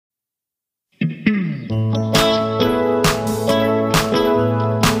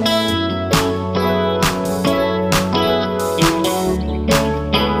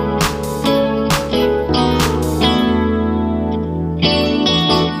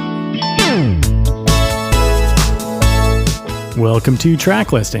Welcome to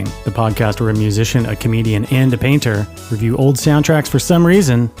Track Listing, the podcast where a musician, a comedian, and a painter review old soundtracks for some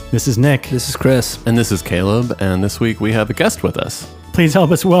reason. This is Nick. This is Chris. And this is Caleb, and this week we have a guest with us. Please help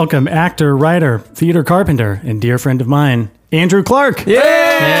us welcome actor, writer, theater carpenter, and dear friend of mine, Andrew Clark.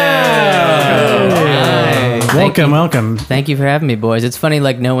 Welcome. Thank you for having me, boys. It's funny,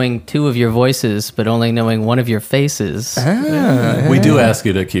 like, knowing two of your voices, but only knowing one of your faces. We do ask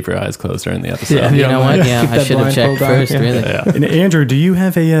you to keep your eyes closed during the episode. Yeah, you know what? Yeah, I should have checked first, really. Yeah. And Andrew, do you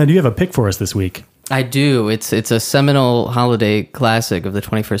have a pick for us this week? I do. It's a seminal holiday classic of the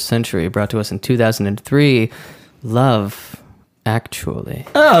 21st century, brought to us in 2003, Love Actually.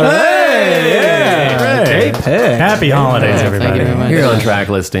 Oh, hey! Yeah. Great pick. Happy holidays, everybody. Thank you very much. Here on Track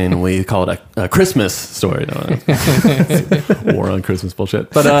Listing, we call it a Christmas story. War on Christmas bullshit.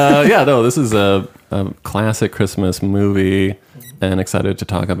 But this is a classic Christmas movie, and excited to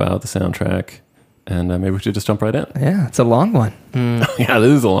talk about the soundtrack. And maybe we should just jump right in. Yeah, it's a long one. Yeah,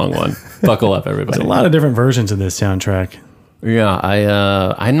 this is a long one. Buckle up, everybody. There's a lot of different versions of this soundtrack. Yeah,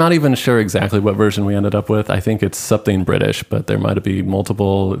 I'm not even sure exactly what version we ended up with. I think it's something British, but there might be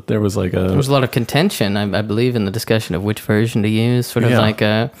multiple. There was a lot of contention, I believe, in the discussion of which version to use. Sort of like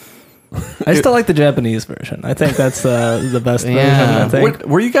a... I still like the Japanese version. I think that's the best version. I think.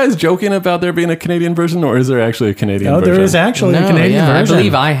 Were you guys joking about there being a Canadian version, or is there actually a Canadian version? Oh, there is actually a Canadian version. I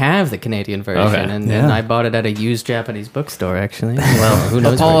believe I have the Canadian version, and I bought it at a used Japanese bookstore, actually. Well, who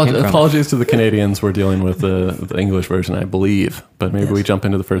knows where it came from. Apologies to the Canadians. We're dealing with the English version, I believe. But maybe we jump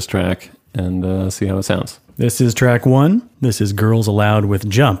into the first track and see how it sounds. This is track 1. This is Girls Aloud with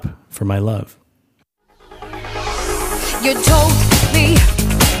Jump for My Love. You told me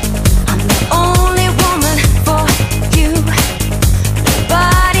I'm the only woman for you.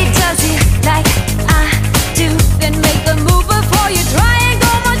 Nobody does it like I do. Then make the move before you try and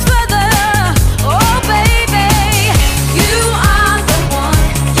go much further. Oh baby, you are the one.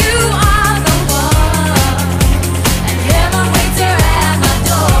 You are the one. And heaven waits here at my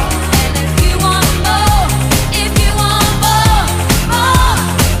door. And if you want more, if you want more,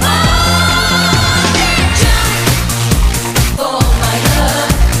 jump for my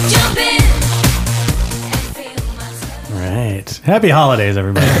love. Jump in and feel myself. Right. Happy holidays,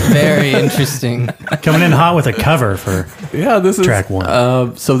 everybody. Very interesting. Coming in hot with a cover for this is track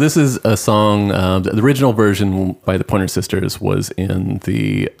 1. So this is a song. The original version by the Pointer Sisters was in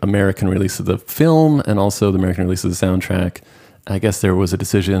the American release of the film, and also the American release of the soundtrack. I guess there was a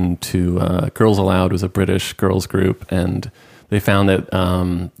decision to Girls Aloud was a British girls group, and they found that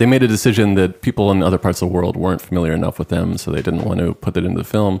they made a decision that people in other parts of the world weren't familiar enough with them, so they didn't want to put it into the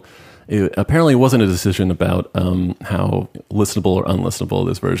film. It apparently wasn't a decision about how listenable or unlistenable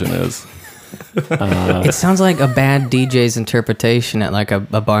this version is. It sounds like a bad DJ's interpretation at like a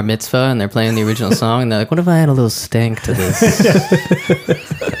bar mitzvah, and they're playing the original song, and they're like, what if I had a little stank to this?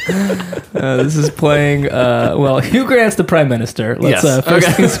 This is playing, Hugh Grant's the Prime Minister. Let's first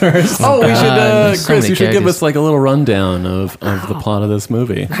things first. Oh, we should, Chris, you should give characters. us like a little rundown of the plot of this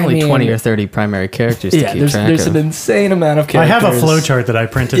movie. Only 20 or 30 primary characters to keep track there's of. an insane amount of I characters. have a flowchart that I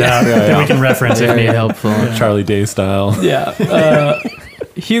printed out that we can reference if Very needed. helpful. Charlie Day style. Yeah.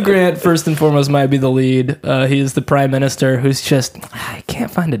 Hugh Grant, first and foremost, might be the lead. He is the Prime Minister who's just, I can't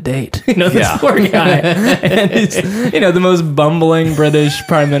find a date. This poor guy. And he's, the most bumbling British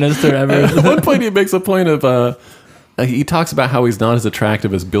Prime Minister ever. At one point, he makes a point of, he talks about how he's not as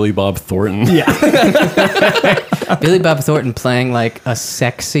attractive as Billy Bob Thornton. Yeah. Billy Bob Thornton playing like a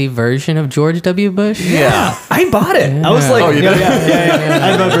sexy version of George W. Bush. Yeah. I bought it. Yeah. I was like, you did? yeah.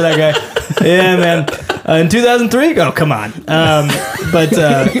 I vote for that guy. Yeah, man. In 2003? Oh, come on.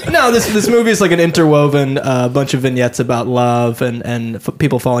 No, this movie is like an interwoven bunch of vignettes about love and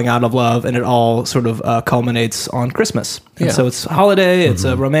people falling out of love, and it all sort of culminates on Christmas. And so it's holiday, it's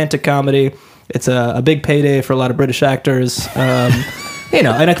a romantic comedy, it's a big payday for a lot of British actors. And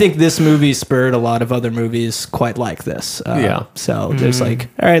I think this movie spurred a lot of other movies quite like this. So there's like,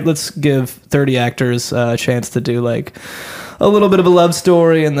 all right, let's give 30 actors a chance to do like a little bit of a love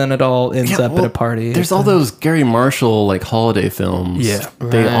story, and then it all ends up at a party. There's all those Gary Marshall like holiday films. Yeah.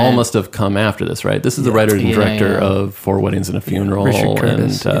 They all must have come after this, right? This is the writer and director of Four Weddings and a Funeral Richard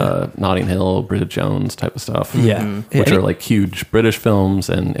Curtis, and Notting Hill, Bridget Jones type of stuff. Yeah. Which are like huge British films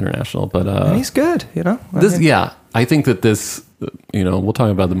and international. But And he's good, I think that this, we'll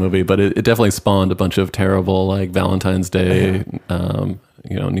talk about the movie, but it definitely spawned a bunch of terrible like Valentine's Day,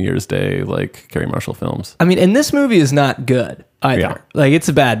 New Year's Day, like Gary Marshall films. I mean, and this movie is not good either. Yeah. Like, it's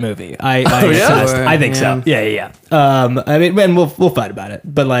a bad movie. I think so. Yeah. I mean, man, we'll fight about it.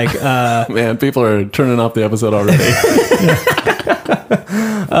 But like, man, people are turning off the episode already.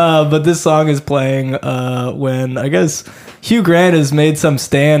 but this song is playing when I guess Hugh Grant has made some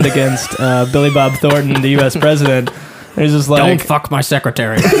stand against Billy Bob Thornton, the U.S. president. And he's just like, Don't fuck my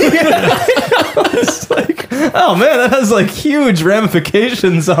secretary. it's like, oh man, that has like huge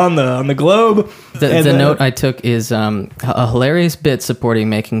ramifications on the globe. The note I took is a hilarious bit supporting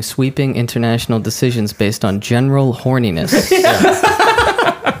making sweeping international decisions based on general horniness.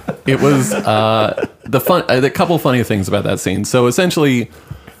 It was the couple funny things about that scene. So essentially,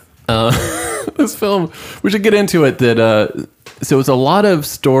 this film, we should get into it. So it's a lot of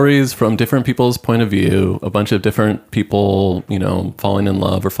stories from different people's point of view, a bunch of different people, falling in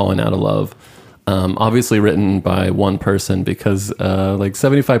love or falling out of love. Obviously written by one person because like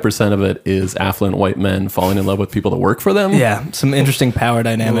 75% of it is affluent white men falling in love with people that work for them. Yeah, some interesting power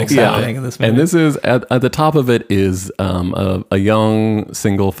dynamics happening in this movie. And this is at the top of it is a young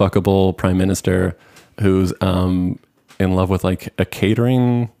single fuckable prime minister who's in love with like a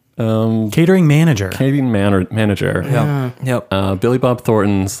catering manager. Manager. Yeah. Yep. Billy Bob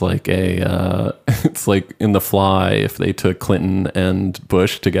Thornton's like it's like in The Fly if they took Clinton and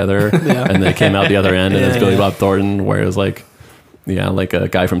Bush together and they came out the other end and it's Billy Bob Thornton, where it was like a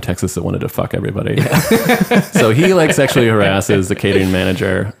guy from Texas that wanted to fuck everybody. So he like sexually harasses the catering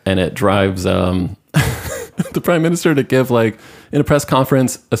manager, and it drives the prime minister to give like in a press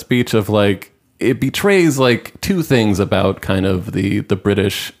conference a speech of like, it betrays like two things about kind of the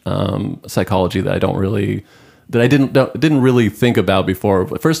British psychology that I didn't really think about before.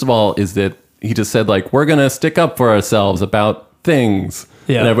 First of all, is that he just said like, we're gonna stick up for ourselves about things,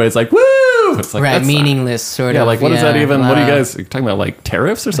 and everybody's like, woo! It's like, Right, meaningless sort of. Like what is that even? What are you guys talking about? Like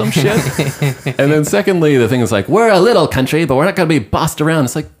tariffs or some shit? And then secondly, the thing is like, we're a little country, but we're not gonna be bossed around.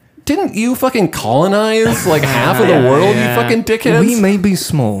 It's like, didn't you fucking colonize like half of the world, you fucking dickheads? We may be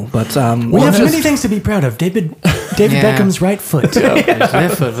small, but we have many things to be proud of. David Beckham's right foot.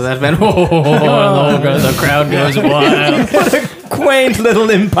 Left foot for that man. The crowd goes wild. what a quaint little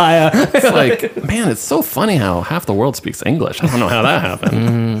empire. It's like, man, it's so funny how half the world speaks English. I don't know how that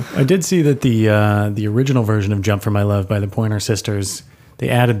happened. I did see that the original version of "Jump for My Love" by the Pointer Sisters, they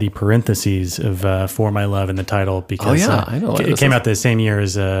added the parentheses of "For My Love" in the title because I know it came out the same year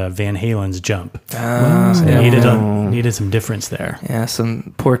as Van Halen's "Jump." So yeah. needed some difference there. Yeah,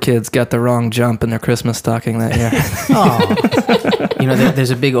 some poor kids got the wrong jump in their Christmas stocking that year.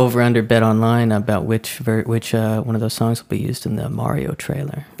 There's a big over/under bet online about which one of those songs will be used in the Mario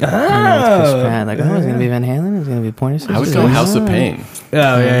trailer. Chris Pratt, like, it's going to be Van Halen, it's going to be Pointer Sisters. I would go House of Pain.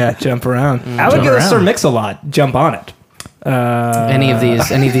 Oh yeah, jump around. I would go Sir Mix-a-Lot, Jump on It. Any of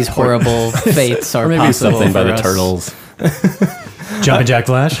these horrible fates are Or maybe possible something by for the us. Turtles. Jumpin' Jack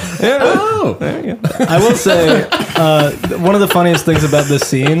Flash. Oh, There you go. I will say one of the funniest things about this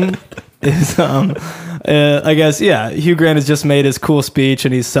scene is I guess Hugh Grant has just made his cool speech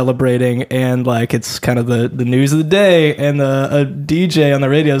and he's celebrating, and like it's kind of the news of the day, and a DJ on the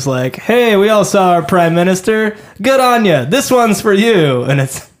radio is like, hey, we all saw our prime minister, good on ya, this one's for you, and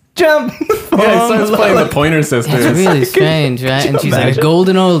it's jump. yeah, he starts playing the Pointer Sisters. It's really strange, right? And she's like, a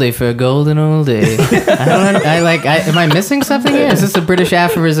golden oldie for a golden oldie. Am I missing something here? Is this a British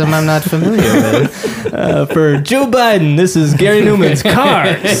aphorism I'm not familiar with? For Joe Biden, this is Gary Newman's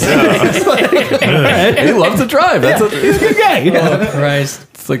Cars. He loves to drive. He's a good guy. Oh, Christ.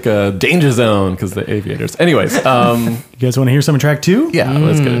 It's like a danger zone because the aviators. Anyways, You guys want to hear some of track 2? yeah,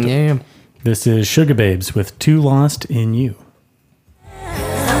 let's get into it. Yeah. This is Sugar Babes with "Too Lost in You."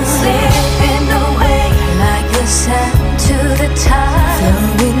 I'm slipping away like the sand to the tide,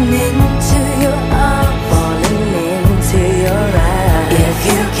 flowing into your arms, falling into your eyes. If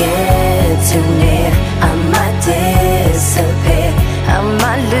you get too near, I might disappear, I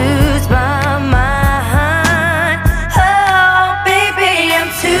might lose my mind. Oh, baby, I'm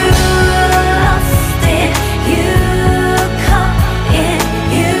too lost in you. Come in,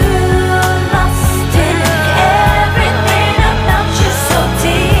 you lost in everything about you, so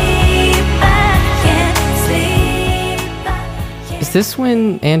deep I can't sleep. Is this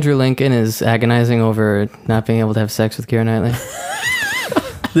when Andrew Lincoln is agonizing over not being able to have sex with Keira Knightley?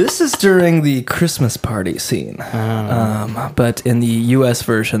 This is during the Christmas party scene. But in the U.S.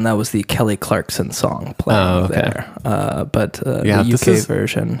 version, that was the Kelly Clarkson song playing there. But the this UK is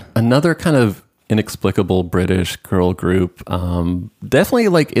version. another kind of inexplicable British girl group. Definitely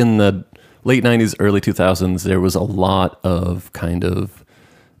like in the late 90s, early 2000s, there was a lot of kind of,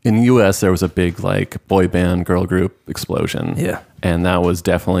 in the US, there was a big like boy band girl group explosion. Yeah. And that was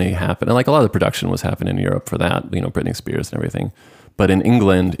definitely happening. Like a lot of the production was happening in Europe for that, Britney Spears and everything. But in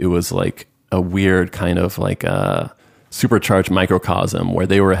England, it was like a weird kind of like a supercharged microcosm where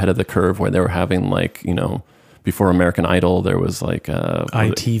they were ahead of the curve, where they were having like, before American Idol, there was like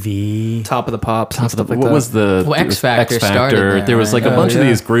ITV. Top of the Pops and stuff like what that. was the Well, there X was Factor started there was there, like right? a bunch of yeah.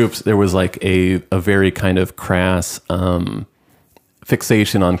 these groups. There was like a very kind of crass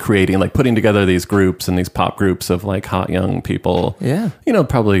fixation on creating, like putting together these groups and these pop groups of like hot young people. Yeah. You know,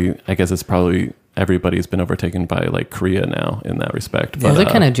 probably, I guess it's probably everybody's been overtaken by like Korea now in that respect. Well, But,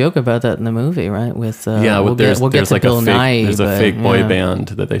 they kind of joke about that in the movie, right? With we'll there's there's like Bill a fake, Nye, there's a but, fake boy yeah. band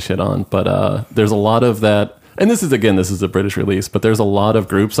that they shit on, but there's a lot of that. And this is a British release, but there's a lot of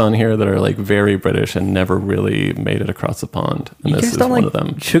groups on here that are like very British and never really made it across the pond. And You this guys is don't one like of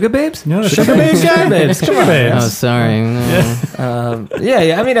them. Sugar Babes? No, Sugar Babes guy? Sugar Oh, Babes. sorry. No.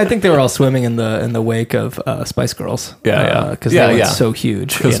 Yeah. I mean, I think they were all swimming in the wake of Spice Girls. Yeah. Because Yeah, they were yeah. so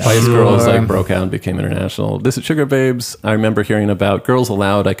huge. Because you know? Spice Girls Sure. like broke out and became international. This is Sugar Babes. I remember hearing about Girls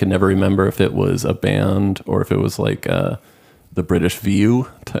Aloud. I could never remember if it was a band or if it was like the British View.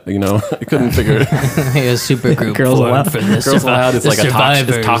 You know, I couldn't figure it. A super group Girls formed Aloud. for this. Girls Aloud. It's like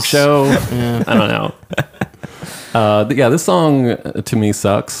a talk show. I don't know. This song to me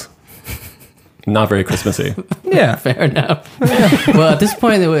sucks. Not very Christmassy. Yeah. Fair enough. Well, at this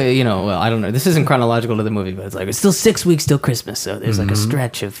point, I don't know. This isn't chronological to the movie, but it's like it's still 6 weeks till Christmas, so there's like a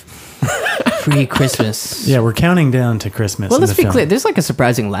stretch of pre-Christmas. Yeah, we're counting down to Christmas. Well, in let's the be film. clear. There's like a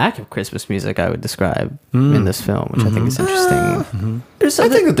surprising lack of Christmas music, I would describe, in this film, which I think is interesting. I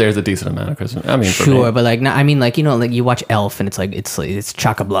think that there's a decent amount of Christmas. I mean, for Sure, me. but like, I mean, like like you watch Elf, and it's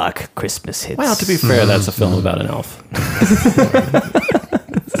chock-a-block Christmas hits. Well, to be fair, that's a film about an elf.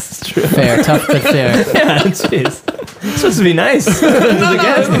 fair, tough but fair. Yeah, jeez. It's supposed to be nice. It's a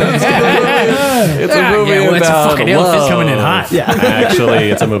movie yeah, well, it's a about fucking elf. It's love. coming in hot. Yeah. Actually,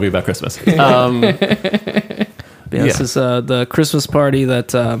 it's a movie about Christmas. This is the Christmas party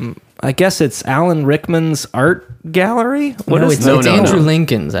that I guess it's Alan Rickman's art gallery. What No, is it's, that? it's Andrew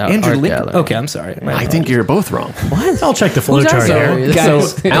Lincoln's art Lincoln. gallery. Okay, I'm sorry. I think you're both wrong. I'll check the flow chart sorry. here.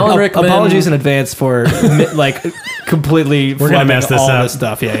 Guys, So, Alan Rickman- apologies in advance for completely We're gonna mess this all up. this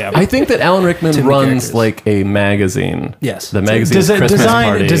stuff. Yeah. I think that Alan Rickman Too many runs characters. like a magazine. Yes. The magazine's Christmas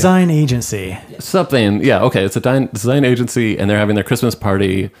party. Design agency. Something. Yeah, okay. It's a design agency, and they're having their Christmas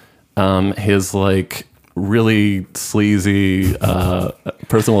party. His like really sleazy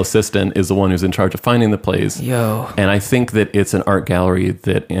personal assistant is the one who's in charge of finding the place. Yo. And I think that it's an art gallery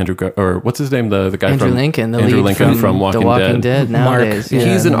that or what's his name, the guy Andrew from Lincoln, the Andrew lead Lincoln from Walking, The Walking Dead. Mark. Nowadays, Yeah.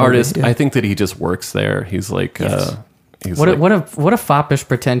 He's an movie, artist. yeah. I think that he just works there. He's like he's What like, a foppish,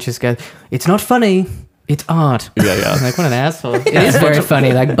 pretentious guy. It's not funny. It's art. yeah. Like, what an asshole. It is very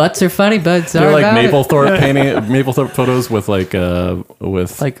funny. Like, butts are funny, butts They're are like about it. Maplethorpe photos with like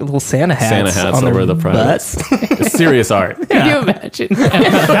Like little Santa hats. Santa hats on over their the front. butts. It's serious art. Can you imagine?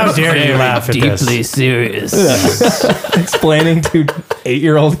 How dare you laugh at this? Deeply serious. Explaining to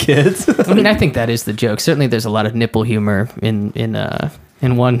 8-year-old kids. I mean, I think that is the joke. Certainly, there's a lot of nipple humor in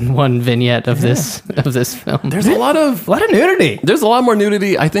one vignette of this film. There's a lot of nudity. There's a lot more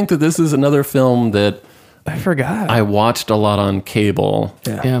nudity. I think that this is another film that I forgot. I watched a lot on cable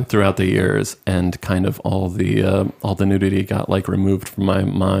Yeah. throughout the years, and kind of all the nudity got like removed from my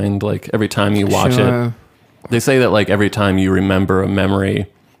mind. Like every time you watch Sure. it, they say that like every time you remember a memory,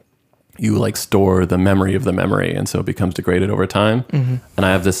 you like store the memory of the memory, and so it becomes degraded over time. Mm-hmm. And I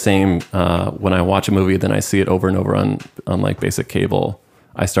have the same when I watch a movie, then I see it over and over on like basic cable.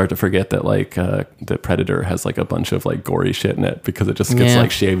 I start to forget that like the Predator has like a bunch of like gory shit in it because it just gets Yeah. like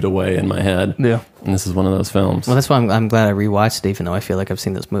shaved away in my head. Yeah. And this is one of those films. Well, that's why I'm glad I rewatched it, even though I feel like I've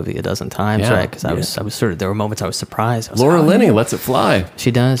seen this movie a dozen times, Yeah. right? Because I was sort of, there were moments I was surprised. I was Laura like, oh, Linney yeah. lets it fly.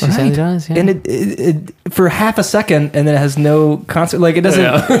 She does. She certainly does. Yeah. And it for half a second, and then it has no concert. Like it doesn't.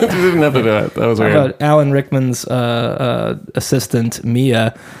 Yeah, didn't have to do it. That was Talk weird. about Alan Rickman's assistant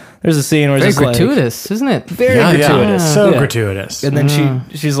Mia. There's a scene where very it's just gratuitous, isn't it? like very Yeah, yeah. gratuitous, So Yeah. gratuitous. And then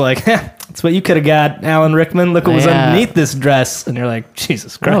she's like, "That's what you could have got, Alan Rickman. Look what was Yeah. underneath this dress." And you're like,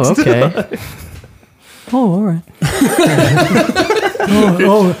 "Jesus Christ!" Oh, okay. Oh, all right.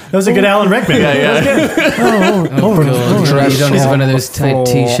 Oh, that was a good Alan Rickman. He's always one of those tight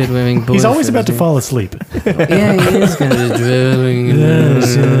t-shirt wearing boys. He's always about to fall asleep. Yeah, he is kind of just drooling.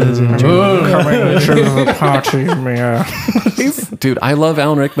 Coming to the party, Mia. Dude, I love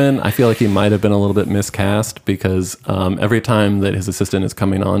Alan Rickman. I feel like he might have been a little bit miscast because every time that his assistant is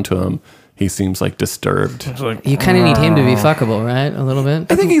coming on to him, he seems like disturbed. You kind of need him to be fuckable, right? A little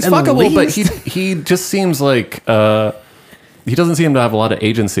bit. I think he's At fuckable, but least. he just seems like he doesn't seem to have a lot of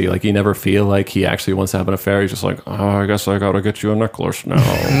agency. Like you never feel like he actually wants to have an affair. He's just like, oh, I guess I gotta get you a necklace now.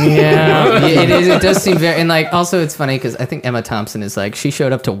 Yeah, it is. It does seem very, and like also it's funny because I think Emma Thompson is like she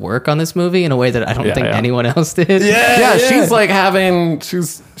showed up to work on this movie in a way that I don't Yeah, think yeah. anyone else did. Yeah, she's like having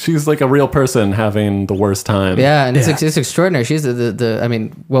she's she's like a real person having the worst time. Yeah, and it's extraordinary. She's the I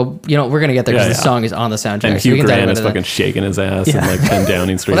mean, well, you know, we're gonna get there because the song is on the soundtrack. And so we Hugh can talk Grant about is it. fucking shaking his ass and like Ken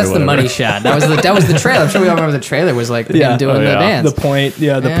Downing Street. Well, that's or the whatever. money shot. That was the trailer. I'm sure we all remember the trailer was like him doing the dance. The point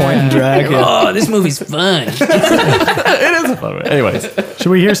and drag. Yeah. Oh, this movie's fun. It is a fun one. Anyways, Should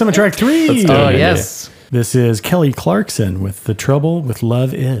we hear some of track 3? Let's do it. Oh yes. This is Kelly Clarkson with The Trouble with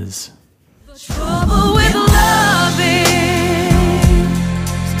Love Is. Trouble with love is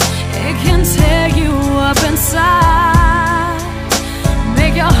it can tear you up inside,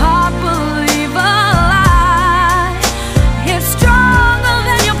 make your heart believe a lie. It's stronger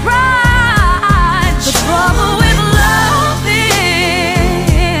than your pride. The trouble with love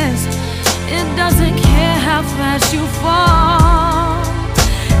is it doesn't care how fast you fall,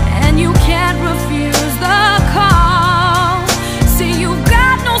 and you can't refuse the call. See, you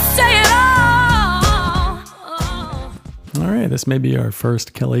got no say at all. All right, this may be our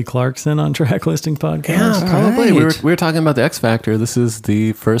first Kelly Clarkson on Track Listing podcast. yeah, probably. right. We were talking about the X Factor. This is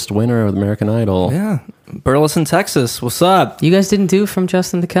the first winner of American Idol. Yeah. Burleson, Texas. What's up? You guys didn't do From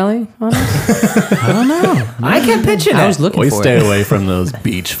Justin to Kelly on this? I don't know. I kept pitching I was looking We for stay it. away from those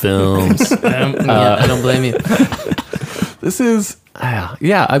beach films. I don't blame you. This is,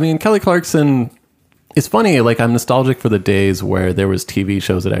 yeah. I mean, Kelly Clarkson. It's funny. Like, I'm nostalgic for the days where there was TV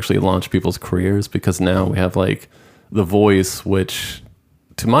shows that actually launched people's careers, because now we have like The Voice, which,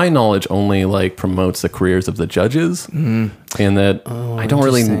 to my knowledge, only like promotes the careers of the judges, and that I don't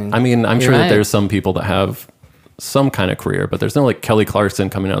really. interesting. I mean, I'm You're sure that right. there's some people that have some kind of career, but there's no like Kelly Clarkson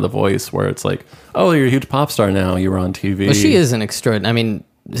coming out of The Voice where it's like, oh, you're a huge pop star now. You were on TV. Well, she is an extraordinary. I mean,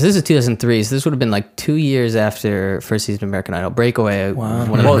 this is 2003, so this would have been like 2 years after first season of American Idol. Breakaway, one of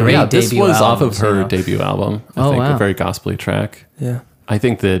the Well, great yeah, debut this was off of albums, her you know. debut album. I Oh, think wow. a very gospel-y track. Yeah. I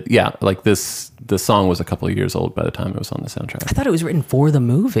think that, yeah, like the song was a couple of years old by the time it was on the soundtrack. I thought it was written for the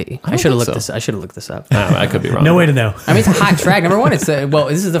movie. I don't should have think looked so. this. I should have looked this up. I could be wrong. No way to know. I mean, it's a hot track. Number one, it's well,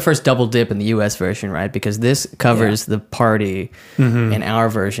 this is the first double dip in the U.S. version, right? Because this covers the party in our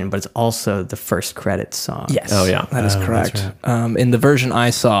version, but it's also the first credits song. Yes. Oh, yeah. That is Oh, correct. that's In the version I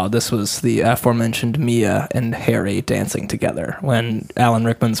saw, this was the aforementioned Mia and Harry dancing together when Alan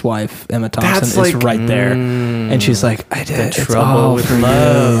Rickman's wife, Emma Thompson, That's is like- right there. And she's like, I did. It's Trouble all with for you.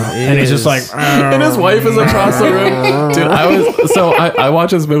 love. And he's just like, And his wife is across the room. Dude, I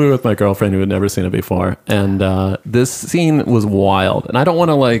watched this movie with my girlfriend who had never seen it before. And this scene was wild. And I don't want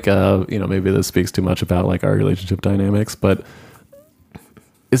to like, maybe this speaks too much about like our relationship dynamics, but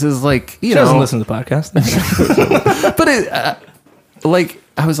this is like, she doesn't listen to the podcast. but it, like,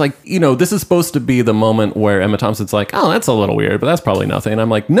 I was like, this is supposed to be the moment where Emma Thompson's like, oh, that's a little weird, but that's probably nothing. And I'm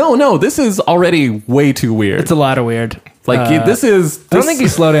like, no, this is already way too weird. It's a lot of weird. Like, this is... I don't think you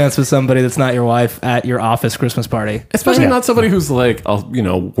slow dance with somebody that's not your wife at your office Christmas party. Especially not somebody who's like,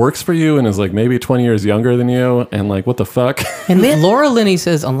 works for you and is like maybe 20 years younger than you, and like, what the fuck? And then Laura Linney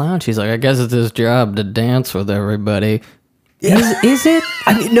says aloud, she's like, I guess it's his job to dance with everybody. Is it?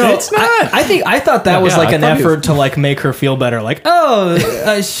 I mean, no, It's not. I thought that was Yeah, like I an thought he was- effort to like make her feel better. Like, oh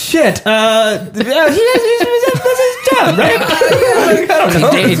shit, that's his job, right? I don't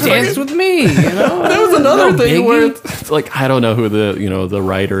know. He danced with me, you know? That was another No thing biggie. where it's like, I don't know who the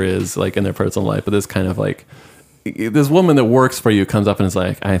writer is like in their personal life, but this kind of like, this woman that works for you comes up and is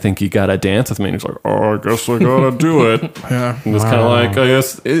like, I think you gotta dance with me. And he's like, oh, I guess I gotta do it. Yeah. And it's kind of like, I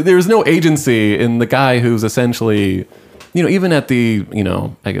guess there's no agency in the guy who's essentially, even at the,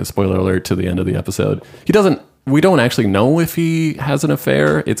 I guess spoiler alert to the end of the episode, we don't actually know if he has an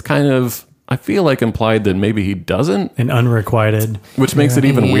affair. It's kind of, I feel like implied that maybe he doesn't, And unrequited. which makes it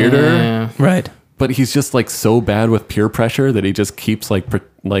even weirder. Yeah. Right. But he's just like so bad with peer pressure that he just keeps like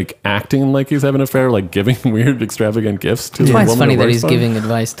acting like he's having an affair, like giving weird extravagant gifts to the That's why woman it's funny that works he's for him. giving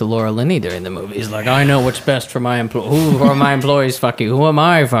advice to Laura Linney during the movie. He's like, I know what's best for my who are my employees fucking? Who am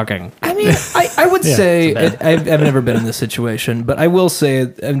I fucking? I mean, I would Yeah, say I've never been in this situation, but I will say,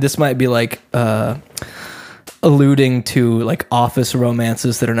 and this might be like alluding to like office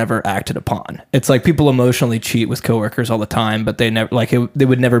romances that are never acted upon. It's like people emotionally cheat with coworkers all the time, but they never they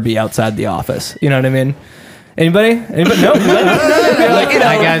would never be outside the office. You know what I mean? Anybody? No. Like,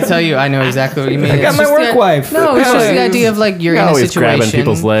 I gotta tell you, I know exactly what you mean. I got It's my just work the- wife. No, it's just the idea of like you're in a Always situation. grabbing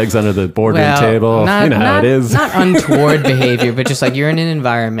people's legs under the boardroom Well, table. Not, You know how not- it is. Not untoward behavior, but just like you're in an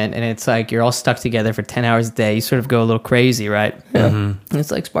environment and it's like you're all stuck together for 10 hours a day. You sort of go a little crazy, right? Yeah. And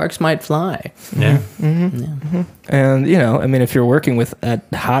it's like sparks might fly. Yeah. And I mean, if you're working with a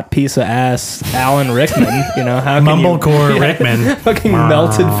hot piece of ass Alan Rickman, how can Mumblecore you, Rickman. fucking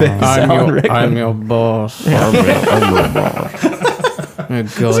melted face Alan Rickman. your boss. Oh,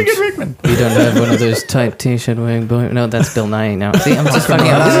 God. You don't have one of those tight t-shirt wearing boy. No, that's Bill Nye now. See, I'm just fucking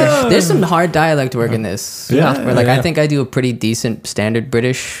up. There's some hard dialect work in this. Yeah. Where, like, I think I do a pretty decent standard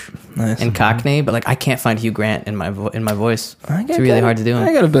British Nice. and Cockney, but, like, I can't find Hugh Grant in my voice. It's really hard to do.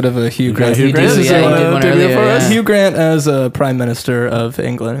 I got a bit of a Hugh Grant. Hugh Grant? You Is yeah, there you one did one to do earlier. for us? Yeah. Hugh Grant as Prime Minister of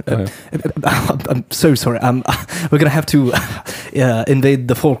England. I'm so sorry. We're gonna have to invade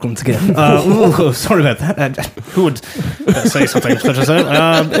the Falklands again. Sorry about that. Who would say something such as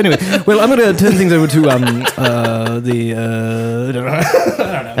that? Anyway, well, I'm gonna turn things over to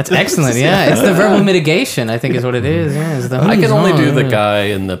That's excellent. Yeah, it's the verbal mitigation. I think is what it is. Yeah, it's the I can only do the guy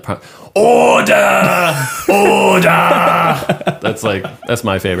in the order. That's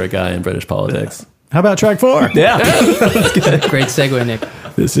my favorite guy in British politics. How about track 4? Yeah. Great segue, Nick.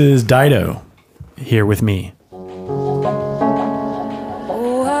 This is Dido here with me.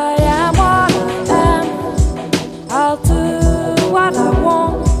 Oh, I am what I am. I'll do what I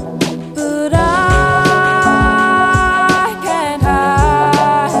want, but I can't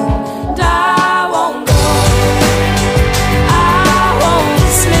hide. And I won't go. I won't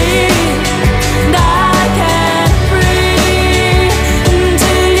sleep. And I can't breathe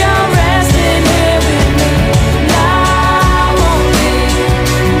until you're resting here with me. And I won't leave.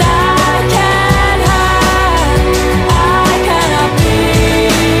 And I can't hide. I cannot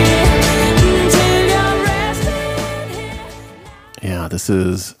breathe until you're resting here. Yeah, this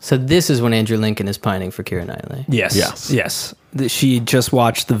is So this is when Andrew Lincoln is pining for Keira Knightley. Yes. Yes. Yes. She just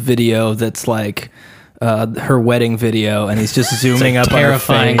watched the video that's like her wedding video, and he's just zooming up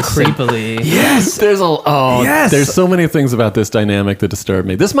Terrifying, on her face. creepily. yes. There's so many things about this dynamic that disturb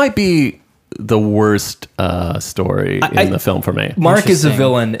me. This might be the worst story in the film for me. Mark is a Interesting.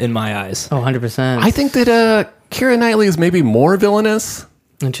 villain in my eyes. Oh, 100%. I think that Keira Knightley is maybe more villainous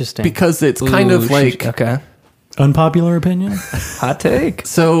Interesting. because it's kind of Ooh, like okay. Unpopular opinion? Hot take.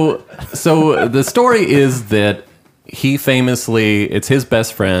 so the story is that he famously, it's his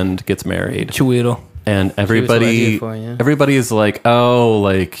best friend gets married, Chiweedle. and what I everybody do for you. everybody is like, oh,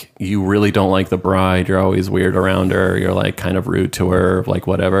 like you really don't like the bride, you're always weird around her, you're like kind of rude to her, like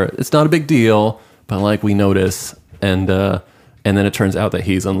whatever. It's not a big deal, but like we notice, and then it turns out that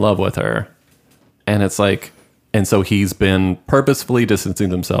he's in love with her, and it's like, and so he's been purposefully distancing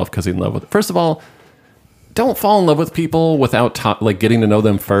himself because he's in love with her. First of all, don't fall in love with people without like getting to know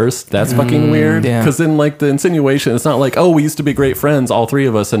them first. That's fucking weird. yeah. Because then, like, the insinuation, it's not like, oh, we used to be great friends, all three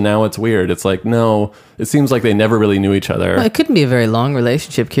of us, and now it's weird. It's like, no, it seems like they never really knew each other. Well, it couldn't be a very long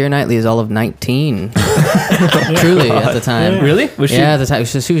relationship. Keira Knightley is all of 19. Truly, at the time. Really? Was she? Yeah, at the time.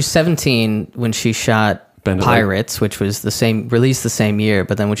 She was 17 when she shot Bend it Pirates, which was released the same year.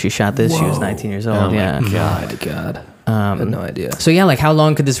 But then when she shot this, she was 19 years old. Oh my yeah. God. I had no idea. So yeah, like how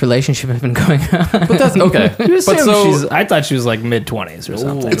long could this relationship have been going on? But that's okay. But so I thought she was like mid-20s or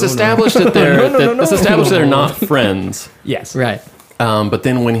something. it's established that they're it's established that they're not friends. Yes. Right. But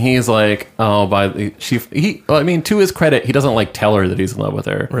then when he's like, oh, to his credit, he doesn't like tell her that he's in love with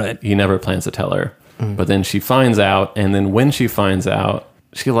her. Right. He never plans to tell her. But then she finds out, and then when she finds out,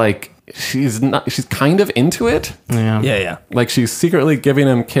 she's kind of into it. Yeah. Yeah. Like she's secretly giving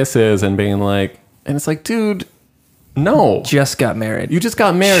him kisses and being like, and it's like, dude, no. Just got married. You just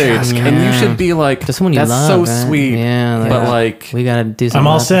got married, and you should be like, To someone you that's love. so right? sweet. Yeah. But like, we gotta do something. I'm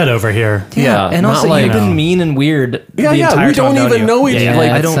all about set over here. yeah, and not also like, you've been mean and weird. Yeah, the yeah, entire we time don't I've known even you. know each- Yeah,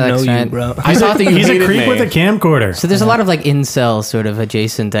 like, I don't that know sucks, you, right? bro. I thought that you He's a hated creep me. with a camcorder. So there's a lot of like incel sort of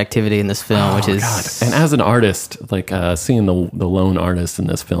adjacent activity in this film, which is And as an artist, like seeing the lone artist in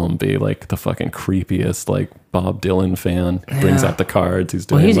this film be like the fucking creepiest, like Bob Dylan fan, brings out the cards. He's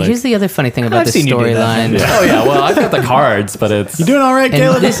doing Well, here's the other funny thing about I've this seen you do that. storyline. oh yeah, well I've got the cards, but it's You doing all right, And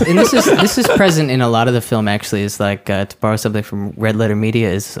Caleb? this is present in a lot of the film. Actually, is like to borrow something from Red Letter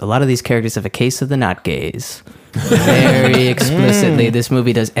Media. Is a lot of these characters have a case of the not gays. Very explicitly, this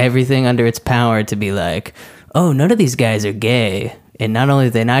movie does everything under its power to be like, oh, none of these guys are gay. And not only are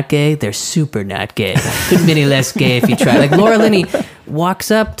they not gay, they're super not gay. Couldn't be any less gay if you try. Like Laura Linney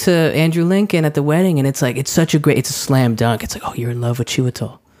walks up to Andrew Lincoln at the wedding, and it's like it's a slam dunk. It's like, oh, you're in love with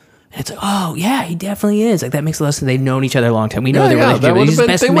Chiwetel. And it's like, oh yeah, he definitely is. Like that makes a lot of sense. They've known each other a long time. We know their that relationship. would've He's his been-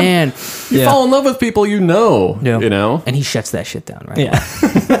 best they would- man. you fall in love with people you know, Yeah. you know. And he shuts that shit down, right?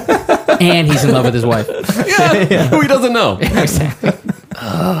 Yeah. And he's in love with his wife. Yeah, who he doesn't know. Exactly.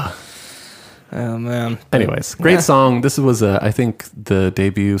 Oh man. Anyways, great song. This was, I think, the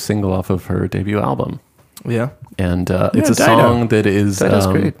debut single off of her debut album, Yeah. and it's a Dido. song that is Dido's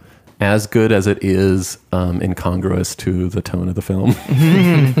great. as good as it is incongruous to the tone of the film.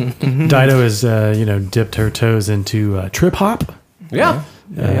 Dido has, dipped her toes into trip hop. Yeah,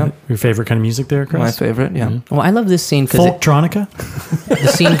 Your favorite kind of music there, Chris? My favorite, yeah. Well, I love this scene because Folktronica? the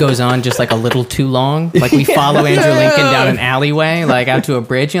scene goes on just like a little too long. Like we follow Andrew Lincoln down an alleyway, like out to a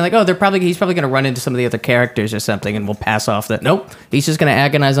bridge. And you're like, oh, he's probably going to run into some of the other characters or something, and we'll pass off that. Nope, he's just going to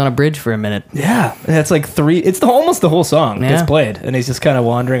agonize on a bridge for a minute. Yeah, and it's like almost the whole song Yeah. gets played, and he's just kind of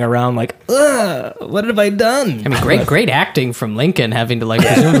wandering around like, ugh, what have I done? I mean, great acting from Lincoln, having to like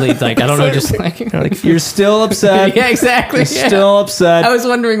presumably like I don't know, just like Like, you're still upset. yeah, exactly. You're still upset. I was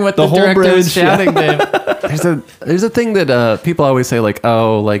wondering what The the, whole director was bridge, yeah. shouting to him. There's a thing that people always say, like,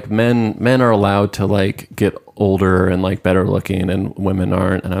 oh, like men are allowed to like get older and like better looking and women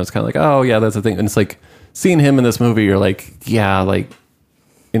aren't. And I was kind of like, oh yeah, that's the thing. And it's like seeing him in this movie, you're like, yeah, like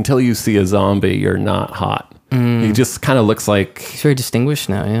until you see a zombie, you're not hot. He just kind of looks like He's very distinguished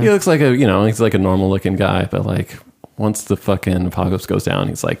now. Yeah. he looks like he's like a normal looking guy, but like once the fucking apocalypse goes down,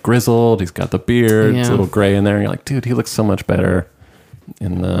 he's like grizzled. He's got the beard. It's a Yeah. little gray in there. And you're like, dude, he looks so much better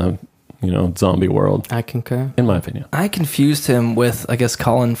in the zombie world, I concur. in my opinion. I confused him with, I guess,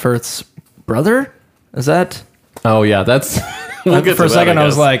 Colin Firth's brother. Is that? Oh yeah, that's we'll get For to a that, second, I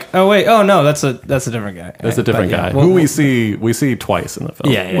was guess. like, oh wait, oh no, that's a different guy. that's a different But, guy yeah, well, who we see twice in the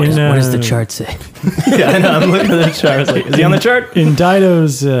film. Yeah, What yeah. does the chart say? Yeah, I know. I'm looking at the chart. I was like, is he on the chart? In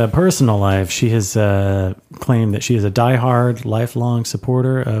Dido's personal life, she has claimed that she is a diehard, lifelong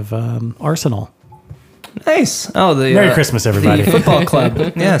supporter of Arsenal. Nice. Oh, the Merry Christmas, everybody. The football club.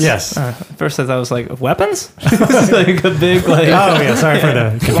 Yes. Yes. At first, I thought it was like weapons. It's like a big like. Oh, yeah, sorry for the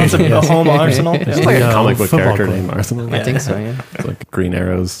Wants confusion. a Yes. home Arsenal. It's like a No, comic book football character club. named Arsenal. I think so. Yeah. It's like Green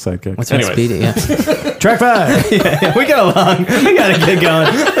Arrow's sidekick. What's that Anyways. Speedy? Yeah. Track 5. Yeah, we got along. We gotta get going.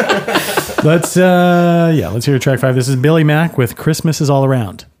 Let's hear track 5. This is Billy Mack with Christmas is All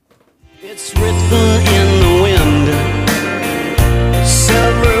Around. It's written in the wind. It's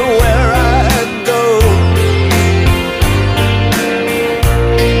everywhere I go.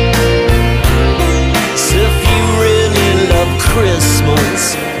 So if you really love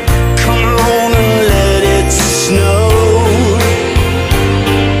Christmas, come on and let it snow.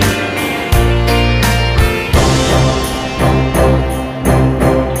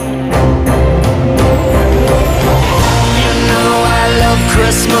 You know I love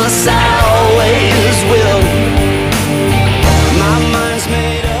Christmas, I always will. My mind's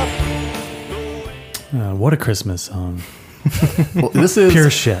made up. What a Christmas song. Well, this is Pure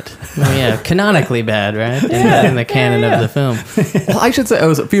shit. Oh, yeah. Canonically bad, right? In the canon of the film. Well, I should say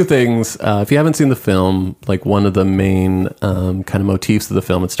a few things. If you haven't seen the film, like one of the main kind of motifs of the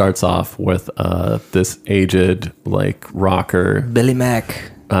film, it starts off with this aged like rocker Billy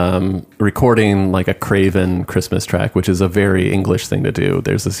Mack. recording like a Craven Christmas track, which is a very English thing to do.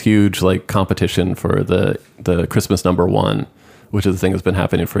 There's this huge like competition for the Christmas #1, which is a thing that's been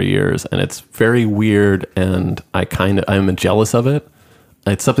happening for years, and it's very weird, and I'm jealous of it.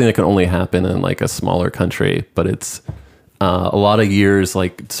 It's something that can only happen in like a smaller country, but it's a lot of years,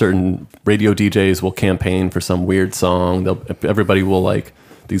 like certain radio DJs will campaign for some weird song. Everybody will like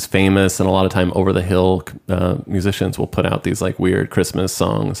these famous and a lot of time over the hill musicians will put out these like weird Christmas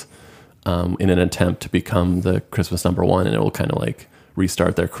songs in an attempt to become the Christmas #1, and it will kind of like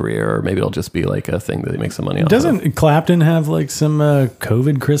restart their career, or maybe it'll just be like a thing that they make some money off of. Doesn't Clapton have like some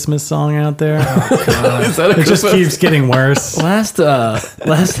COVID Christmas song out there? Is that a It just Christmas? keeps getting worse.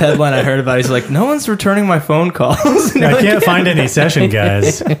 Last headline I heard about, he's like, no one's returning my phone calls. And I you're like, can't find any session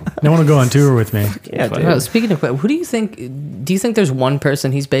guys. No one will go on tour with me. Yeah, dude. Well, speaking of, who do you think there's one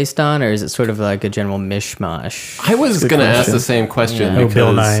person he's based on, or is it sort of like a general mishmash? I was going to ask the same question Yeah. Oh, because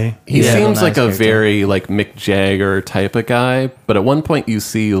Bill Nye. he Yeah, seems Bill like a Nye's very like Mick Jagger type of guy, but at one point you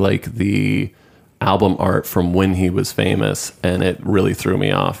see like the album art from when he was famous, and it really threw me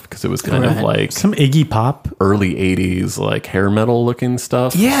off because it was kind of Right. like Some Iggy Pop. early 80s like hair metal looking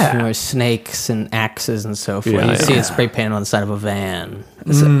stuff. Yeah. Or snakes and axes and so forth. Yeah, you yeah. see it spray painted on the side of a van.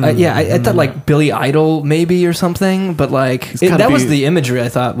 I thought like Billy Idol maybe or something, but like gotta that was be- the imagery I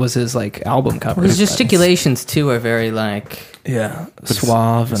thought was his like album cover. His gesticulations too are very like Yeah,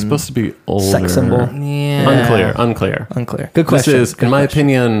 suave It's and supposed to be older. sex symbol. yeah. Unclear. Unclear. Good This question. is, Good in my question.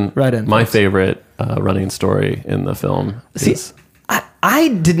 opinion, Right in, my please. favorite running story in the film. See, is- I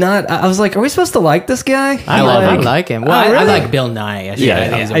did not. I was like, are we supposed to like this guy? I like him. Well, Oh, I really? like Bill Nye. Actually. Yeah, I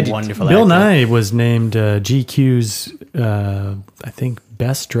think yeah. he's a wonderful Bill actor. Nye was named GQ's, I think,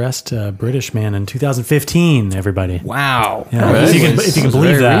 best dressed British man in 2015. Everybody. Wow. Yeah. Right. If you can Was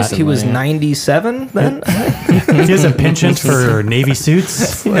believe very that. recent. He was Yeah. 97 then. He has a penchant for Navy suits.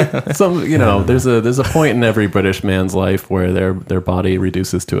 Some, there's a point in every British man's life where their body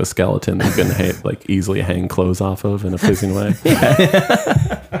reduces to a skeleton that you can like easily hang clothes off of in a pleasing way.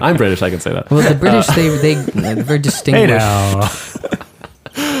 I'm British, I can say that. Well, the British they're very Hey distinguished. now.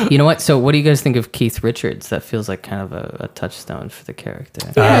 You know what? So, what do you guys think of Keith Richards? That feels like kind of a touchstone for the character.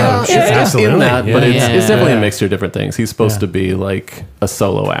 Absolutely. In that, but it's Yeah. definitely a mixture of different things. He's supposed to be like a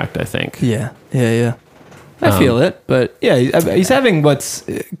solo act, I think. Yeah. I feel it, but yeah, he's having what's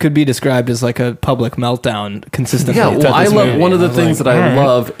could be described as like a public meltdown consistently. Yeah, well, throughout I this love movie. one of the I was things like, that I all right.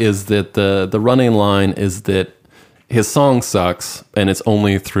 love is that the running line is that his song sucks, and it's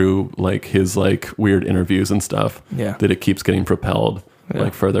only through like his like weird interviews and stuff that it keeps getting propelled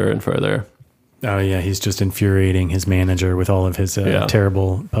like further and further. Oh yeah, he's just infuriating his manager with all of his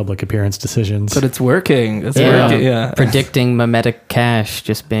terrible public appearance decisions. But it's working. It's Yeah. working. Yeah. Predicting mimetic cash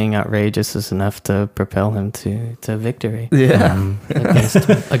just being outrageous is enough to propel him to victory. Yeah.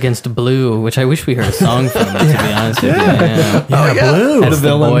 Against Blue, which I wish we heard a song from, to be honest with you. Yeah. Blue. That's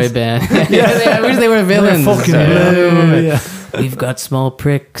the boy villains. band. I wish they were villains. Fucking blue. Yeah. We've got small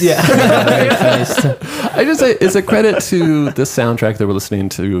pricks. Yeah. Very funny stuff. I just say it's a credit to the soundtrack that we're listening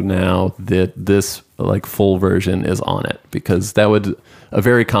to now that this like full version is on it, because that would a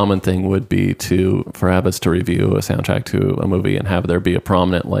very common thing would be for us to review a soundtrack to a movie and have there be a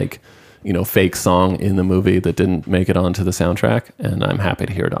prominent like fake song in the movie that didn't make it onto the soundtrack, and I'm happy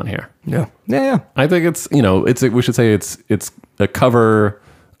to hear it on here. Yeah. I think it's we should say it's a cover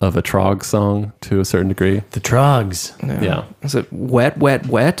of a Trog song to a certain degree. The Trogs. Yeah. Is it Wet, Wet,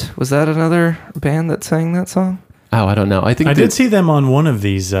 Wet? Was that another band that sang that song? Oh, I don't know. I think I did see them on one of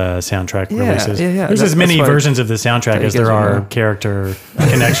these soundtrack releases. yeah. There's as many That's why- versions of the soundtrack that as you guys there would are know. character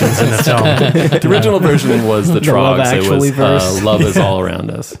connections in the film. the original version was the The Love Trogs. It Actually was verse. Love Is All Around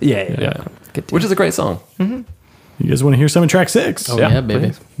Us. Yeah. Which is a great song. You guys want to hear some of track 6? Oh, yeah, baby.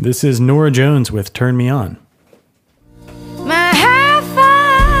 please. This is Nora Jones with Turn Me On. My half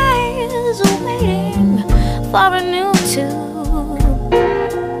eyes are waiting for a new tune.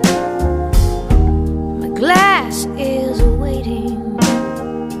 My glass is waiting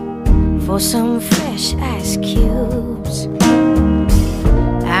for some fresh ice cubes.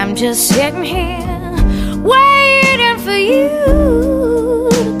 I'm just sitting here waiting for you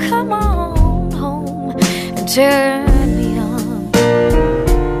to come on home and turn me on.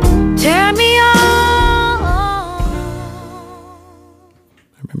 Turn me on.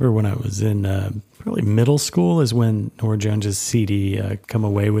 I remember when I was in probably middle school is when Nora Jones's CD "Come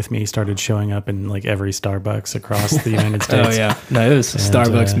Away With Me" started showing up in like every Starbucks across the United States. Oh yeah. No, it was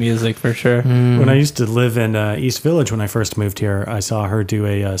Starbucks music for sure. When I used to live in East Village when I first moved here, I saw her do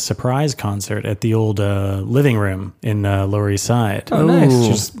a surprise concert at the old living room in Lower East Side. Oh, nice. She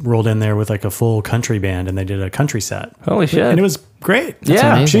just rolled in there with like a full country band, and they did a country set. Holy shit. And it was great.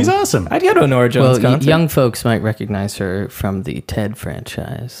 Yeah. amazing. She's awesome. I'd go to a Nora Jones Well, concert. young folks might recognize her from the Ted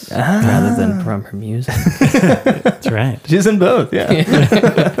franchise rather than from her music. That's right. She's in both. Yeah.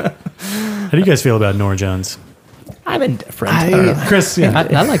 How do you guys feel about Nora Jones? I'm indifferent. Chris, yeah.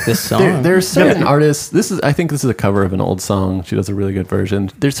 I like this song. There's certain artists. I think this is a cover of an old song. She does a really good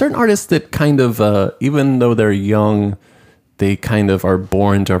version. There's certain artists that kind of, even though they're young, they kind of are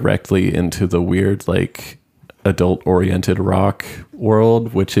born directly into the weird, like, adult-oriented rock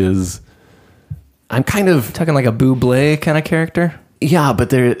world, which is, I'm kind of Talking like a Bublé kind of character. yeah,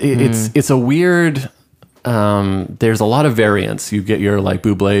 but it's a weird. There's a lot of variants. You get your like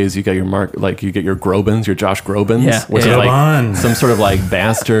Bublés, you get your Grobans, your Josh Grobans, Yeah. which Yeah. is like Groban. some sort of like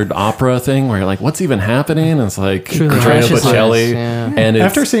bastard opera thing where you're like, what's even happening? And it's like Truly Andrea Precious Bocelli, is, yeah. and it's,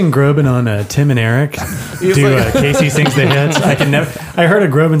 After seeing Groban on Tim and Eric do Casey Sings the Hits, I heard a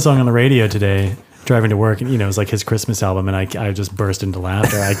Groban song on the radio today driving to work, and it was like his Christmas album, and I just burst into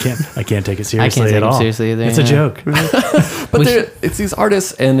laughter. I can't take it seriously take at him all. seriously either, It's a yeah. joke. but it's these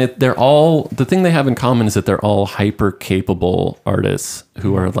artists, and they're all, the thing they have in common is that they're all hyper capable artists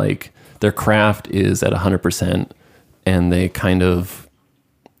who are like, their craft is at 100%, and they kind of,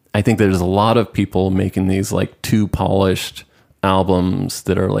 I think there's a lot of people making these like too polished albums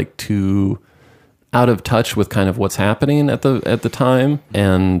that are like too out of touch with kind of what's happening at the time,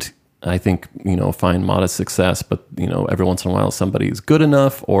 and I think find modest success, but every once in a while somebody's good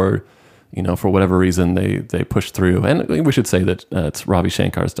enough, or for whatever reason they push through. And we should say that it's Ravi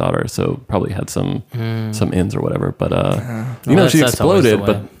Shankar's daughter, so probably had some ins or whatever. But she that's always the exploded.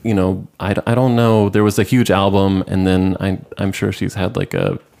 But I don't know. There was a huge album, and then I'm sure she's had like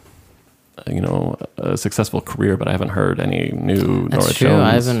a successful career, but I haven't heard any new That's Nora true. Jones.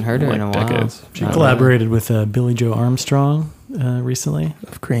 I haven't heard her in a while. decades. She collaborated with Billy Joe Armstrong recently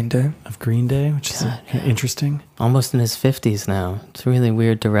Of Green Day. of Green Day, which is interesting. Almost in his 50s now. It's really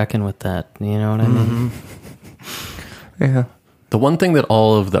weird to reckon with that. You know what I mean? Yeah. The one thing that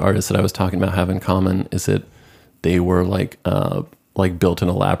all of the artists that I was talking about have in common is that they were like like built in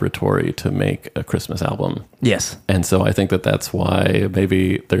a laboratory to make a Christmas album. Yes. And so I think that that's why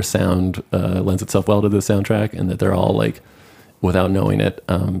maybe their sound lends itself well to the soundtrack, and that they're all like, without knowing it,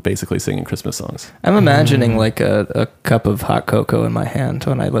 basically singing Christmas songs. I'm imagining like a cup of hot cocoa in my hand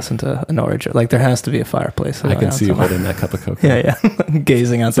when I listen to a Norwich. Like there has to be a fireplace. I can around see you somewhere. holding that cup of cocoa. Yeah,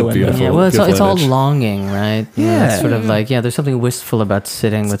 gazing out the a window. beautiful- Yeah, well, it's beautiful all image. longing, right? Yeah. It's sort of like, there's something wistful about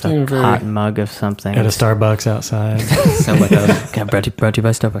sitting with a Something very- hot mug of something. At a Starbucks outside. Something like that. God, brought to you by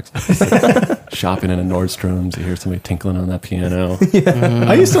Starbucks. Shopping in a Nordstrom's, you hear somebody tinkling on that piano.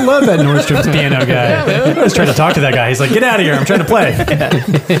 I used to love that Nordstrom's piano guy. I was trying to talk to that guy. He's like, get out of here. I'm trying to play.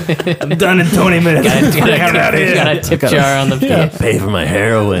 I'm done in 20 minutes. Got a tip jar on the piano. Pay for my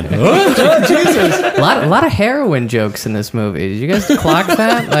heroin. A lot of heroin jokes in this movie. Did you guys clock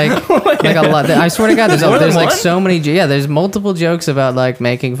that? Like a lot. I swear to God, there's like so many. Yeah, there's multiple jokes about like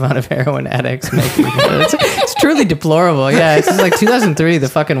making fun of heroin addicts. It's truly deplorable. Yeah, it's just like 2003, the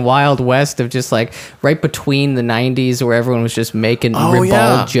fucking Wild West of just like right between the 90s, where everyone was just making ribald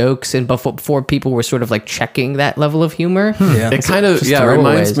yeah. jokes, and before people were sort of like checking that level of humor. Yeah. It kind of just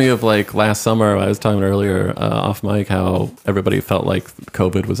reminds throwaways. me of like last summer. I was talking earlier off mic how everybody felt like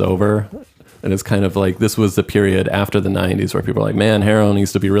COVID was over, and it's kind of like this was the period after the 90s where people are like, man, heroin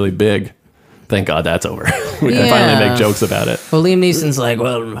used to be really big. Thank God that's over. We can finally make jokes about it. Well, Liam Neeson's like,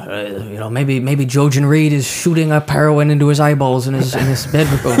 maybe Jojen Reed is shooting up heroin into his eyeballs in his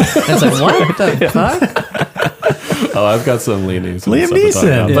bedroom. And it's like, what the fuck? Oh, I've got some Liam Neeson. Liam stuff to talk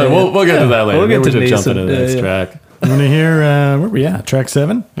about, Neeson. but we'll get to that later. We'll get Maybe to we should jump Neeson. into the next Yeah. track. I'm going to hear, where we at? Track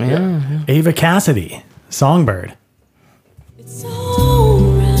 7? Yeah. Ava Cassidy, Songbird. It's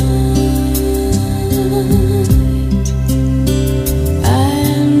alright.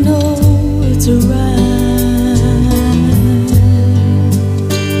 I know it's right.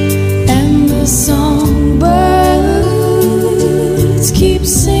 And the songbirds keep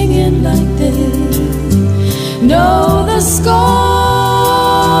singing like they know the score.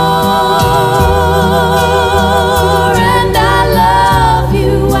 And I love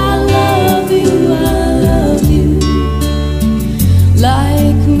you, I love you, I love you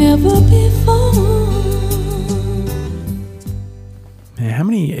like never before. Man, how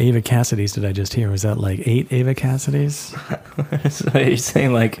many Ava Cassidys did I just hear? Was that like 8 Ava Cassidys? So you're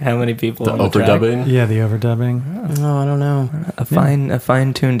saying like how many people The on the track? overdubbing. Yeah, the overdubbing. No, I don't know. A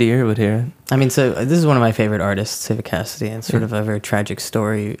fine-tuned ear would hear it. I mean, so this is one of my favorite artists, Ava Cassidy, and sort of a very tragic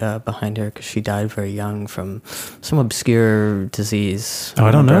story behind her because she died very young from some obscure disease. Oh,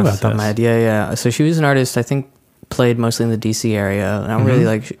 I don't know about Some this. idea, yeah. So she was an artist, I think, played mostly in the DC area. Not really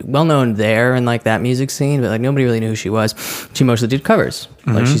like well known there in like that music scene, but like nobody really knew who she was. She mostly did covers,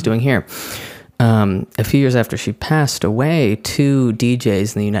 like she's doing here. A few years after she passed away, 2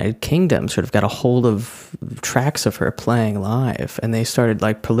 DJs in the United Kingdom sort of got a hold of tracks of her playing live, and they started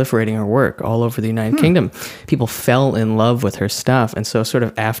like proliferating her work all over the United Kingdom. People fell in love with her stuff, and so sort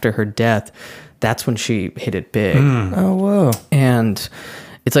of after her death, that's when she hit it big. Oh, whoa. And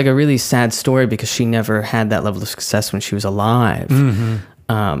it's like a really sad story because she never had that level of success when she was alive.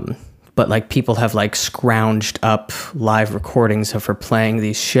 But like people have like scrounged up live recordings of her playing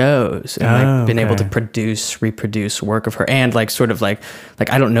these shows and like been able to reproduce work of her, and like sort of like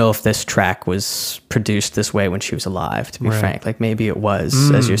I don't know if this track was produced this way when she was alive, to be frank. Like maybe it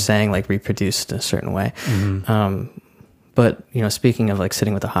was, as you're saying, like reproduced a certain way. But you know, speaking of like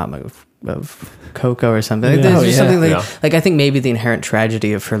sitting with a hot mug of cocoa or something, like, there's just something like I think maybe the inherent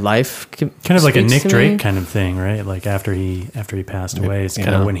tragedy of her life, Kind of like a speaks Nick to Drake me. kind of thing, right? Like after he passed away, it's kind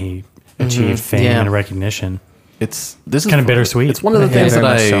Yeah. of when he achieved fame Yeah. and recognition. This is Kind of bittersweet. It's one of the Yeah, things very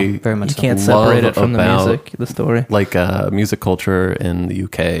that much so. I Very much You so. can't love separate it from the about, music, the story. like music culture in the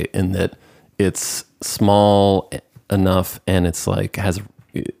UK, in that it's small enough and it's like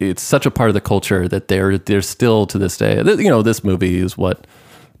it's such a part of the culture that they're still to this day. You know, this movie is what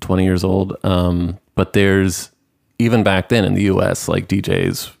 20 years old, but there's even back then in the US, like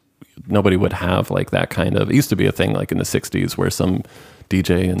DJs, nobody would have like that kind of. It used to be a thing like in the 60s where some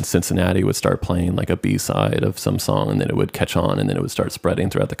DJ in Cincinnati would start playing like a B-side of some song, and then it would catch on, and then it would start spreading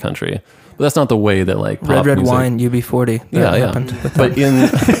throughout the country. But that's not the way that like pop Red music, Wine, UB40. yeah, happened with But in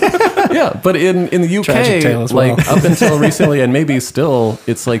but in the UK, Tragic tale as well. like up until recently, and maybe still,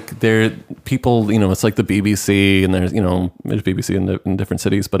 it's like there people, you know, it's like the BBC, and there's BBC in different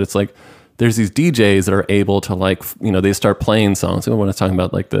cities, but it's like there's these DJs that are able to like, you know, they start playing songs. When I was talking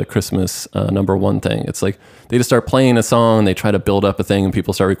about like the Christmas #1 thing, it's like they just start playing a song, they try to build up a thing, and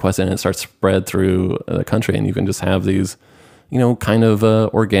people start requesting, and it starts spread through the country, and you can just have these, you know, kind of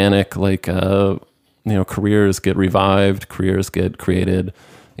organic, like, you know, careers get revived, careers get created,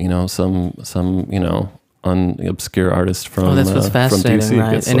 you know, some, you know, obscure artist from Oh, that's what's from fascinating, DC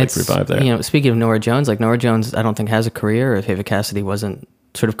right? gets And like it's revived there. you know, speaking of Nora Jones, like Nora Jones, I don't think has a career if Ava Cassidy wasn't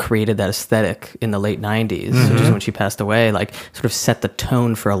sort of created that aesthetic in the late '90s, which is when she passed away. Like, sort of set the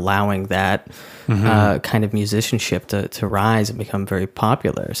tone for allowing that kind of musicianship to rise and become very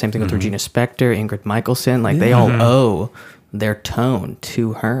popular. Same thing with Regina Spektor, Ingrid Michaelson. Like, they all owe their tone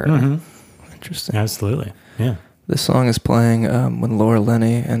to her. Interesting. Absolutely. Yeah. This song is playing when Laura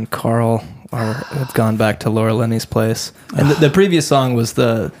Linney and Carl have gone back to Laura Linney's place. And the previous song was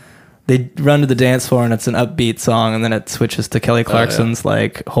they run to the dance floor and it's an upbeat song, and then it switches to Kelly Clarkson's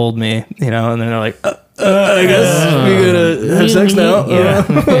like "Hold Me," you know, and then they're like, "I guess we gotta have sex now."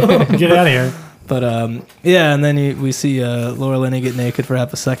 Get out of here. But yeah, and then we see Laura Linney get naked for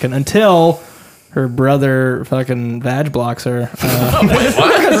half a second until her brother fucking vag blocks her.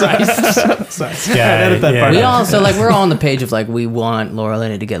 Edit that part We out. all so like we're all on the page of like we want Laura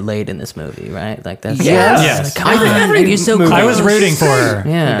Linney to get laid in this movie, right? Like that's Yes. Come on, and you're so movie. I was close. rooting for her.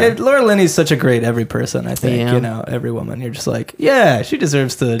 Yeah. Laura Linney's such a great every person. I think Yeah. you know every woman. You're just like, yeah, she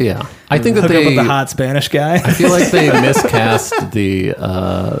deserves to. Yeah, I think that hook up they. with the hot Spanish guy. I feel like they miscast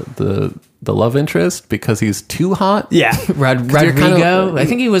the love interest because he's too hot. yeah, you're Rodrigo. kinda- I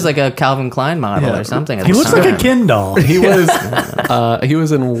think he was like a Calvin Klein model Yeah. or something. at He the looks like a time. Ken doll. He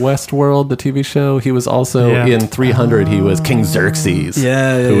was in Westworld, the TV show. He was also Yeah. in 300. He was King Xerxes.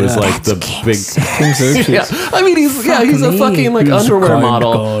 Yeah, who was yeah. like the big King Xerxes. Yeah, I mean he's a me. fucking like He's underwear kind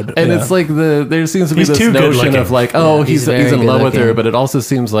model, God, and yeah. it's like there seems to be He's this too good notion looking. of like, oh, he's he's very in good love with her, looking. but it also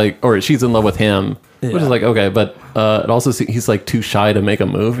seems like, or she's in love with him, which Yeah. is like okay, but it also he's like too shy to make a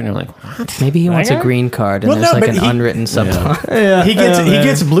move, and you're like, what? Maybe he wants a green card, and Well, there's no, like but an he- unwritten subplot. Yeah, He man.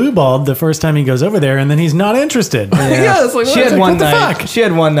 gets blue balled the first time he goes over there, and then he's not interested. Yeah, it's like She had what one the night. fuck? She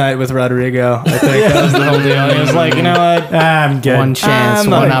had one night with Rodrigo. I think that was the whole deal. He was like, you know what? I'm good. One chance,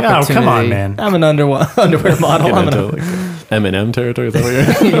 I'm one like, opportunity. Oh, come on, man. I'm an underwear model. Get I'm into an, like Eminem territory. Is that what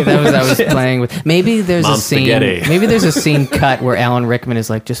you're? that was playing with. Maybe there's Mom a scene. spaghetti. Maybe there's a scene cut where Alan Rickman is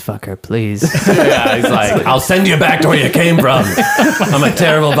like, "Just fuck her, please." Yeah, he's like, I'll send you back to where you came from. I'm a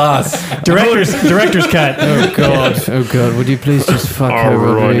terrible boss. Director's cut. Oh God, would you please just fuck her,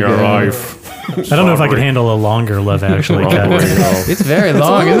 Rodrigo? I don't know if I could handle a longer Love Actually cut. It's very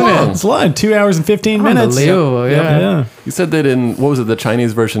long, isn't it? It's long. 2 hours and 15 minutes. Unbelievable, yeah. Yeah. You said that in what was it? The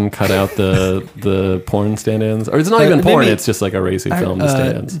Chinese version cut out the porn stand-ins, or it's not even they porn. made- It's just like a racy film. The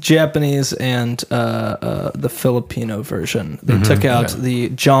stand-ins. Japanese and the Filipino version. They took out the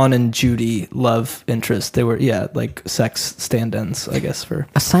John and Judy love interest. They were like sex stand-ins, I guess. For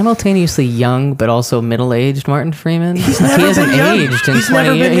A simultaneously young but also middle-aged Martin Freeman. He hasn't been young. aged in He's 20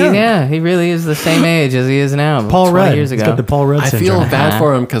 never been years. young. Yeah, he really is the same age as he is now. Paul 20 Rudd. years He's ago. got the Paul Rudd I syndrome. feel bad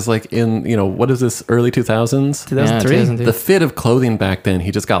for him because, like, in what is this early 2000s? 2003. 2002. The fit of clothing back then,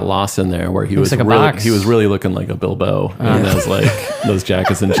 he just got lost in there where he was like a really, box. he was really looking like a Bilbo in those those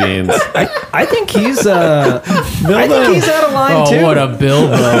jackets and jeans. I think he's I think he's out of line too. Oh, what a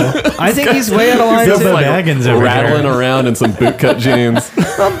Bilbo. I think he's way out of line Bilbo too. Baggins over rattling here. around in some bootcut jeans.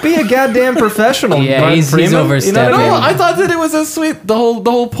 Well, be a goddamn professional. Yeah, Martin he's Freeman. overstepping. No, I thought that it was a sweet. The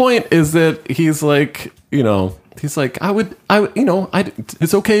whole point is that he's like, he's like,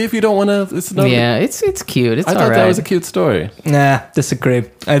 it's okay if you don't want to. It's not. Yeah, it's cute. It's I all thought right. that was a cute story. Nah, disagree.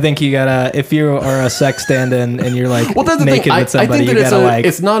 I think you gotta, if you are a sex stand-in and you're like Well, that's the naked thing. with somebody, you it's gotta like.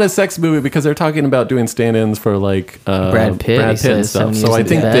 it's not a sex movie because they're talking about doing stand-ins for like Brad Pitt, he and says, stuff. 7 So years I into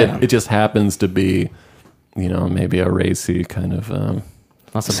think that. that it just happens to be, maybe a racy kind of.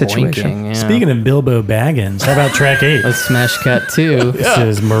 Lots of Situation. boinking, yeah. Speaking of Bilbo Baggins, how about track 8? Let's smash cut too. This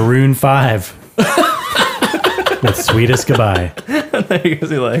is Maroon 5 with Sweetest Goodbye. There you go,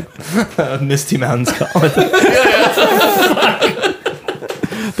 see, like Misty Mountains Call.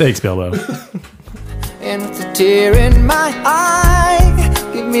 Thanks, Bilbo. And with a tear in my eye,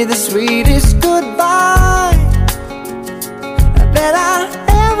 give me the sweetest goodbye that I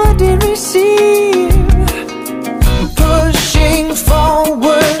ever did receive. Pushing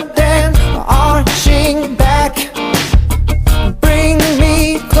forward and arching back, bring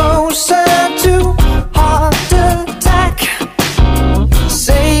me closer to heart attack.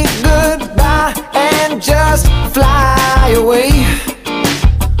 Say goodbye and just fly away.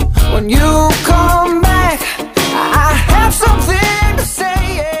 When you come back, I have something to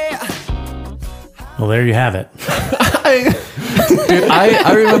say. Well, there you have it. Dude,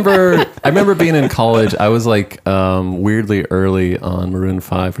 I remember being in college. I was like weirdly early on Maroon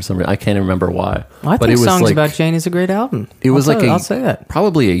 5 for some reason. I can't even remember why. Well, I but think it was Songs like, About Jane is a great album. It was I'll say that.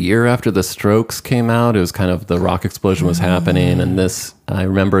 probably a year after the Strokes came out. It was kind of the rock explosion was happening, and this I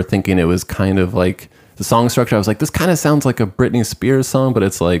remember thinking it was kind of like the song structure. I was like, this kind of sounds like a Britney Spears song, but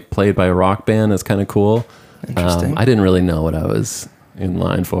it's like played by a rock band. It's kind of cool. Interesting. I didn't really know what I was in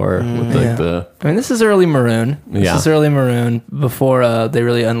line for with like Yeah. I mean, this is early Maroon. This Yeah. is early Maroon before they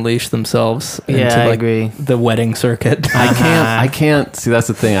really unleash themselves Yeah, into I like agree. the wedding circuit. I can't see. That's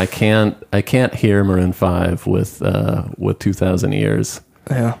the thing. I can't hear Maroon 5 with 2,000 Years.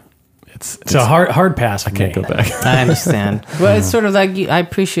 Yeah. It's a hard pass. I can't go back. I understand. Well, it's sort of like I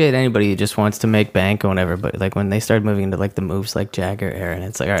appreciate anybody who just wants to make bank or whatever, but like when they started moving into like the moves like Jagger era, and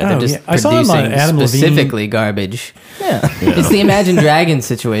it's like, all right, they're just I saw him on producing Adam Levine. specifically garbage. Yeah. It's the Imagine Dragons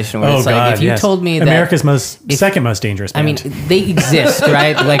situation where it's like if you told me that America's if- second most dangerous I mean, band. they exist,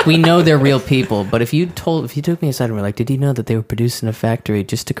 right? Like we know they're real people, but if you took me aside and were like, "Did you know that they were produced in a factory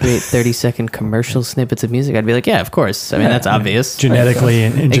just to create 30-second commercial snippets of music?" I'd be like, "Yeah, of course. I mean, that's obvious." Genetically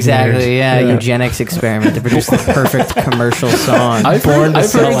engineered. Exactly. Yeah, eugenics experiment to produce the perfect commercial song. I've Born heard, to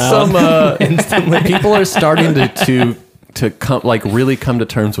sell some people are starting to come like really come to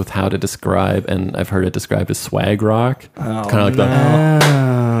terms with how to describe, and I've heard it described as swag rock. Kind of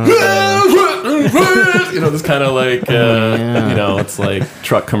like this kind of like it's like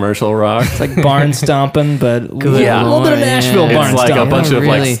truck commercial rock. It's like barn stomping, but a little Yeah. bit of Nashville Yeah. barn It's like a stomping. bunch of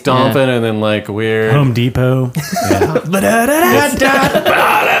Really, like stomping and then like weird. Home Depot.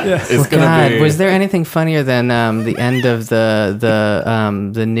 It's gonna God, be. was there anything funnier than the end of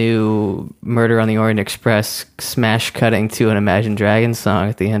the new Murder on the Orient Express smash cutting to an Imagine Dragons song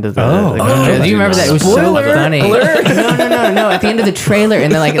at the end of the? Do you remember that? It was Spoiler so funny. No. At the end of the trailer,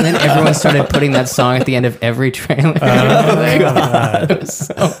 and then everyone started putting that song at the end of every trailer. It was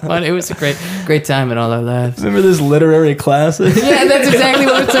so fun. It was a great time in all our lives. Remember this literary classic? Yeah, that's exactly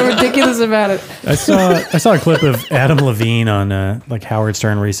what's so ridiculous about it. I saw a clip of Adam Levine on like Howard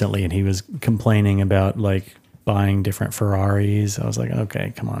Stern recently, and he was complaining about like buying different Ferraris. I was like,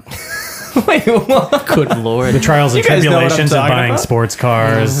 okay, come on. Wait, what? Good lord. The trials and You guys know what I'm tribulations of talking buying about? sports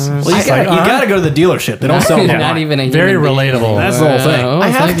cars. Well, It's you like, gotta go to the dealership. They don't sell them Not online. even a Very human being relatable. anymore. That's the whole thing. Oh, I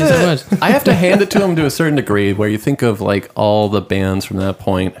have thank you so much. to. I have to hand it to him to a certain degree, where you think of like all the bands from that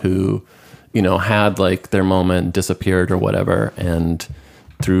point who, had like their moment, disappeared or whatever, and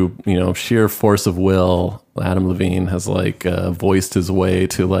through sheer force of will, Adam Levine has like voiced his way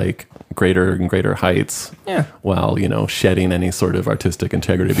to like greater and greater heights. Yeah. While shedding any sort of artistic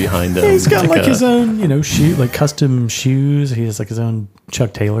integrity behind him. He's got like a- his own, shoe, like custom shoes. He has like his own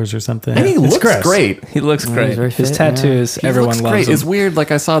Chuck Taylors or something. And he It's looks gross. great. He looks he's great. very His fit, yeah. tattoos, He everyone looks loves great. them. It's weird.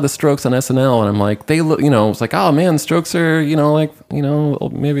 Like I saw the Strokes on SNL, and I'm like, they look. It's like, oh man, Strokes are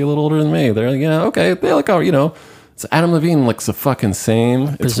maybe a little older than me. They're like, okay, they look So Adam Levine looks the fucking same.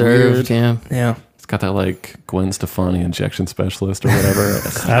 It's Preserved, weird. yeah. Yeah. It's got that like Gwen Stefani injection specialist or whatever.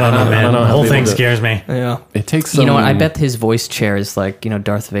 I don't know, man. know The how whole people thing do it. scares me. Yeah. It takes some. You know what? I bet his voice chair is like,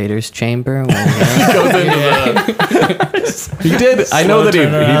 Darth Vader's chamber. goes into the. He did. I know that he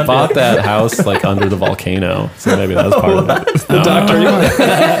bought that house like under the volcano, so maybe that was part of it. The doctor.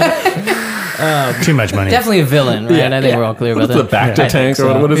 Too much money. Definitely a villain, right? I think we're all clear about What's the that. Bacta tank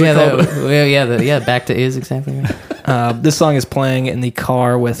or what is it called? Back to is exactly right. This song is playing in the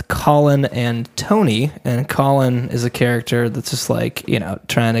car with Colin and Tony, and Colin is a character that's just like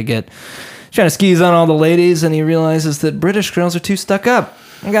trying to skis on all the ladies, and he realizes that British girls are too stuck up.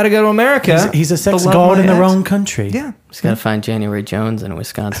 I got to go to America. He's a sex to love god my in the ex. wrong country. Yeah. Just gotta find January Jones in a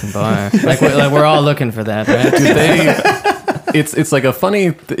Wisconsin bar. like we're all looking for that, right? It's like a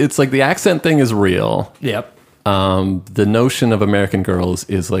funny. It's like the accent thing is real. Yep. The notion of American Girls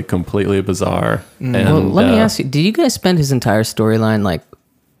is like completely bizarre. And Well, let me ask you: did you guys spend his entire storyline like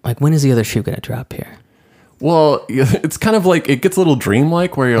when is the other shoe gonna drop here? Well, it's kind of like it gets a little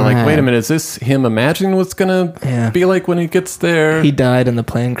dreamlike where you're like, wait a minute, is this him imagining what's gonna be like when he gets there? He died in the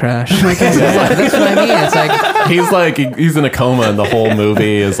plane crash. That's what I mean. It's like he's in a coma, and the whole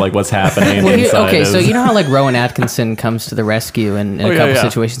movie is like what's happening inside. okay, his- so you know how like Rowan Atkinson comes to the rescue in a couple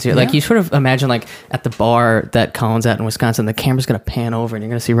situations here. Like you sort of imagine like at the bar that Colin's at in Wisconsin, the camera's gonna pan over and you're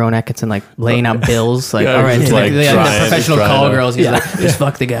gonna see Rowan Atkinson like laying out bills. Like, Yeah, all right, just, to like, the trying- professional just call trying to- girls. He's like, just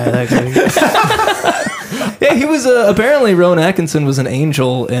fuck the guy. Like, Yeah, he was apparently Rowan Atkinson was an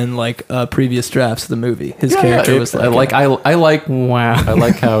angel in like previous drafts of the movie. His character was I like wow. I like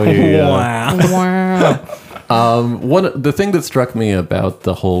how he. Wow. wow. The thing that struck me about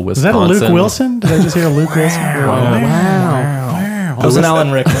the whole Is that Wisconsin. a Luke Wilson? Did I just hear a Luke Wilson? Wow. That was an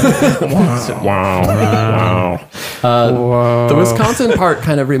Alan Rickman. The Wisconsin part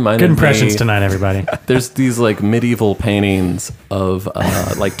kind of reminded Good impressions me. tonight, everybody. There's these like medieval paintings of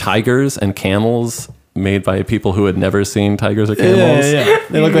like tigers and camels made by people who had never seen tigers or camels. Yeah.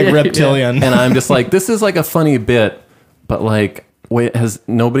 They look like reptilian. And I'm just like, this is like a funny bit, but like wait, has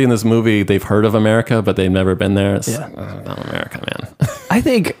nobody in this movie, they've heard of America, but they've never been there? It's Yeah. not America, man. I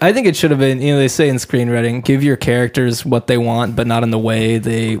think it should have been, they say in screenwriting, give your characters what they want, but not in the way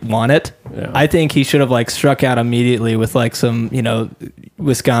they want it. Yeah. I think he should have like struck out immediately with like some,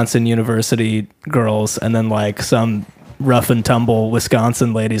 Wisconsin University girls, and then like some rough and tumble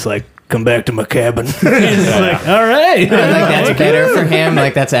Wisconsin ladies like, come back to my cabin. He's like, all right. I think that's better for him.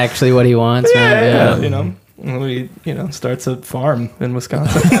 Like that's actually what he wants. Yeah, right? He starts a farm in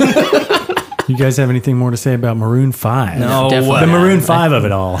Wisconsin. You guys have anything more to say about Maroon 5? No. Definitely. The Maroon 5 of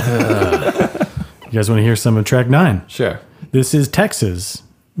it all. You guys want to hear some of track 9? Sure. This is Texas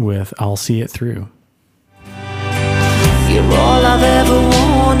with I'll See It Through. You're all I've ever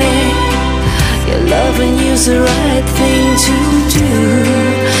wanted. Your love and you's the right thing to do,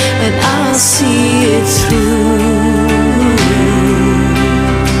 and I'll see it through.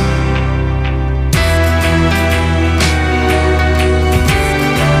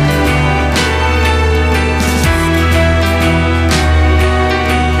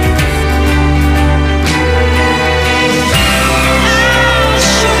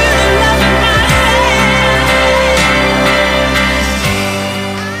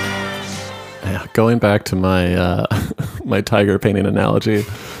 Going back to my my tiger painting analogy,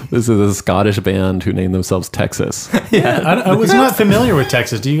 this is a Scottish band who named themselves Texas. I was not familiar with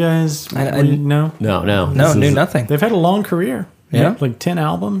Texas. Do you guys know? No. No, This knew is- nothing. They've had a long career. Yeah. Like 10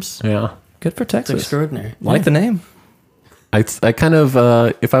 albums. Yeah. Good for It's Texas. extraordinary. Like the name. I kind of,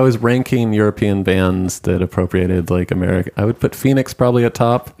 if I was ranking European bands that appropriated like America, I would put Phoenix probably at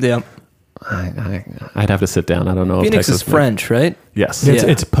top. Yeah. I'd have to sit down. I don't know. Phoenix if is Texas French, right? Yes. It's, Yeah.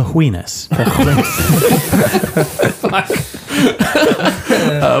 it's Pahuinas.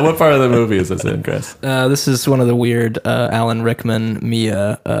 What part of the movie is this in, Chris? This is one of the weird Alan Rickman,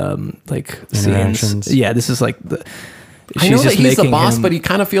 Mia, scenes. Interactions. Yeah, this is like the. I know that just he's the making boss, him- but he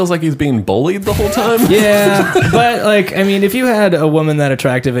kind of feels like he's being bullied the whole time. Yeah, but like, I mean, if you had a woman that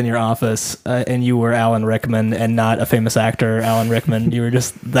attractive in your office and you were Alan Rickman and not a famous actor, Alan Rickman, you were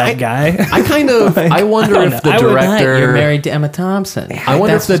just that guy. I kind of, I wonder if the I would- Right, director. you're married to Emma Thompson. I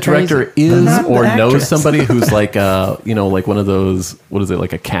wonder if That's the what's crazy. director is not or the knows actress. somebody who's like, like one of those, what is it,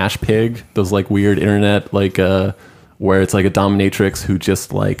 like a cash pig? Those like weird internet, like, where it's like a dominatrix who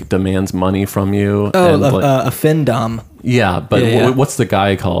just like demands money from you. Oh, and, like, a findom. yeah, but yeah. what's the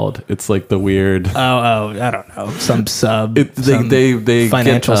guy called? It's like the weird. Oh, I don't know. Some sub. some They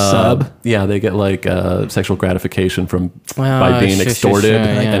financial get, sub. Yeah, they get like sexual gratification from Oh, by being sure, extorted, sure,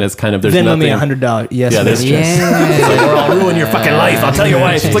 yeah. and it's kind of there's Venmo nothing. me $100. Yes, Yeah, there's mistress. It's like, or I'll ruin your fucking life. I'll tell your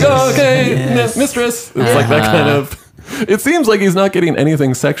wife. It's like, oh, okay, Yes. mistress. It's like that kind of. It seems like he's not getting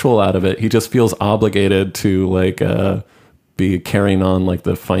anything sexual out of it. He just feels obligated to like be carrying on like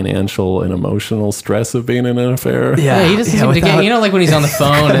the financial and emotional stress of being in an affair. Yeah, he doesn't seem to get. You know, like when he's on the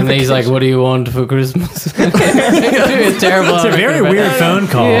phone and he's like, "What do you want for Christmas?" It's terrible. It's a very weird phone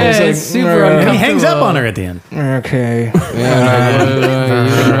call. Yeah, It's like- it's super and uncomfortable. he hangs up on her at the end. Okay.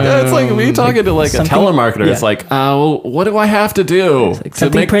 Yeah, it's like me talking to like a telemarketer. It's yeah. like, well, what do I have to do to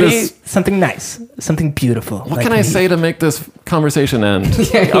Something make pretty, this? something nice, something beautiful. What can I say to make this conversation end? he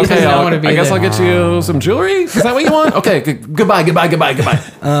Okay, doesn't wanna be I guess there. I'll get you some jewelry. Is that what you want? Okay, goodbye.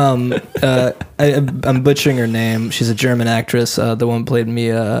 I'm butchering her name. She's a German actress. The one played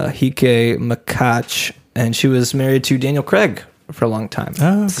Mia Hike Makach, and she was married to Daniel Craig for a long time.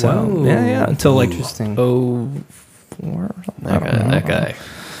 Oh, so wow. yeah, until like Interesting. 04. That guy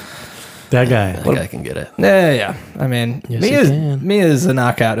That guy. can get it. Yeah. I mean, Yes, he can. Mia's a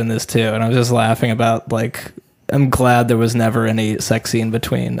knockout in this too, and I was just laughing about like. I'm glad there was never any sex scene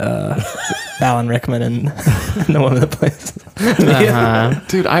between Alan Rickman and the woman that plays.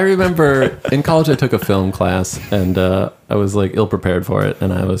 Dude, I remember in college I took a film class and I was like ill prepared for it,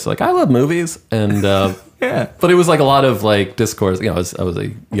 and I was like, I love movies, and Yeah. but it was like a lot of like discourse. You know, I was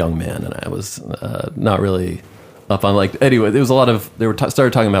a young man, and I was not really up on like anyway. There was a lot of they were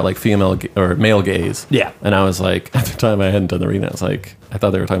started talking about like female or male gaze. Yeah. and I was like at the time I hadn't done the reading. I was like I thought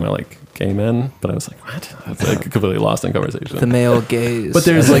they were talking about like gay men, but I was like what? I was like completely lost in conversation. The male gaze. But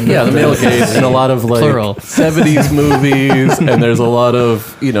there's like the male gaze in a lot of like Plural. 70s movies, and there's a lot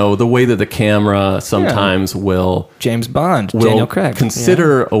of the way that the camera sometimes will James Bond, Daniel Craig.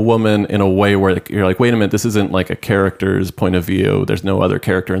 consider a woman in a way where you're like, wait a minute, this isn't like a character's point of view. There's no other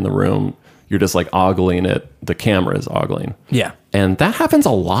character in the room. You're just like ogling it. The camera is ogling. Yeah. And that happens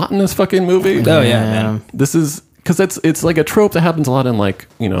a lot in this fucking movie. Oh yeah, man. This is because it's like a trope that happens a lot in like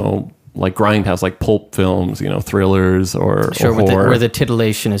like grindhouse, like pulp films, thrillers or Sure, or horror. where the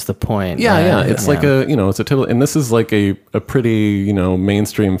titillation is the point. Yeah, right? it's like it's a tittle, and this is like a pretty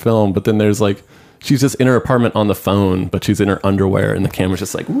mainstream film. But then there's like she's just in her apartment on the phone, but she's in her underwear, and the camera's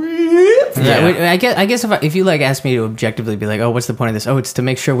just like. Yeah, I guess if you like ask me to objectively be like, oh, what's the point of this? Oh, it's to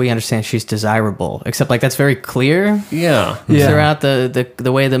make sure we understand she's desirable. Except like that's very clear Yeah. throughout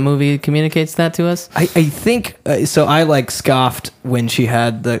the way the movie communicates that to us. I think so. I like scoffed when she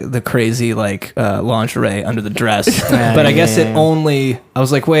had the crazy like lingerie under the dress, but I guess it only. I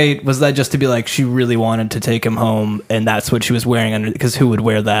was like, wait, was that just to be like she really wanted to take him home, and that's what she was wearing under? Because who would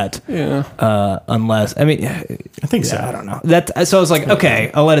wear that? Yeah. Unless I mean, I think so. I don't know. That so I was like, okay,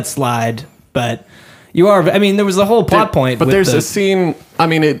 I'll let it slide. But you are. I mean, there was the whole plot point. But with there's a scene. I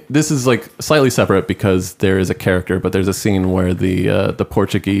mean, this is like slightly separate because there is a character, but there's a scene where the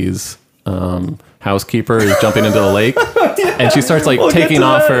Portuguese housekeeper is jumping into the lake, and she starts like taking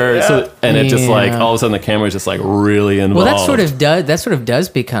off her, and it just like all of a sudden the camera is just like really involved. Well, that sort of does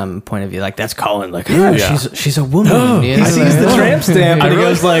become point of view. Like that's Colin. Like she's a woman. he sees the tramp stamp, and he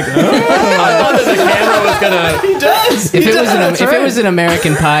goes like, I thought that the camera was gonna. he does. If it was an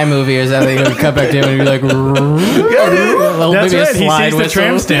American Pie movie or something, it would cut back down and be like, That's right. He sees the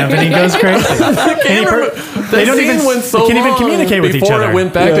tramp stamp and he goes crazy. They don't even. Went so they can't even long communicate with each before other. it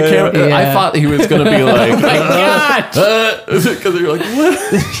went back to camera. Yeah. I thought he was gonna be like, my God. because you're like,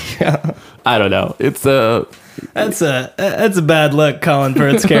 what? I don't know. It's That's a bad look, Colin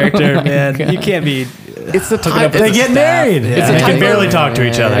Firth's character, man. You can't be. it's the type. They get married. Yeah. They It's can a barely type talk to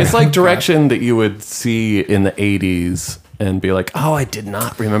each other. It's like direction that you would see in the 80s and be like, oh, I did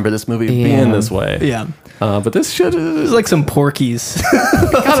not remember this movie being this way. Yeah. But this shit is There's like some Porkies.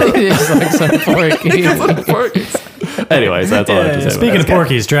 It's like some porky. Anyways, that's all I have to say. Speaking of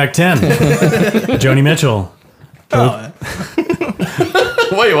Porky's, track 10, Joni Mitchell.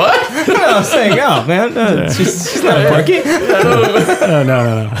 Wait, what? I was saying, oh man, she's not a Porky. Oh,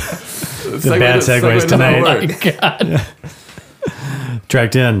 no. The bad segues tonight. God.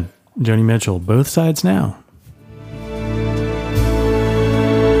 Track 10, Joni Mitchell. Both sides now.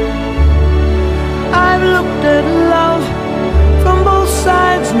 I've looked at love from both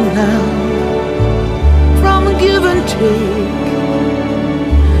sides now, from give and take,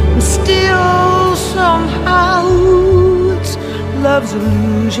 and still somehow it's love's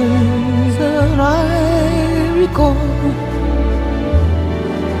illusions that I recall.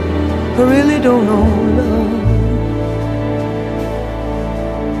 I really don't know love.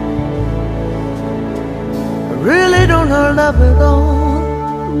 I really don't know love at all.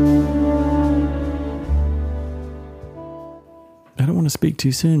 I don't want to speak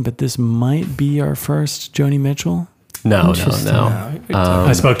too soon, but this might be our first Joni Mitchell. No.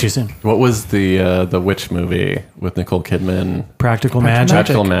 I spoke too soon. What was the witch movie with Nicole Kidman? Practical Magic.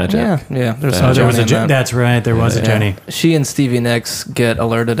 Practical Magic. Yeah. There's Oh, there was a Joni in that. that's right. There was a Joni. She and Stevie Nicks get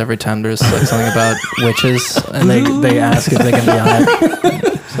alerted every time there's like something about witches, and they ask if they can be on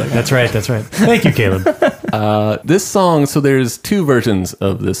it. That's right. Thank you, Caleb. This song, so there's two versions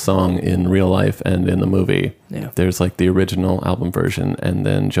of this song in real life and in the movie. Yeah. There's like the original album version, and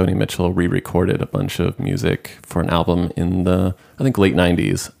then Joni Mitchell re-recorded a bunch of music for an album in the, I think, late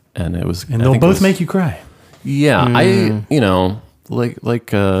 90s. And it was... And they'll both make you cry. Yeah,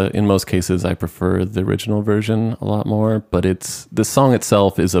 like in most cases, I prefer the original version a lot more, but the song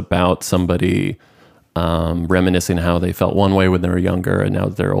itself is about somebody reminiscing how they felt one way when they were younger, and now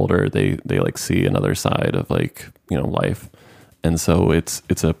that they're older, they like see another side of like, life. And so it's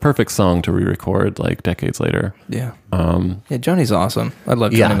a perfect song to re-record like decades later. Yeah. Joni's awesome. I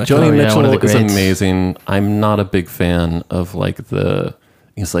love Joni Yeah, Mitchell. Joni one Mitchell of the is greats. amazing. I'm not a big fan of like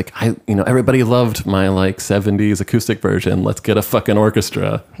it's like everybody loved my like 70s acoustic version. Let's get a fucking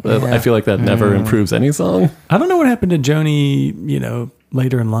orchestra. I feel like that never improves any song. I don't know what happened to Joni,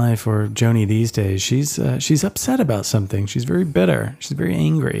 later in life, or Joni these days. She's upset about something. She's very bitter. She's very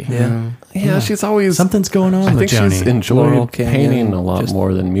angry. Yeah, she's always Something's going on I with think Joni. she's Laurel enjoyed Canyon, painting a lot just-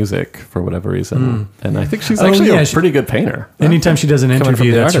 more than music for whatever reason. And I think she's Oh, actually yeah, a she- pretty good painter. Anytime she does an Coming from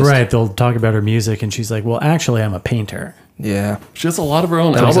interview, the that's artist. right. They'll talk about her music, and she's like, "Well, actually, I'm a painter." Yeah. She has a lot of her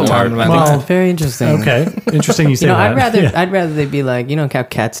own was album a time art. when I Well, Very interesting. okay, interesting. You say that. I'd rather they be like, how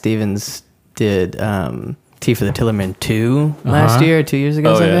Cat Stevens did Tea for the Tillerman 2 last year, 2 years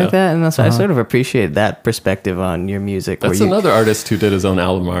ago, Oh, something yeah. like that. And that's I sort of appreciate that perspective on your music. That's where you, another artist who did his own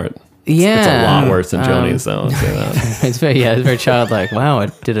album art. yeah, It's a lot worse than Joni's, though. I'll say that. It's very childlike. Wow,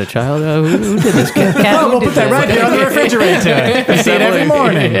 it did a child? Who did this? Cat, Oh, who we'll did put that this? right there on the refrigerator. You see it every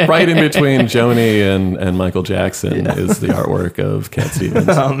morning. Right in between Joni and Michael Jackson is the artwork of Cat Stevens.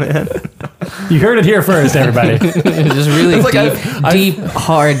 Oh man. You heard it here first, everybody. Just really It's like deep,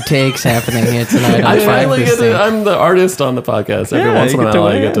 hard takes happening here tonight. I on Five finally This get to, I'm the artist on the podcast. Every Yeah, once you in a get to while,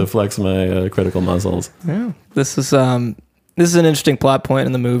 I weigh get in. to flex my critical muscles. This is this is an interesting plot point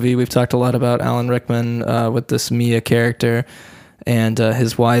in the movie. We've talked a lot about Alan Rickman with this Mia character and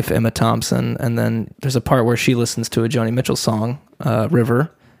his wife, Emma Thompson. And then there's a part where she listens to a Joni Mitchell song,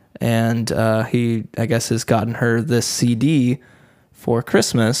 River. And he, I guess, has gotten her this CD for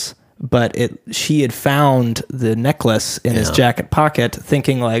Christmas. But she had found the necklace in his jacket pocket,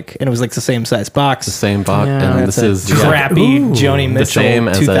 thinking like, and it was like the same size box. The same box. Yeah. And this is crappy Joni Mitchell same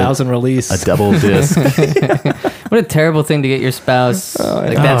as 2000 release. a double disc. What a terrible thing to get your spouse.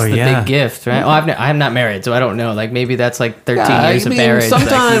 Like that's the big gift, right? Oh, I'm not married, so I don't know. Like maybe that's like 13 years of marriage.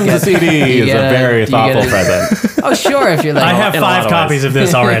 Sometimes like, the CD is a very thoughtful present. Oh, sure. If you're like, I have 5 copies of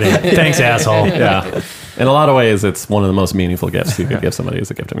this already. Thanks, asshole. Yeah. In a lot of ways, it's one of the most meaningful gifts you could give somebody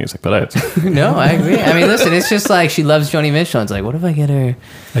as a gift of music. But no, I agree. I mean, listen, it's just like she loves Joni Mitchell. It's like, what if I get her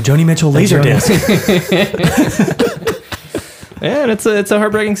A Joni Mitchell laser disc. Yeah, and it's a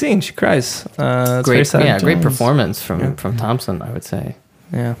heartbreaking scene. She cries. It's very great, sad. great performance from Thompson, I would say.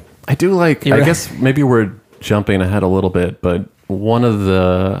 Yeah. I do like, I guess maybe we're jumping ahead a little bit, but one of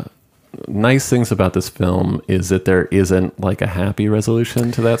the nice things about this film is that there isn't like a happy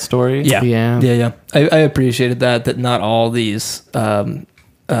resolution to that story. Yeah. I appreciated that not all these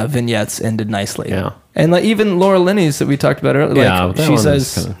vignettes ended nicely. Yeah. And like even Laura Linney's that we talked about earlier, like that she one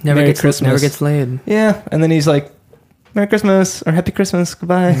says is kinda- Merry Christmas. Never gets laid. Yeah, and then he's like, Merry Christmas or Happy Christmas,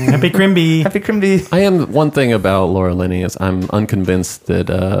 goodbye. Happy Crimby. Happy Crimby. I am, one thing about Laura Linney is I'm unconvinced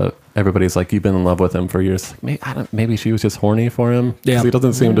that everybody's like, you've been in love with him for years. Maybe she was just horny for him. 'Cause Yeah. he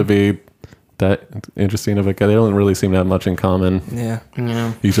doesn't seem to be that interesting of a guy. They don't really seem to have much in common. Yeah.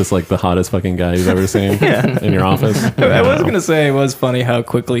 He's just like the hottest fucking guy you've ever seen in your office. I was going to say it was funny how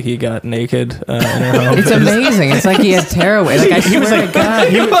quickly he got naked in her home. It's amazing. It's like he had tearaway. Like I swear to God,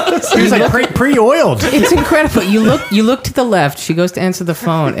 He was like pre-oiled. it's incredible. You look to the left. She goes to answer the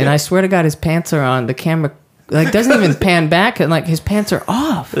phone, and I swear to God, his pants are on. The camera like doesn't even pan back, and like his pants are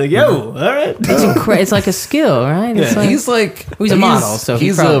off. Like, yo, all right. It's like a skill, right? It's like, He's like, he's a model, so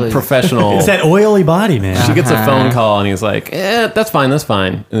he's probably, a professional. It's that oily body, man. She gets a phone call and he's like, that's fine, that's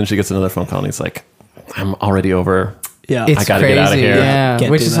fine. And then she gets another phone call and he's like, I'm already over. Yeah. I gotta get out of here. Yeah,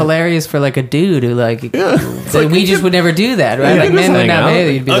 Can't which do is that. hilarious for like a dude who like, we just would never do that, right? Yeah, Like just men would hang not out.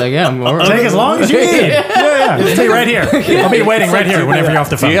 behave. You'd be like, yeah, I'm over. Take as long as you need. Yeah. Stay right here. I'll be waiting right here whenever you're off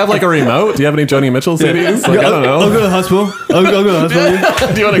the Do phone. you have like a remote? Do you have any Joni Mitchell CDs? Like, I don't I'll know. go to the hospital. I'll go to the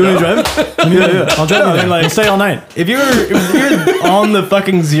hospital. Do you want to go? Drive? I'll drive you there. We'll stay all night. If you're on the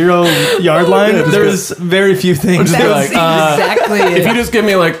fucking 0 yard line, there's very few things. Just be That's like, exactly it. if you just give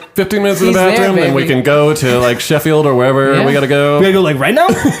me like 15 minutes in the He's there, bathroom, then we baby. can go to like Sheffield or wherever Yeah. we gotta go. We gotta go like right now?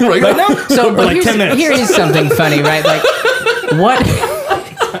 right now? So, Or but like 10 minutes. here is something funny, right? Like, what?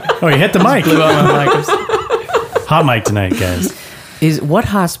 Oh, you hit the mic. Hot mic tonight, guys. Is what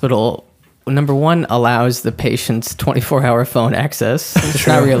hospital, number one, allows the patient's 24-hour phone access? It's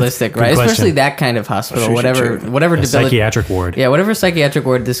not realistic, right? question. Especially that kind of hospital, whatever A psychiatric ward. Yeah, whatever psychiatric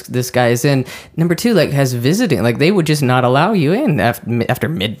ward this guy is in. Number two, like has visiting, like they would just not allow you in after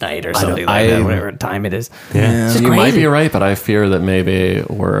midnight or something like that, whatever time it is. Yeah. It's just You might crazy. be right, but I fear that maybe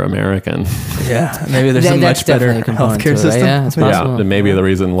we're American. Yeah, maybe there's a That's much better definitely a component healthcare to it, system. Yeah, it's possible. And maybe the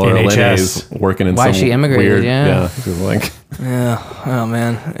reason Laura NHS. Linney is working in Why some she emigrated, weird, yeah. she's like, Yeah. Oh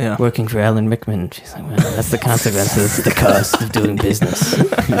man. Yeah. Working for Alan Rickman. She's like, well, that's the consequences, the cost of doing business.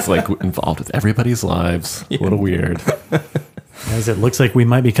 he's like involved with everybody's lives. A little weird. Guys, it looks like we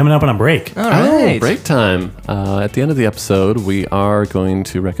might be coming up on a break. All right. Oh, break time. At the end of the episode, we are going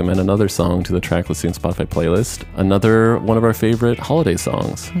to recommend another song to the track listing Spotify playlist. Another one of our favorite holiday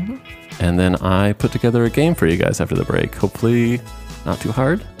songs. Mm-hmm. And then I put together a game for you guys after the break. Hopefully not too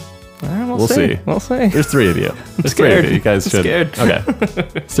hard. We'll see. We'll see. There's 3 of you. There's 3 scared. of you. You guys I'm should. scared.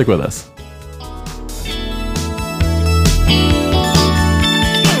 Okay. Stick with us.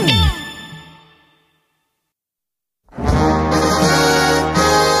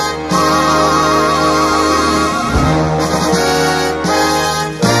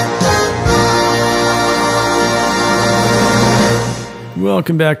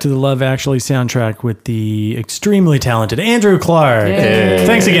 Welcome back to the Love Actually soundtrack with the extremely talented Andrew Clark. Yay.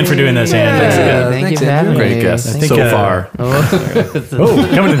 Thanks again for doing this, Andrew. Thank you for having Great me. guest think, so far. Oh,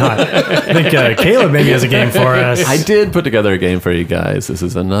 coming in hot. I think Caleb maybe has a game for us. I did put together a game for you guys. This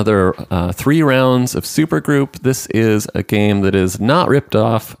is another 3 rounds of Supergroup. This is a game that is not ripped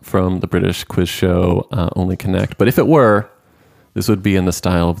off from the British quiz show Only Connect. But if it were, this would be in the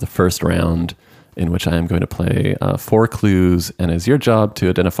style of the first round, in which I am going to play 4 clues, and it's your job to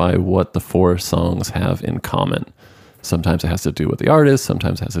identify what the 4 songs have in common. Sometimes it has to do with the artist,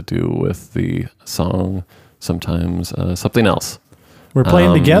 sometimes it has to do with the song, sometimes something else. We're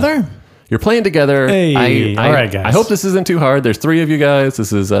playing together? You're playing together. Hey, all right, guys. I hope this isn't too hard. There's 3 of you guys.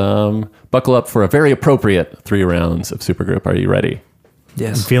 This is buckle up for a very appropriate 3 rounds of Supergroup. Are you ready?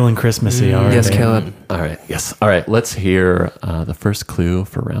 Yes. Feeling Christmassy already. Yes, Caleb. All right. Yes. All right. Let's hear the first clue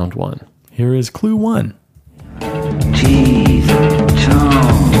for round 1. Here is clue 1. Tease,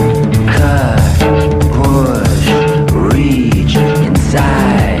 tone, cut, push, reach,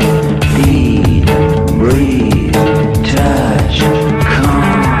 inside, feed, breathe, touch,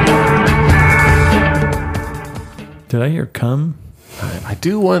 come. Did I hear come? I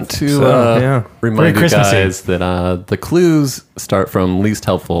do want to yeah. remind Very you Christmassy. guys that the clues start from least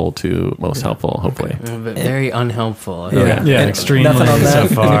helpful to most helpful, hopefully. But very unhelpful. Yeah, extremely Nothing on that.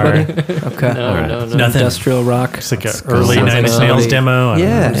 so far. Okay. No. Nothing. Industrial rock. It's like an early sounds Nine like Inch Nails somebody- demo. I don't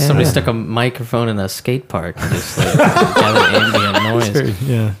Yeah. know. Somebody stuck a microphone in a skate park and just like have an ambient noise.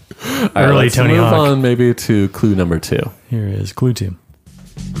 Yeah. All right, Early let's Tony move Hawk. on maybe to clue number 2. Here is clue 2.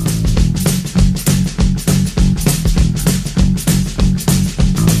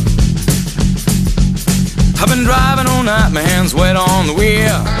 I've been driving all night, my hands wet on the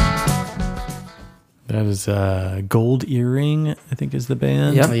wheel. That is Gold Earring, I think is the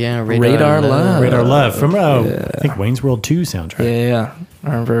band. Yep. Oh, yeah, Radar Love. Radar Love from, I think, Wayne's World 2 soundtrack. Yeah. I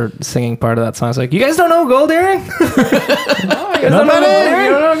remember singing part of that song. I was like, you guys don't know Gold Earring? You guys don't know Gold Earring?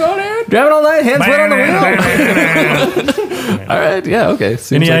 You don't know Gold Earring? Driving all night, hands wet on the wheel. All right. Yeah. Okay.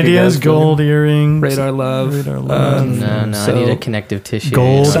 Seems Any like you ideas? guys feel- Gold Earrings. Radar Love. Radar Love. No, So- I need a connective tissue. Gold,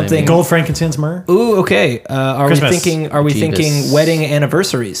 you know what I Something- mean? gold, frankincense, myrrh. Ooh, okay. Are Christmas. we thinking? Are we Jeebus. thinking wedding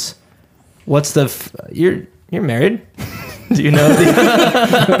anniversaries? What's the? You're married. Do you know the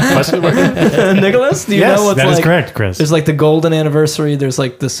Nicholas? Do you Yes, know what's that like? is correct, Chris. There's like the golden anniversary. There's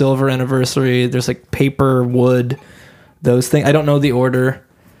like the silver anniversary. There's like paper, wood, those things. I don't know the order.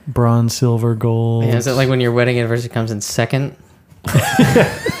 Bronze, silver, gold. Yeah, is it like when your wedding anniversary comes in second?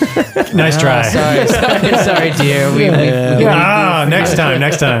 Nice try. Sorry, dear. We Next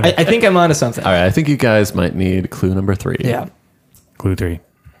time. I think I'm onto something. All right. I think you guys might need clue number 3. Yeah. Clue 3.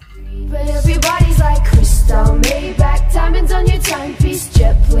 But everybody's like crystal, Maybach, diamonds on your timepiece,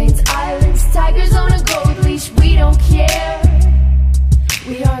 jet planes, islands, tigers on a gold leash. We don't care.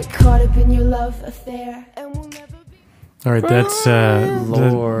 We aren't caught up in your love affair, and we'll never be. All right, that's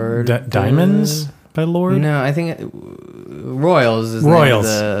Lord. Diamonds by Lord. No, I think Royals is Royals,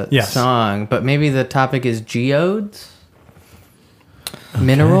 the yes. song, but maybe the topic is geodes?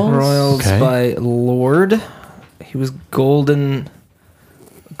 Minerals? Royals Okay. by Lord. He was golden.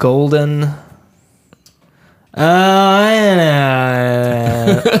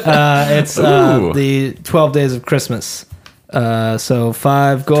 It's Ooh. the 12 Days of Christmas. So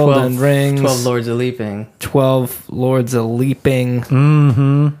 5 golden rings, 12 Lords of Leaping. 12 Lords of Leaping,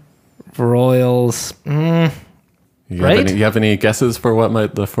 Mm-hmm. Royals. Right? You have any guesses for what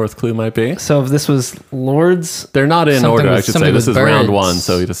the 4th clue might be? So if this was Lords. They're not in Something order, I with- should say. something This with is round birds. 1,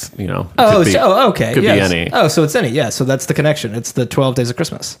 so you just, it Oh, could be- okay. Could yes. be any. Oh, so it's any. Yeah, so that's the connection. It's the 12 Days of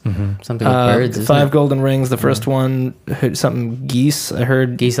Christmas. Something with birds, isn't 5 it? golden rings. The first one, something geese. I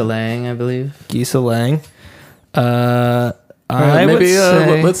heard Gisa Lang, I believe. Geese Lang. All right, I would maybe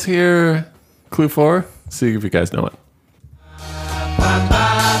say let's hear clue 4. See if you guys know it.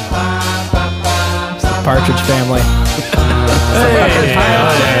 Partridge Family.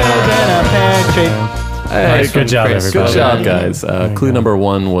 Hey, Good job, Chris. everybody. Good job, guys. Clue number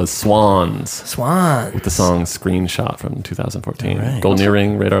 1 was Swans. Swan. With the song Screenshot from 2014. All right. Golden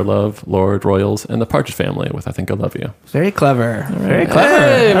Earring, Radar Love, Lord, Royals, and the Partridge Family with I Think I Love You. Very clever. Very clever.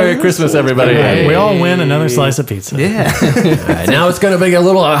 Hey, Merry Christmas, everybody. We all win another slice of pizza. Yeah. All right, now it's going to be a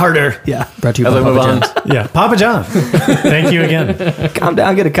little harder. Yeah. Brought to you As by we move Papa on. John's. Yeah, Papa John. Thank you again. Calm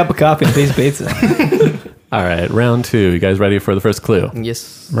down, get a cup of coffee and a piece of pizza. All right, round 2. You guys ready for the first clue?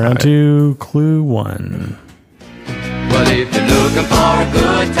 Yes. Round 2, clue 1. Well, if you're looking for a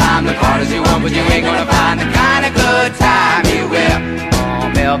good time, look hard as you want, but you ain't gonna find the kind of good time you will.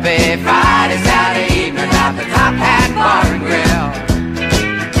 On Melby Friday, Saturday evening, out the Top Hat Bar and Grill.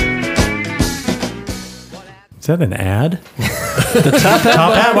 Is that an ad? The Top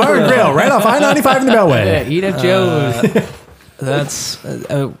Hat Bar and Grill, right off I-95 in the Beltway. Yeah, eat at Joe's. That's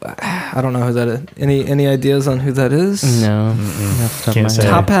I don't know who that is. Any ideas on who that is? No. Can't say.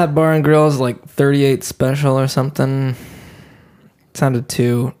 Top Hat Bar and Grill is like 38 Special or something. Sounded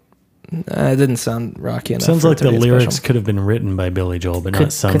too. It didn't sound rocky enough. Sounds for it like to the be a lyrics special. could have been written by Billy Joel, but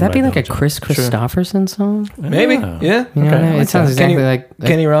not sung Could that by be like Billy a Joel. Chris Christopherson song? Maybe. Oh. Yeah. You know what I mean? like It sounds that. exactly Kenny, like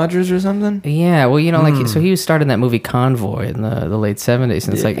Kenny Rogers or something. Yeah, well, like so he was starred in that movie Convoy in the late 70s,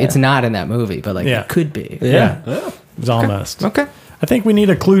 and it's like it's not in that movie, but like Yeah. it could be. Yeah. It was almost. Okay. I think we need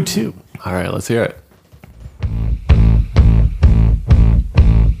a clue 2. All right, let's hear it.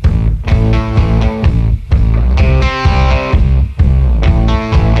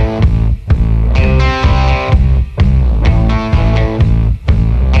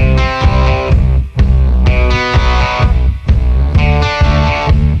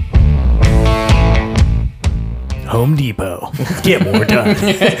 Get more done.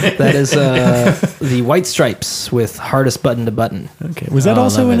 That is the White Stripes with Hardest Button to Button. Okay. Was that Oh,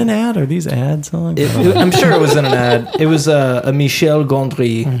 also love in it. an ad? Are these ad songs? I'm sure it was in an ad. It was a Michel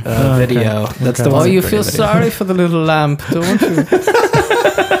Gondry video. That's the Okay. one. Oh, you that- feel sorry for the little lamp, don't you?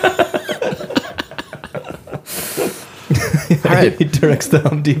 All right. He directs the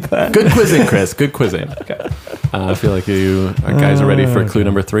Home Depot. Good quizzing, Chris. Good quizzing. Okay. I feel like you guys are ready for clue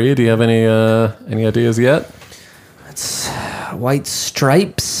number 3. Do you have any ideas yet? It's White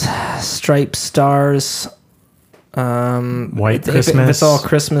Stripes, Striped Stars. White if it's Christmas. all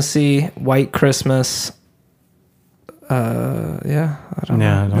Christmassy, White Christmas. Yeah, I don't know.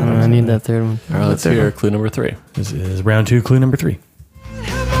 Yeah, I don't know. I need that third one. All right, let's hear clue number 3. This is round 2, clue number 3.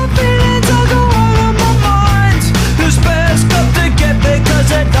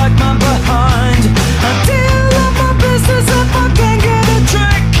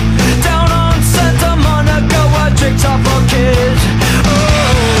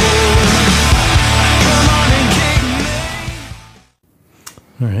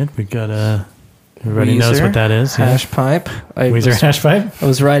 All right, we got everybody knows Weezer, what that is. Yeah. Hash Pipe. Weezer hash pipe. I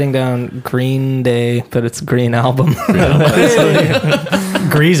was writing down Green Day, but it's Green Album.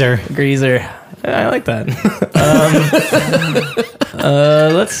 Greaser. Greaser. I like that.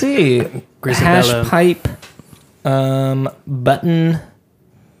 Let's see. Hash Grisabella. Pipe. Button.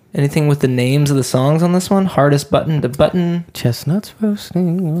 Anything with the names of the songs on this one? Hardest Button to Button. Chestnuts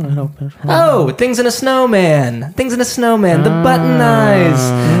roasting. Oh, Things in a Snowman. Things in a Snowman. The button eyes.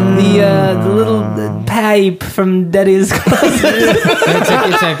 The little pipe from Daddy's Closet.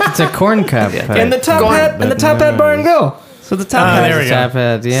 It's a corn cup. And the top hat. And the top hat bar and go. So the top hat. there we go. Top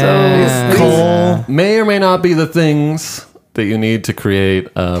hat, yeah. Coal may or may not be the things that you need to create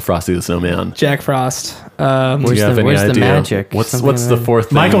Frosty the Snowman. Jack Frost. Do Where's you have the- any where's the idea? magic? What's Something the like- fourth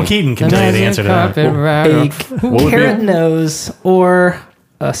thing? Michael Keaton can tell you the answer to that. A What would carrot be? nose or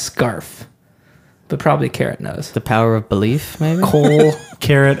a scarf. But probably carrot nose. The power of belief, maybe? Coal.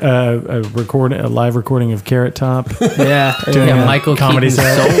 Carrot, a live recording of Carrot Top. Yeah. Yeah, Michael Comedy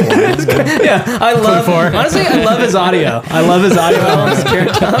Keaton's set. soul. Yeah, I love. Honestly, I love his audio. I love his audio albums.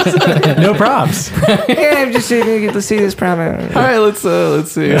 Carrot Tops. No props. Yeah, I'm just get to see this problem. All right, let's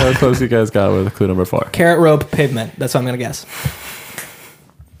see how close you guys got with clue number 4. Carrot rope pavement. That's what I'm gonna guess.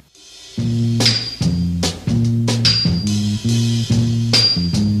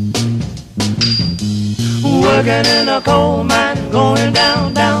 Working in a coal mine, going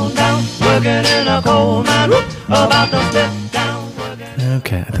down, down, down. Working in a coal mine, whoop, about to step down.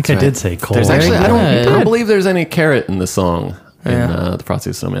 Okay, I think I did say coal. There's actually I good. don't believe there's any carrot in the song Yeah. in the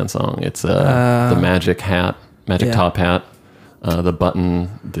Frosty the Snowman song. It's the magic hat, magic yeah. top hat, the button,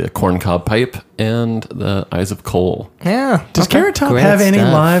 the corncob pipe, and the eyes of coal. Yeah. Does Carrot Top Great have any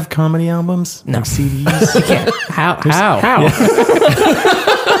stuff. live comedy albums? No. Like CDs? How?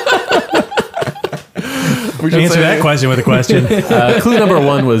 Answer that question with a question. Clue number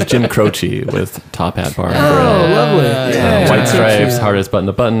 1 was Jim Croce with Top Hat Bar. Oh, lovely. White Stripes, Hardest Button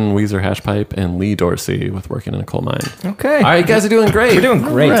to Button, Weezer Hash Pipe, and Lee Dorsey with Working in a Coal Mine. Okay. All right, you guys are doing great. We're doing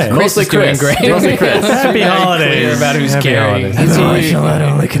great. Right. Mostly is doing Chris. great. Mostly Chris. Happy holidays. about who's Happy carrying. holidays.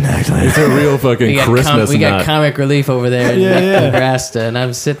 It's a real fucking Christmas we got nut. comic relief over there in Yeah. Nebraska, and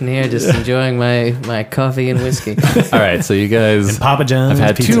I'm sitting here just enjoying my coffee and whiskey. All right, so you guys Papa John's. have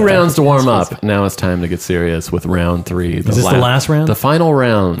had pizza. 2 rounds to warm up. Now it's time to get serious with round 3. Is this the last round? The final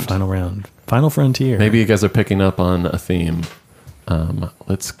round. Final round. Final frontier. Maybe you guys are picking up on a theme.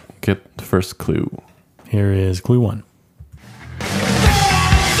 Let's get the first clue. Here is clue 1.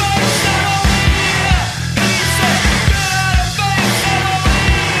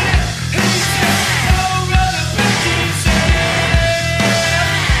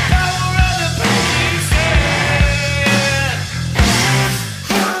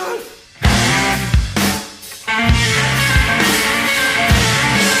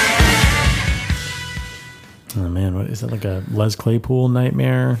 Oh man, what is it, like a Les Claypool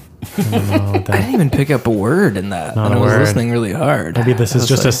nightmare? I don't know what I didn't that. even pick up a word in that. Not and a I was word. listening really hard. Maybe this is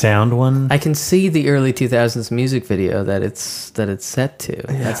just a sound one. I can see the early 2000s music video that it's set to.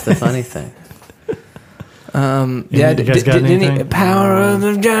 That's the funny thing. Yeah, You guys got anything? power of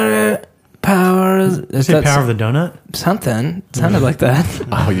the power. Is Say that Power of the Donut? something? It sounded like that.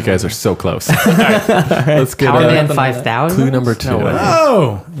 Oh, you guys are so close. All right, let's get Power Man Something like that. 5000? clue number 2. No way.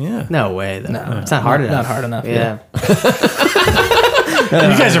 Oh, yeah. No way. Though. No, it's not hard enough. Not hard enough. Yeah. You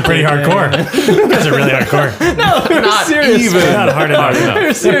guys are pretty hardcore. You guys are really hardcore. Not serious. even. Not hard enough.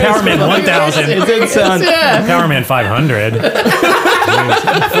 Power Man 1000. It did sound. Power Man 500.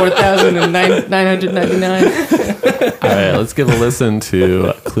 4,999. All right, let's give a listen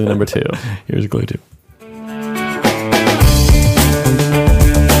to clue number 2. Here's clue 2.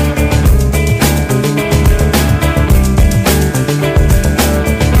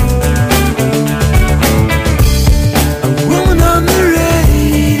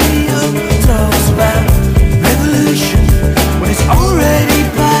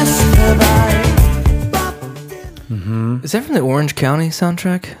 Is that from the Orange County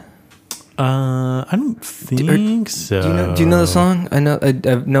soundtrack? I don't think so. Do you know the song? I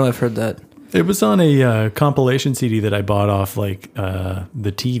know I've heard that. It was on a compilation CD that I bought off like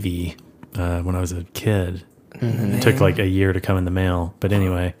the TV when I was a kid. It took like a year to come in the mail. But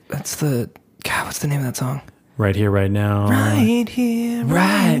anyway. That's the... God, what's the name of that song? Right Here, Right Now. Right Here,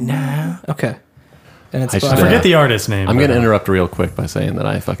 Right Now. Okay. And it's I by- should, Forget the artist name. I'm but, going to interrupt real quick by saying that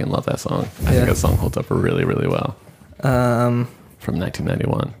I fucking love that song. I Yeah. think that song holds up really, really well. Um, From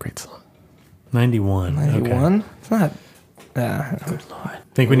 1991. Great song. 91. 91? Okay. It's not...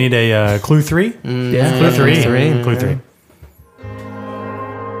 Think we need a clue 3? Yeah. Clue 3. Three. Clue 3.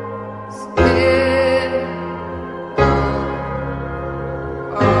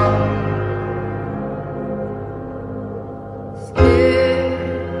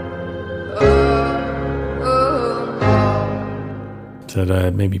 Is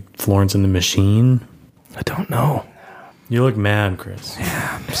that maybe Florence and the Machine? I don't know. You look mad, Chris.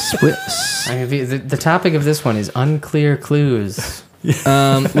 Swiss. I mean, the topic of this one is unclear clues.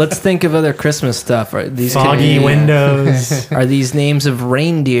 Let's think of other Christmas stuff. Are these Foggy windows. Are these names of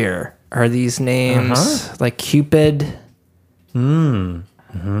reindeer? Are these names like Cupid? Comet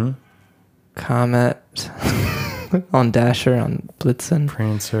on Dasher on Blitzen?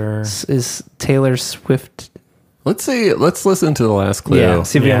 Prancer. Is Taylor Swift? Let's see. Let's listen to the last clue. Yeah,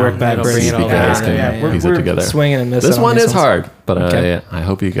 see if we can Yeah, work that'll backwards. bring it all guys back. can piece it together. Swinging and missing. This on one these is ones. hard, but Okay. I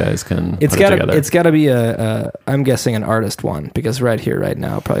hope you guys can It's put it together. It's got to be a. I'm guessing an artist one because Right Here, Right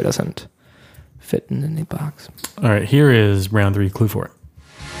Now probably doesn't fit in any box. All right, here is round 3, clue 4.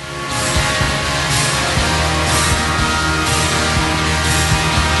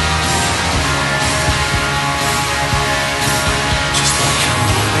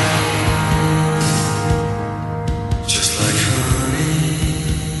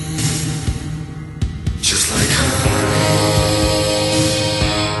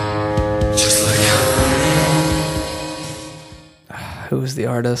 Who's the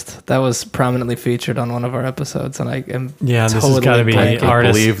artist? That was prominently featured on one of our episodes, and I am Yeah, this has totally got to be blanking. I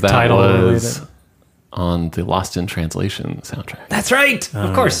artist believe that title was related. on the Lost in Translation soundtrack. That's right.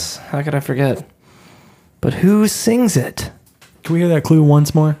 Of course. How could I forget? But who sings it? Can we hear that clue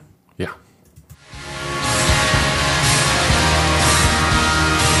once more? Yeah.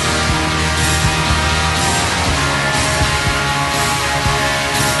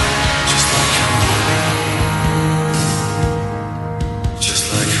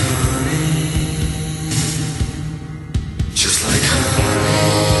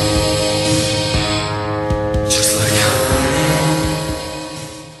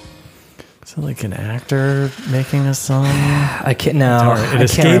 Is it like an actor making a song? I can't now. It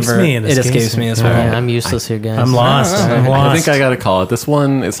escapes me, it It escapes escapes me. me as All well. right. I'm useless here, guys. I'm lost. I'm lost. I think I got to call it. This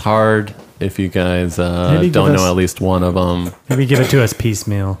one is hard if you guys Maybe give don't us- know at least one of them. Maybe give it to us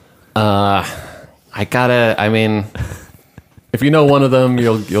piecemeal. I mean, if you know one of them,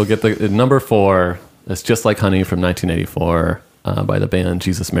 you'll get the number 4. It's Just Like Honey from 1984 by the band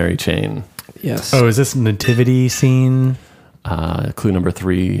Jesus Mary Chain. Yes. Oh, is this nativity scene? Clue number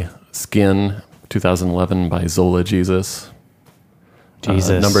 3, Skin, 2011 by Zola Jesus.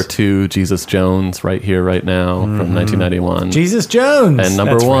 Jesus. Number 2, Jesus Jones, Right Here, Right Now from 1991. Jesus Jones. And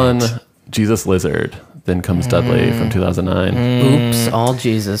number That's 1, right. Jesus Lizard. Then Comes Dudley from 2009. Oops, all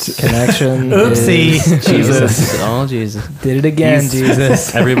Jesus. Connection. Oopsie. is- Jesus, all Jesus. Did it again, He's-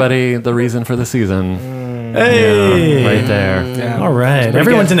 Jesus. Everybody, the reason for the season. Hey. Yeah, right there. Yeah. All right.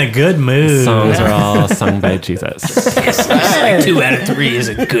 Everyone's in a good mood. Songs are all sung by Jesus. 2 out of 3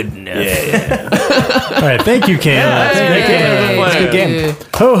 isn't good enough. All right. Thank you, Caleb. It's a good game.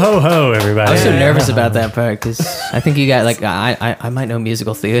 Ho, ho, ho, everybody. I was so nervous about that part because I think you got like I might know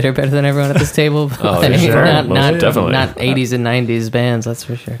musical theater better than everyone at this table. But Oh, yeah, sure. not Most definitely. not 80s and 90s bands, that's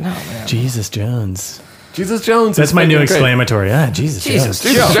for sure. Jesus Jones. Jesus Jones. That's is my new fucking great. exclamatory. Jesus Jones.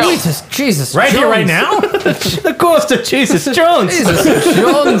 Jesus, Right here, right now? The ghost of Jesus Jones. Jesus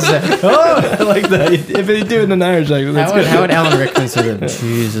Jones. I like that. If you do it in an Irish accent, that's How would Alan Rickman say that?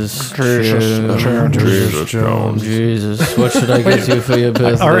 Jesus Jones. Jesus, what should I get you for your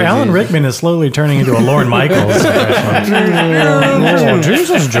birthday? Our Alan Jesus? Rickman is slowly turning into a Lorne Michaels impression.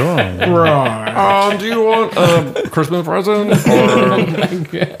 Jesus Jones. Do you want a Christmas present?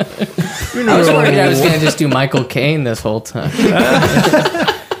 I was worried I was going to just do Michael Caine this whole time.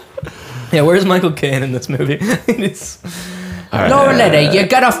 Yeah, where's Michael Caine in this movie? It's- Laura Letty, you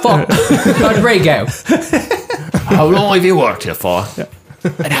gotta fuck Rodrigo. How long have you worked here for?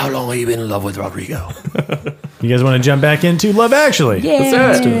 And how long have you been in love with Rodrigo? You guys want to jump back into Love Actually? Yeah.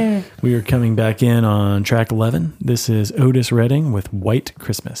 Let's do it. We are coming back in on track 11. This is Otis Redding with White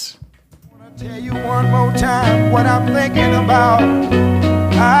Christmas. Tell you one more time what I'm thinking about.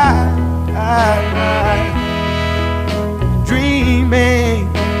 I'm dreaming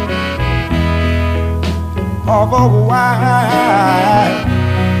of a white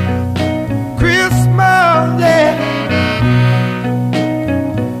Christmas, yeah.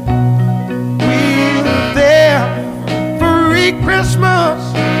 With their free Christmas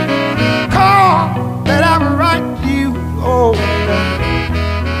card that I write you. Oh.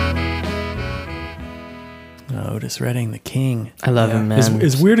 Otis Redding, the king. I love him, man.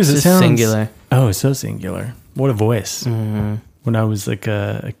 As weird as It's it just sounds. singular. Oh, so singular. What a voice. Mm-hmm. When I was like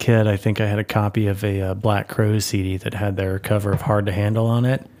a kid, I think I had a copy of a Black Crowes CD that had their cover of Hard to Handle on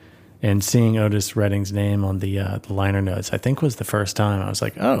it. And seeing Otis Redding's name on the liner notes, I think was the first time I was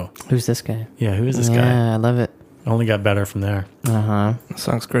like, oh. Who's this guy? Yeah, who is this guy? Yeah, I love it. Only got better from there. Uh-huh. That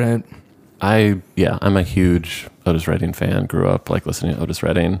song's great. I'm a huge Otis Redding fan. Grew up like listening to Otis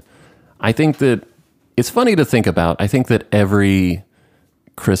Redding. I think that it's funny to think about. I think that every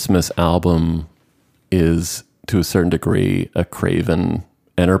Christmas album is, to a certain degree, a Craven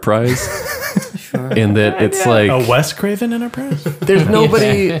enterprise. Sure. In that it's like A Wes Craven enterprise? there's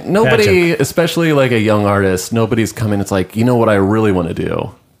nobody, especially like a young artist, nobody's coming. It's like, you know what I really want to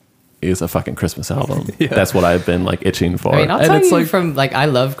do is a fucking Christmas album. That's what I've been like itching for. I mean, I'll and tell it's you like, from like I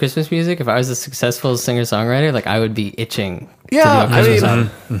love Christmas music. If I was a successful singer-songwriter, like I would be itching yeah, to do a I Christmas mean,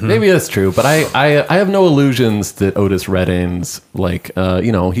 album. maybe that's true, but I have no illusions that Otis Redding's like,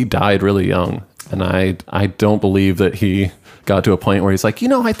 he died really young, and I don't believe that he got to a point where he's like,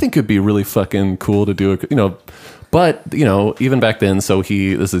 I think it'd be really fucking cool to do but even back then, this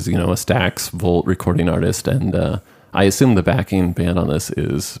is a Stax Volt recording artist, and I assume the backing band on this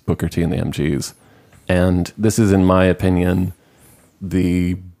is Booker T and the MGs, and this is, in my opinion,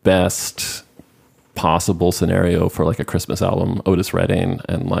 the best possible scenario for like a Christmas album. Otis Redding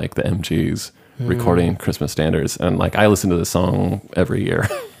and like the MGs recording Christmas standards, and like I listen to this song every year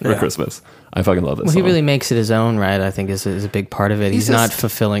for Christmas. I fucking love this Well, song. he really makes it his own, right? I think is a big part of it. He's not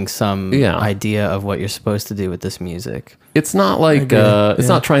fulfilling some idea of what you're supposed to do with this music. It's not like it's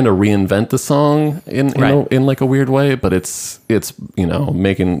not trying to reinvent the song in like a weird way, but it's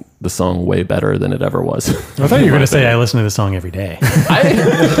making the song way better than it ever was. I thought you were going to say I listen to this song every day. I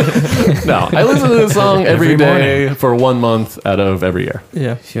listen to this song every day for 1 month out of every year.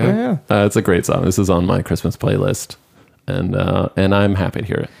 Yeah, Sure. Yeah. It's a great song. This is on my Christmas playlist, and I'm happy to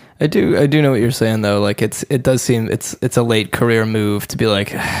hear it. I do know what you're saying though. Like it does seem it's a late career move to be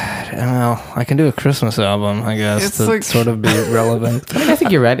like, I don't know, I can do a Christmas album, I guess, It's to like- sort of be relevant. I mean, I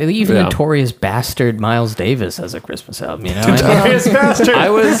think you're right. Even Yeah. Notorious Bastard Miles Davis has a Christmas album. You know,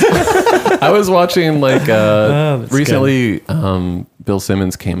 I was watching like that's recently. Bill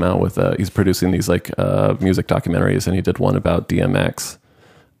Simmons came out with he's producing these like music documentaries, and he did one about DMX.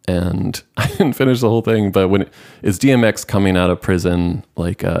 And I didn't finish the whole thing, but it's DMX coming out of prison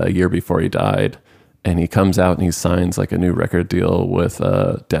like a year before he died, and he comes out and he signs like a new record deal with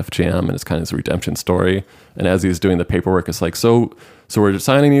Def Jam, and it's kind of his redemption story. And as he's doing the paperwork, it's like, so we're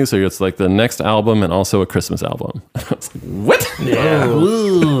signing you, so it's like the next album and also a Christmas album. I was like, what? Yeah.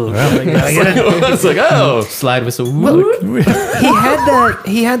 I was like, oh, slide whistle.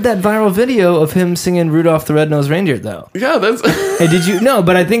 He had that viral video of him singing Rudolph the Red-Nosed Reindeer though. yeah, that's. Hey, did you know?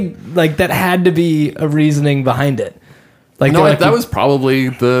 But I think like that had to be a reasoning behind it. Like No, they're like, that was probably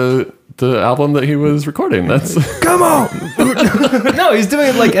the album that he was recording. That's come on. No, he's doing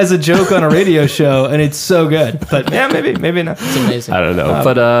it like as a joke on a radio show, and it's so good. But yeah, maybe not. It's amazing. I don't know,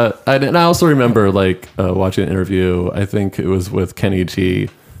 but I also remember like watching an interview. I think it was with Kenny G,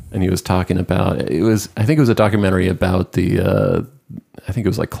 and he was talking about I think it was a documentary about the I think it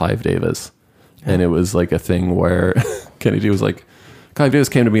was like Clive Davis, and it was like a thing where Kenny G was like, Clive Davis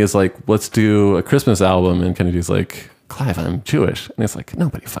came to me as like, let's do a Christmas album, and Kenny G's like, Clive, I'm Jewish, and it's like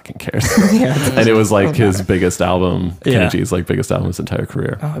nobody fucking cares. And it was like his biggest album, Kenny G's like biggest album his entire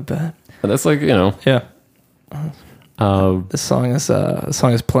career. Oh, I bet. And that's like Yeah. This song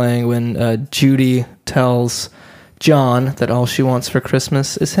is playing when Judy tells John that all she wants for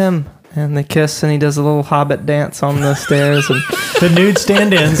Christmas is him, and they kiss, and he does a little hobbit dance on the stairs, and The nude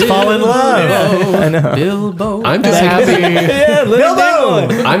stand-ins fall in love. I know. Bilbo. I'm just happy. Yeah,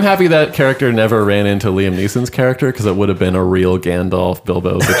 Bilbo. I'm happy that character never ran into Liam Neeson's character, because it would have been a real Gandalf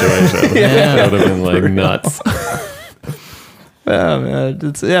Bilbo situation. It would have been like nuts.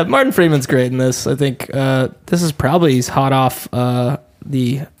 Man, Martin Freeman's great in this. I think this is probably he's hot off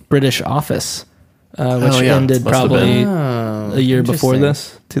the British Office, which ended Must have probably been. a year before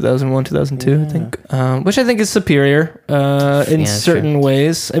interesting. this, 2001, 2002, I think, which I think is superior in Yeah, certain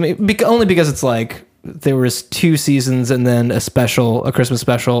ways. I mean, only because it's like there was 2 seasons and then a Christmas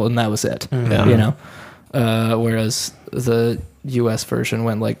special, and that was it. Yeah. You know, whereas the U.S. version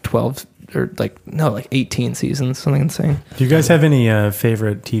went like 12 or like 18 seasons, something insane. Do you guys have any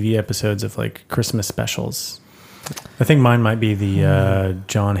favorite TV episodes of like Christmas specials? I think mine might be the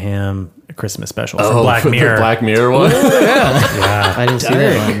John Hamm Christmas special from Black Mirror. The Black Mirror one. Yeah. I didn't see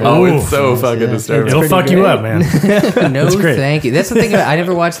that one. Oh, it's so fucking disturbing. It'll fuck you up, man. No, It's great. thank you. That's the thing. I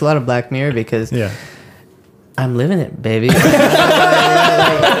never watched a lot of Black Mirror because Yeah. I'm living it, baby.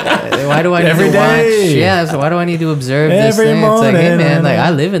 Why do I need Every to day. watch? Yeah, so why do I need to observe this Every thing? It's like, hey morning. man, like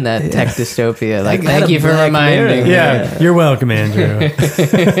I live in that tech dystopia. Like, got thank a you for Black reminding me. Yeah. You're welcome, Andrew.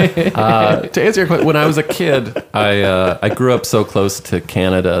 To answer your question, when I was a kid, I grew up so close to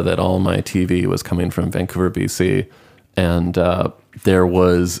Canada that all my TV was coming from Vancouver, BC, and there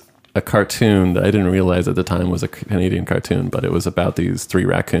was a cartoon that I didn't realize at the time was a Canadian cartoon, but it was about these 3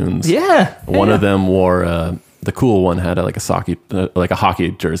 raccoons. Yeah. One of them wore the cool one had like a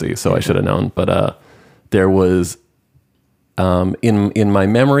hockey jersey, so I should have known. But there was in my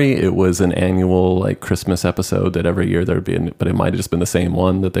memory, it was an annual like Christmas episode that every year there'd be, but it might have just been the same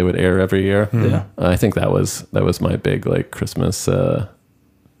one that they would air every year. Yeah. I think that was my big like Christmas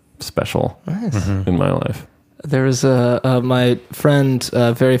special in my life. There was my friend,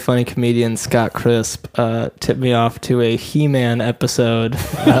 very funny comedian Scott Crisp, tipped me off to a He-Man episode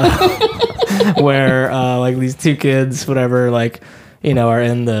where like these 2 kids, whatever, like, you know, are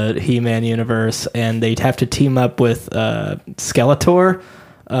in the He-Man universe, and they'd have to team up with Skeletor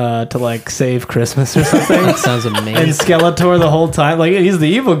to like save Christmas or something. That sounds amazing. And Skeletor the whole time, like he's the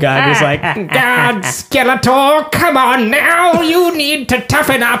evil guy. He's like, God, Skeletor, come on now! You need to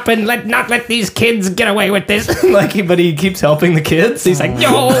toughen up and not let these kids get away with this. But he keeps helping the kids. He's like,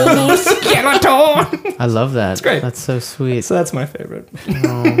 yo, Skeletor. I love that. It's great. That's so sweet. So that's my favorite.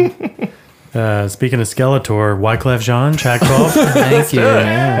 Speaking of Skeletor, Wyclef Jean, track 12. Thank you.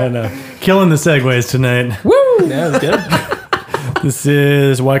 Yeah. And, killing the segues tonight. Yeah, that's good. This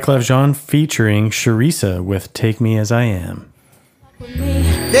is Wyclef Jean featuring Sharisa with Take Me As I Am.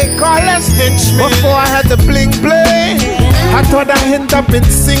 They call us henchmen. Before I had the bling bling, I thought I'd end up in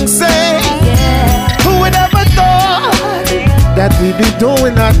Sing Sing. Who would ever thought that we'd be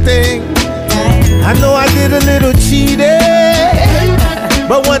doing our thing? I know I did a little cheating,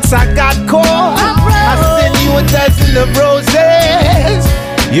 but once I got caught, I sent you a dozen of roses.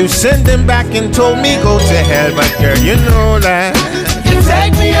 You sent them back and told me go to hell, but girl, you know that you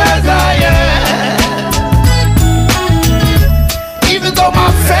take me as I am, even though my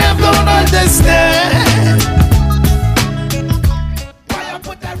fam don't understand.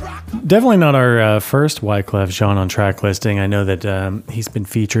 Definitely not our first Wyclef Jean on track listing. I know that he's been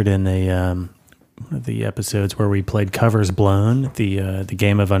featured in one of the episodes where we played Covers Blown, the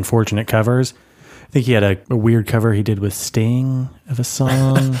game of unfortunate covers. I think he had a weird cover he did with Sting of a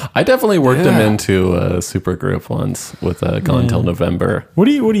song. I definitely worked him into a super group once with Gone Till November. What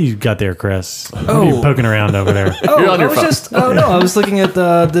do you got there, Chris? What are you poking around over there? You're on your phone. I was looking at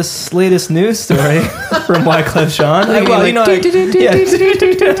this latest news story from Wyclef Jean.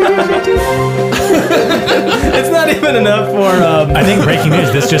 It's not even enough for. I think breaking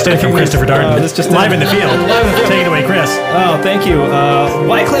news. This just in from Christopher Darden. This just live in the field. Take it away, Chris. Oh, thank you.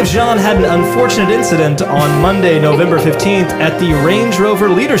 Wyclef Jean had an unfortunate incident on Monday, November 15th at the Range Rover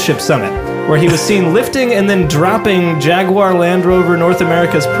Leadership Summit, where he was seen lifting and then dropping Jaguar Land Rover North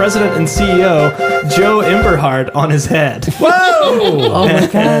America's president and CEO, Joe Imberhart, on his head. Whoa! Oh my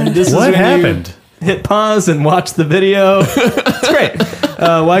God. What happened? Hit pause and watch the video. It's great.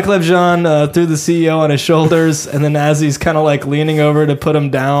 Wyclef Jean threw the CEO on his shoulders, and then as he's kind of like leaning over to put him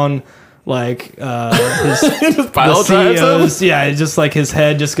down, like Pile drives him? yeah, it's just like his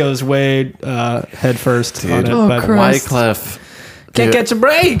head just goes way head first on it. But Wyclef. can't catch a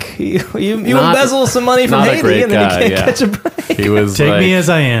break. You Not- embezzle some money from not a Haiti, great and then guy, you can't yeah. catch a break. He was Take me like, as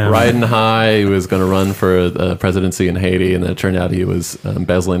I am. riding high. He was going to run for the presidency in Haiti, and then it turned out he was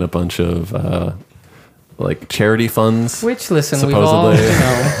embezzling a bunch of like charity funds. Which, listen, Supposedly.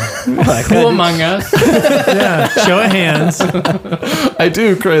 we've all, who among us? Yeah, show of hands. I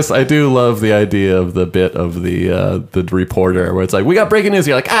do, Chris. I do love the idea of the bit of the reporter where it's like, we got breaking news.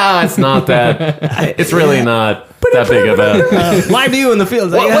 You're like, it's not that. It's really not that big of a. Live to you in the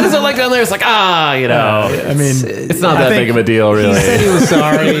field. What is it like down there? It's like, you know. I mean, It's not that big of a deal, really. He said he was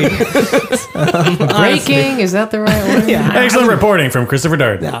sorry. Breaking, is that the right word? Yeah. excellent reporting from Christopher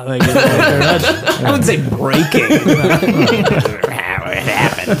Darden. No, thank you very much. I would say breaking.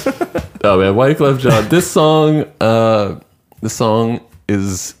 Oh man, Wyclef Jean. This song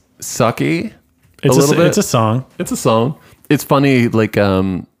is sucky. It's a little bit. It's a song. It's a song. It's funny, like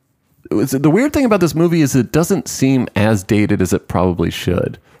the weird thing about this movie is it doesn't seem as dated as it probably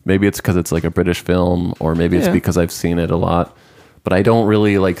should. Maybe it's because it's like a British film, or maybe it's because I've seen it a lot. But I don't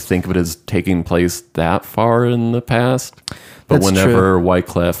really like think of it as taking place that far in the past. But That's whenever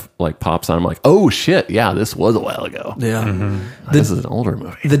Wyclef like pops on, I'm like, oh shit, yeah, this was a while ago. Yeah. This is an older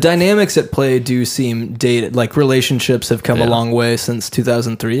movie. The dynamics at play do seem dated. Like relationships have come a long way since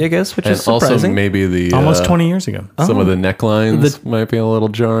 2003, I guess, which And is surprising. also maybe the Almost 20 years ago. some of the necklines might be a little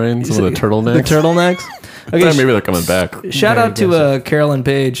jarring. Some of the turtlenecks. The turtlenecks. Okay, Maybe they're coming back. shout out to Carolyn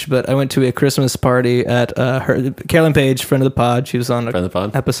Page, but I went to a Christmas party at her. Carolyn Page, friend of the pod. She was on Friend of the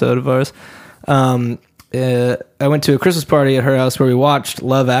pod. episode of ours. I went to a Christmas party at her house where we watched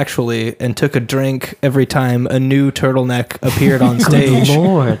Love Actually and took a drink every time a new turtleneck appeared on stage.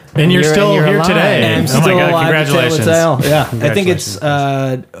 Lord. And you're still here alive. today. And I'm Oh still my God, alive. congratulations. To tell the tale. Yeah, I think it's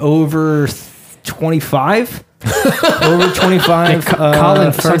over 25. Over 25.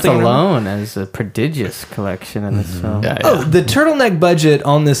 Colin Firth something around- alone has a prodigious collection in this film. Yeah, Oh, the turtleneck budget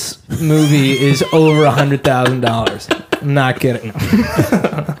on this movie is over $100,000. I'm not kidding.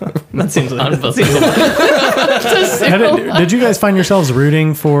 That seems Did you guys find yourselves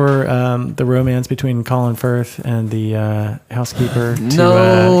rooting for the romance between Colin Firth and the housekeeper to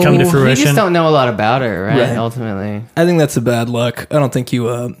No. come to You fruition? just don't know a lot about her, right? Right. Ultimately. I think that's a bad luck. I don't think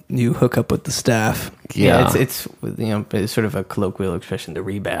you you hook up with the staff. Yeah, it's it's sort of a colloquial expression, the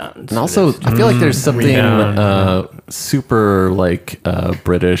rebound. And also, I feel like there's something Rebound. super like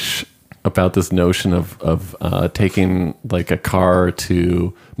British about this notion of taking like a car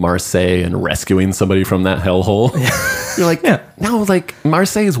to Marseille and rescuing somebody from that hellhole. You're like, no, like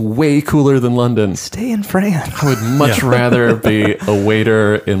Marseille is way cooler than London. Stay in France. I would much rather be a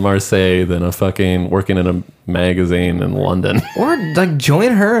waiter in Marseille than a fucking working in a magazine in London. Or like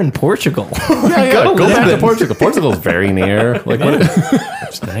join her in Portugal. Go live back to in- Portugal. Portugal's very near. Like, what?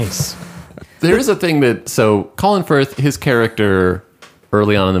 It's nice. There is a thing that, so Colin Firth, his character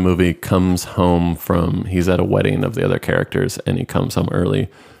early on in the movie comes home from, he's at a wedding of the other characters and he comes home early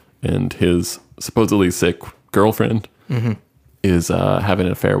and his supposedly sick girlfriend is having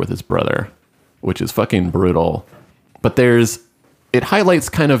an affair with his brother, which is fucking brutal. But it highlights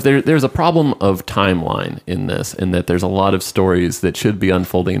kind of, there's a problem of timeline in this, in that there's a lot of stories that should be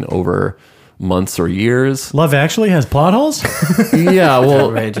unfolding over months or years. Love Actually has plot holes? Yeah, well,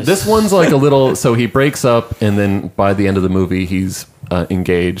 Outrageous. this one's like a little. So he breaks up, and then by the end of the movie, he's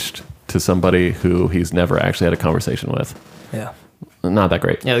engaged to somebody who he's never actually had a conversation with. Yeah. Not that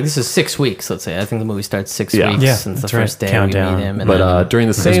great. Yeah, like this is 6 weeks, let's say. I think the movie starts 6 Yeah. weeks Yeah, since the that's right. first day Countdown. we meet him. And But then during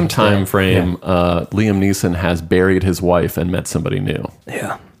the same Christmas time Day. frame, Liam Neeson has buried his wife and met somebody new.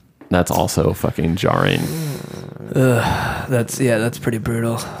 Yeah. That's also fucking jarring. That's pretty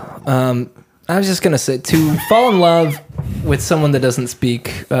brutal. I was just gonna say, to fall in love with someone that doesn't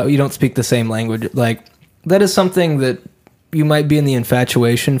speak, you don't speak the same language. Like that is something that you might be in the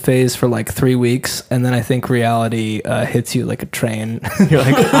infatuation phase for like 3 weeks, and then I think reality hits you like a train. You're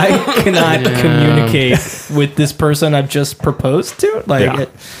like, I cannot communicate with this person I've just proposed to. Like,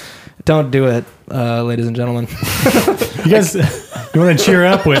 don't do it, ladies and gentlemen. You guys, you want to cheer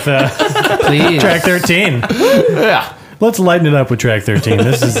up with Please. track 13? Yeah. Let's lighten it up with track 13.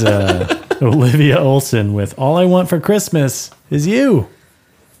 This is Olivia Olson with All I Want for Christmas Is You.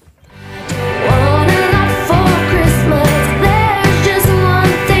 Want a lot for Christmas. There's just one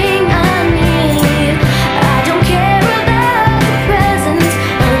thing I need. I don't care about the presents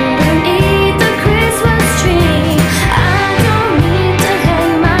underneath the Christmas tree. I don't need to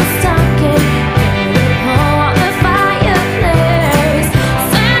hang my stocking upon the fireplace.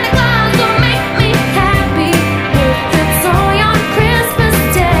 Santa Claus will make me happy if it's only on Christmas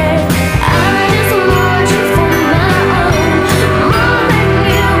Day. I just want you for my own, more than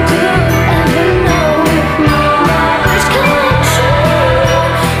you could ever know. Make my wish come true.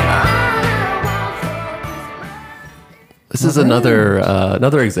 All I want for Christmas. This is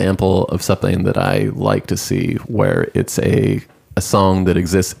another example of something that I like to see, where it's a song that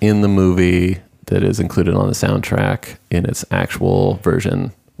exists in the movie that is included on the soundtrack in its actual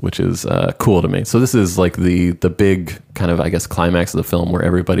version, which is cool to me. So this is like the big kind of, I guess, climax of the film, where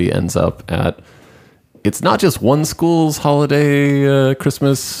everybody ends up at. It's not just one school's holiday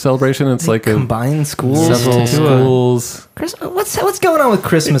Christmas celebration. It's like Combined schools. several schools. What's going on with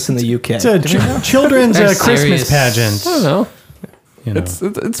Christmas in the UK? It's a children's Very Christmas serious. I pageant. don't know. You know.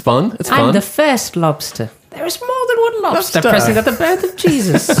 It's fun. It's fun. first lobster. There is more than one lobster Lobster. present at the birth of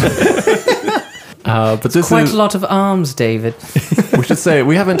Jesus. but this Quite is a lot of arms, David. we should say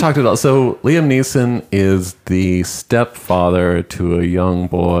we haven't talked about. So Liam Neeson is the stepfather to a young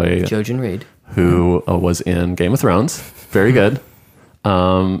boy Jojen Reed. who was in Game of Thrones. Very good.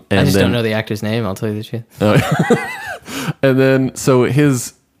 And I just then, don't know the actor's name. I'll tell you the truth. And then, so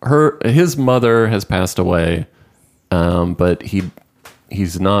his mother has passed away, but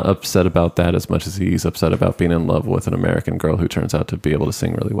he's not upset about that as much as he's upset about being in love with an American girl who turns out to be able to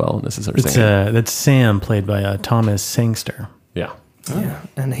sing really well. And this is her singing. That's Sam, played by Thomas Sangster. Yeah. Yeah,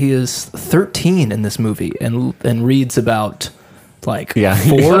 and he is 13 in this movie, and reads about like Yeah.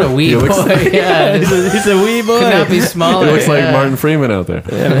 4. What a wee boy. Yeah, He's a wee boy. could not be smaller. He looks like yeah. Martin Freeman out there.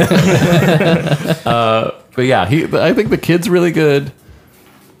 But yeah, I think the kid's really good.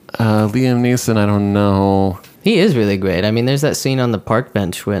 Liam Neeson, I don't know. He is really great. I mean, there's that scene on the park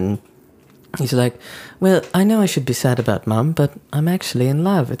bench when he's like, well, I know I should be sad about Mom, but I'm actually in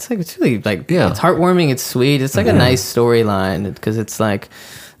love. It's really like, Yeah. it's heartwarming. It's sweet. It's like a nice storyline because it's like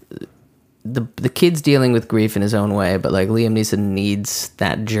the kid's dealing with grief in his own way, but like Liam Neeson needs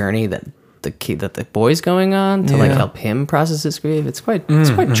that journey that the boy's going on to like help him process his grief. It's quite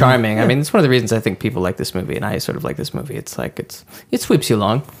charming. I mean, it's one of the reasons I think people like this movie, and I sort of like this movie. It's like it sweeps you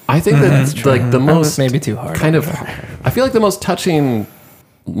along. I think that's like the most maybe too hard. kind of. I feel like the most touching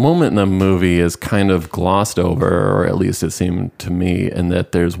moment in the movie is kind of glossed over, or at least it seemed to me. And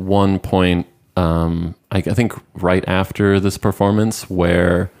that there's one point, I think right after this performance,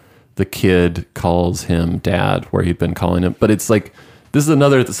 where the kid calls him dad, where he'd been calling him. But it's like this is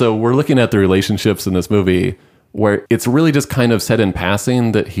another. So we're looking at the relationships in this movie where it's really just kind of said in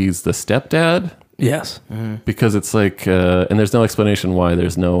passing that he's the stepdad. Yes. Because it's like, and there's no explanation why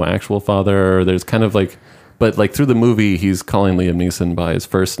there's no actual father. Or there's kind of like, but like through the movie, he's calling Liam Neeson by his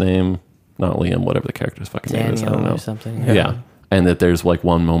first name, not Liam, whatever the character's fucking name is. I don't Daniel know. or something. Yeah. And that there's like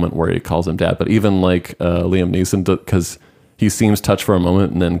one moment where he calls him dad. But even like Liam Neeson, because he seems touched for a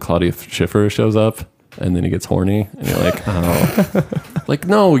moment, and then Claudia Schiffer shows up, and then he gets horny, and you're like, oh, like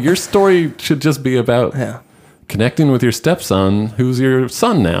no, your story should just be about connecting with your stepson, who's your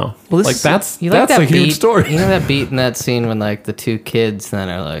son now. Well, like that's that a huge beat, story. You know that beat in that scene when like the two kids then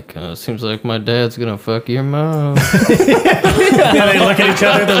are like, oh, seems like my dad's gonna fuck your mom. Yeah, they look at each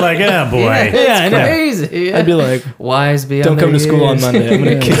other. They're like, "Yeah, boy." Yeah, I know. Crazy. Yeah. I'd be like, wise beyond don't come their to school on years. Monday. I'm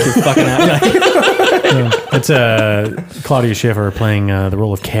gonna kick your fucking ass. It's Claudia Schiffer playing the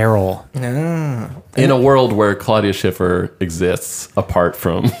role of Carol. In a world where Claudia Schiffer exists apart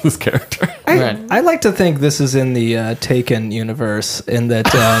from this character. I like to think this is in the Taken universe, in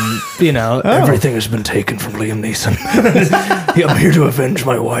that everything has been taken from Liam Neeson. I'm here to avenge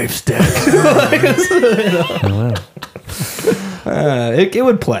my wife's death. It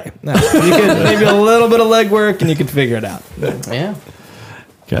would play. You could maybe a little bit of legwork, and you could figure it out. Yeah.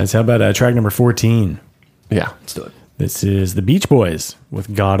 Guys, how about track number 14? Yeah. Let's do it. This is the Beach Boys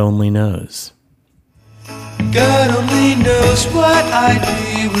with God Only Knows. God only knows what I'd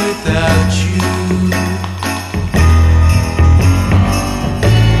be without you.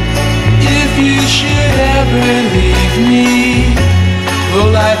 If you should ever leave me,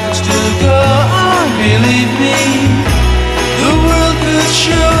 well, life would still go on, believe me. The world could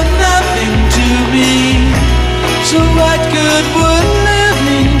show nothing to me, so what good would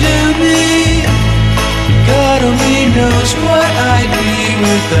living do me? God only knows what I'd be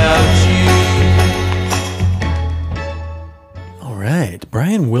without you. All right,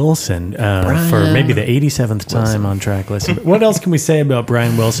 Brian Wilson for maybe the 87th time on track list. What else can we say about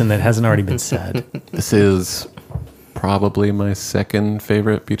Brian Wilson that hasn't already been said? This is probably my second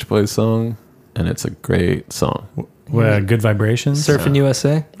favorite Beach Boys song, and it's a great song. Good Vibrations? Surfing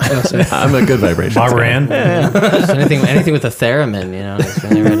USA. I'm a Good Vibration. Barbara Ann? So anything with a theremin, you know. It's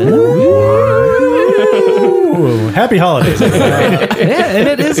really right in there. Ooh, happy holidays. Yeah, and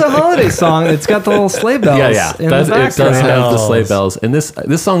it is a holiday song. It's got the little sleigh bells. Yeah. In the It does have background. the sleigh bells. And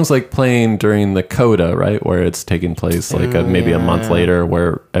this song's like playing during the coda, right? Where it's taking place like maybe a month later,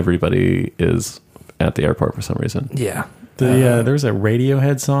 where everybody is at the airport for some reason. Yeah. There's a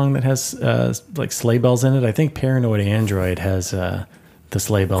Radiohead song that has like sleigh bells in it. I think Paranoid Android has the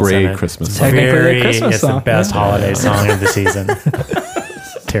sleigh bells in Great it. Christmas It's song. Technically a Christmas it's the song. best holiday song of the season.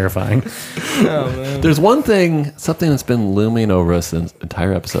 Terrifying. There's one thing, something that's been looming over us this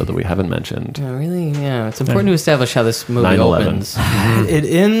entire episode that we haven't mentioned. Oh, really? Yeah. It's important to establish how this movie 9/11. opens. It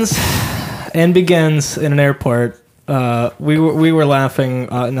ends and begins in an airport. We were laughing.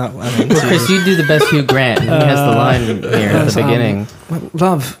 Chris, you do the best Hugh Grant. He has the line here at the beginning.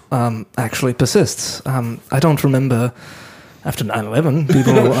 Love actually persists. I don't remember after 9/11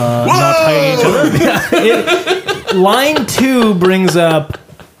 people not hugging each other. Line 2 brings up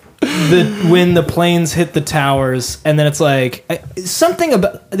when the planes hit the towers, and then it's like something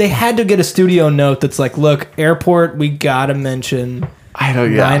about they had to get a studio note that's like, look, airport, we gotta mention I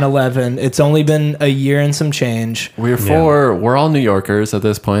don't. Yeah. 9/11. It's only been a year and some change. We're all New Yorkers at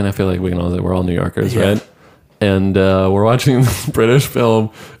this point. I feel like we can all say we're all New Yorkers, right? And we're watching this British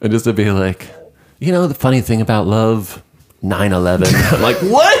film, and just to be like, the funny thing about love, 9/11. Like,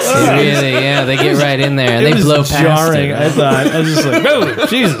 what? Really? Yeah, they get right in there and It they was blow past jarring. it. I thought. I was just like, oh,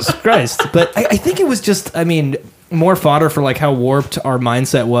 Jesus Christ. But I think it was just, more fodder for like how warped our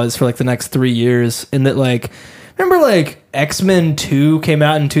mindset was for like the next 3 years. In that, like, remember like X-Men 2 came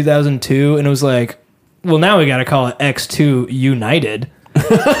out in 2002 and it was like, well, now we got to call it X2 United.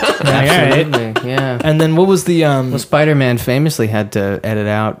 Absolutely, yeah. And then what was the Well, Spider-Man famously had to edit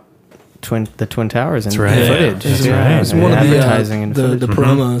out the Twin Towers and right. footage. That's Yeah, right. it was one one of advertising and the footage.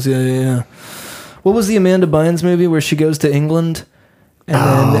 promos? Yeah. What was the Amanda Bynes movie where she goes to England?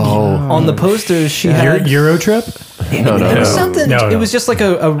 And then on the posters she had Euro trip. It was something. No. It was just like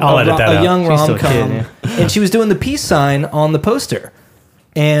a edit that out. young She's still rom a kid, com, yeah. and she was doing the peace sign on the poster,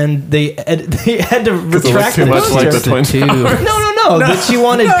 and they had to retract too the much like poster. the Twin Two. No, that she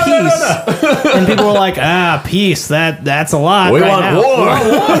wanted peace, and people were like, peace. That's a lot. We right want now.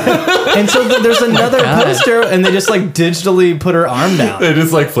 war. And so there's another poster, and they just like digitally put her arm down. They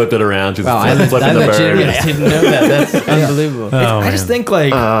just like flipped it around. She's Wow, I flipping the bird. legitimately didn't know that. That's unbelievable. Oh, I just think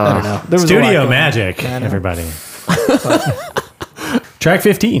like I don't know. There was a lot Studio going on. magic, I know. everybody. Track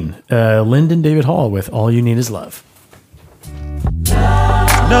 15, Lyndon David Hall with All You Need Is Love.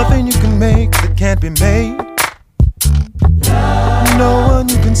 Nothing you can make that can't be made. No one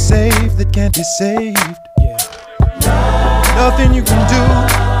you can save that can't be saved. Nothing you can do,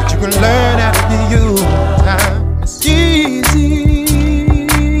 but you can learn how to be you. Time is easy.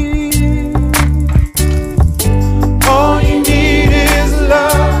 All you need is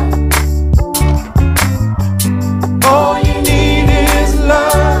love. All you need is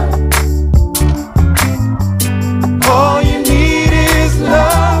love. All you need is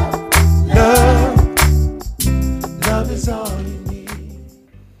love. Love is all you need.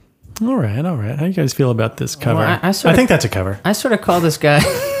 All right. How you guys feel about this cover? Well, I I think that's a cover. I sort of call this guy.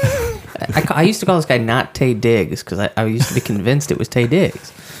 I used to call this guy not Taye Diggs because I used to be convinced it was Taye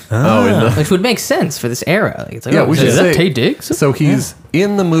Diggs, which would make sense for this era. Like, it's like, We should is that say Taye Diggs? So he's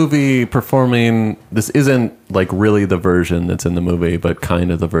in the movie performing. This isn't like really the version that's in the movie, but kind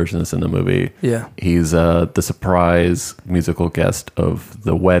of the version that's in the movie. Yeah. He's the surprise musical guest of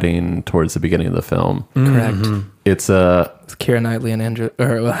the wedding towards the beginning of the film. Correct. It's Keira Knightley and Andrew,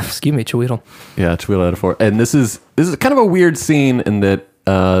 Chiweedle. Yeah, Chiweedle Ejiofor. And this is kind of a weird scene in that.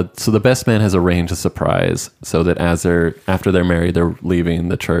 So the best man has arranged a surprise so that after they're married, they're leaving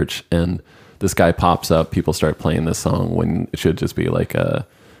the church, and this guy pops up. People start playing this song when it should just be like a,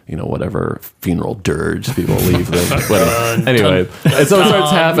 whatever funeral dirge. People leave the anyway. And so it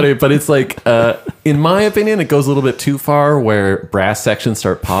starts happening, but it's like, in my opinion, it goes a little bit too far where brass sections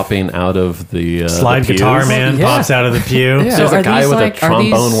start popping out of the Slide the pews. guitar man pops out of the pew. Yeah, So there's a are guy these with like- a are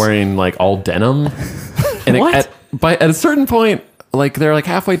trombone these- wearing like all denim. And What? at a certain point, like they're like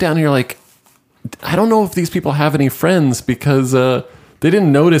halfway down here, like I don't know if these people have any friends because they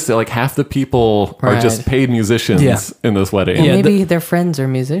didn't notice that like half the people are just Right. paid musicians Yeah. in this wedding. Well, Yeah, maybe their friends are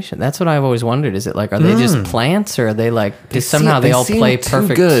musicians. That's what I've always wondered. Is it like, are they just plants, or are they like somehow they all seem play too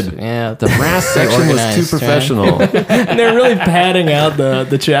perfect? good. Yeah, The brass section was too organized, right? professional. And they're really padding out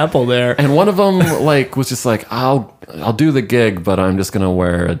the chapel there. And one of them like was just like, I'll do the gig, but I'm just gonna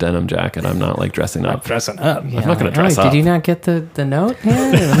wear a denim jacket. I'm not like dressing up. Dressing up. I'm not gonna Oh, dress up. Did you not get the note?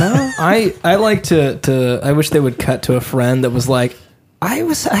 Yeah, no. I like to I wish they would cut to a friend that was like, I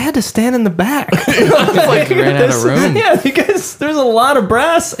had to stand in the back. Like ran out of room. Yeah, because there's a lot of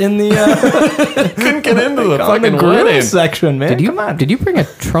brass in the couldn't get into the on the fucking groom wedding. section, man. Did you Did you bring a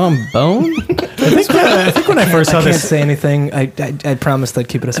trombone? I think when I first saw I can't this, say anything. I promised I'd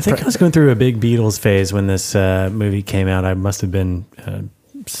keep it a I think I surprise. was going through a big Beatles phase when this movie came out. I must have been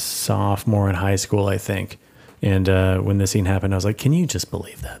sophomore in high school, I think. And when this scene happened, I was like, can you just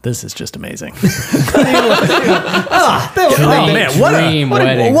believe that? This is just amazing.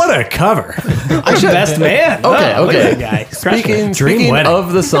 What a cover. Best man. Okay, Oh, look okay. at that guy. Speaking wedding.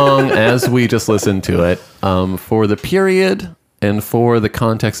 of the song as we just listened to it, for the period and for the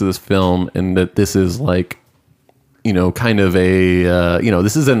context of this film, and that this is like, kind of a,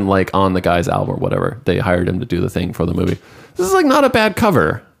 this isn't like on the guy's album or whatever. They hired him to do the thing for the movie. This is like not a bad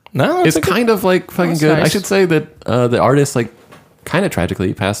cover. No, It's kind of like fucking That's good. I nice. should say that the artist like kind of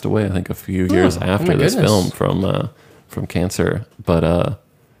tragically passed away. I think a few years after my this goodness. film from cancer. But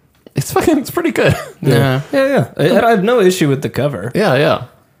it's pretty good. Yeah. Yeah. I have no issue with the cover. Yeah.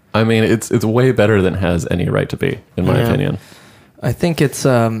 I mean, it's way better than has any right to be, in my opinion. I think it's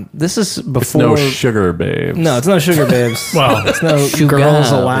this is before. It's no Sugar Babes. No, it's no Sugar Babes. Well, it's no Sugar. Girls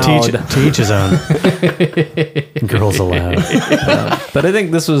Allowed. to each his own. Girls allowed. But I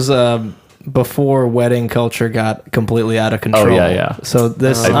think this was before wedding culture got completely out of control. Oh, yeah. So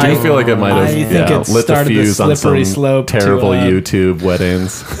this, I do feel like it might have I think it lit the started the fuse on some slippery slope to, terrible YouTube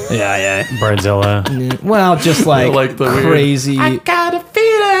weddings. Yeah. Bridezilla. Well, just like, Like the weird- crazy. I got a feeling.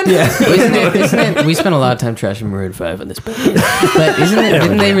 Yeah. Isn't it? We spent a lot of time trashing Maroon 5 on this podcast. But isn't it?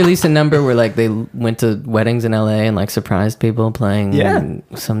 Didn't they release a number where like they went to weddings in LA and like surprised people playing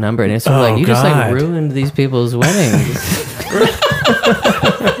some number? And it's sort of like you just like God. ruined these people's weddings.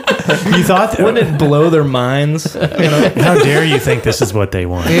 You thought? Wouldn't it blow their minds? How dare you think this is what they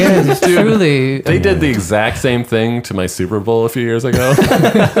want? Yeah, it's truly. They did the exact same thing to my Super Bowl a few years ago.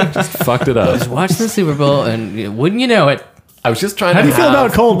 Just fucked it up. Just watch the Super Bowl and wouldn't you know it? I was just trying How to. do you feel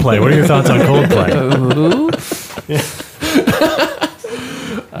about Coldplay? What are your thoughts on Coldplay?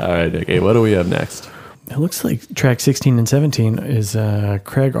 All right, okay. What do we have next? It looks like track 16 and 17 is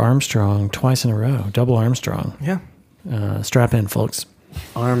Craig Armstrong twice in a row. Double Armstrong. Yeah. Strap in, folks.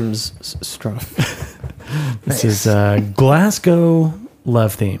 Arms strong. This is Glasgow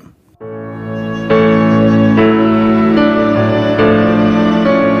Love Theme.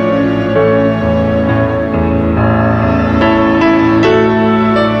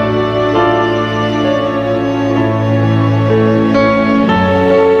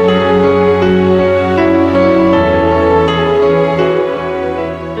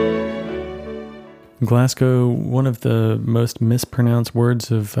 Glasgow, one of the most mispronounced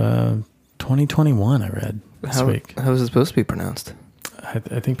words of 2021, I read this week. How is it supposed to be pronounced? I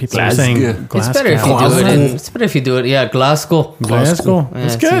think people are saying Glasgow. It's better if you do it. It's better if you do it. Yeah, Glasgow. Glasgow. Yeah,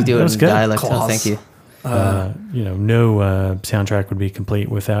 That's so you good. do it That was in good. dialect. Oh, thank you. No soundtrack would be complete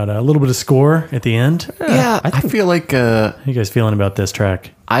without a little bit of score at the end. Yeah, I feel like How you guys feeling about this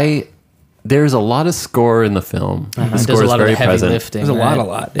track? there's a lot of score in the film. The There's score a is lot very of heavy present. lifting. There's a right?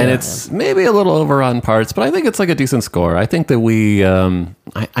 lot. And yeah. it's maybe a little over on parts, but I think it's like a decent score. I think that we,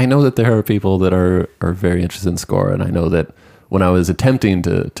 I know that there are people that are very interested in score, and I know that when I was attempting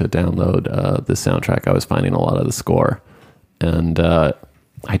to download this soundtrack, I was finding a lot of the score, and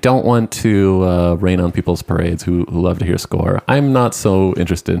I don't want to rain on people's parades who love to hear score. I'm not so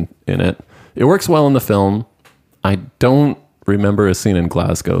interested in it. It works well in the film. I don't remember a scene in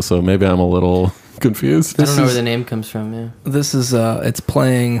Glasgow, so maybe I'm a little confused. I don't know where the name comes from. Yeah. This is it's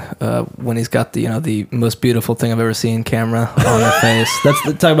playing when he's got the most beautiful thing I've ever seen camera on her face. That's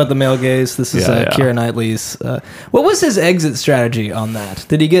talk about the male gaze. This is Keira Knightley's. What was his exit strategy on that?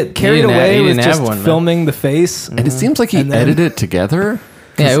 Did he get carried away with just filming the face? And it seems like he edited it together.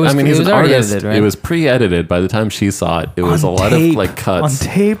 Yeah, it was. I mean, it he's was an already artist. edited, right? It was pre-edited. By the time she saw it, it was On a lot tape. of like cuts. On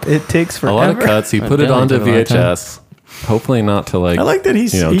tape, it takes forever. A lot of cuts. He put it onto definitely took a long time. VHS. Hopefully not to like. I like that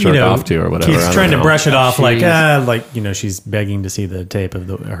he's jerk off to or whatever. He's I trying don't to know. brush it off she's begging to see the tape of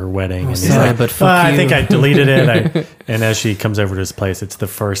her wedding, and he's sorry, like, but fuck I you." think I deleted it. And as she comes over to his place, it's the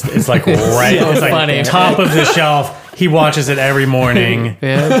first. It's like right. So it's like funny. top of the shelf. He watches it every morning.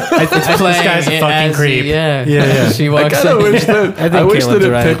 Yeah, This guy's a fucking creep. Yeah. She I walks kind of in. wish that I wish that Caitlin's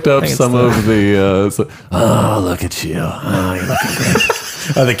it right. picked I up think it's some the- of the. Oh, look at you! Oh, you're looking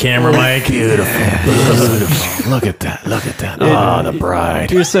great. The camera mic. Beautiful. Look at that! Look at that! Oh, the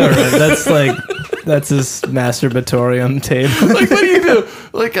bride. You're so right. That's his masturbatorium tape. Like, what do you do?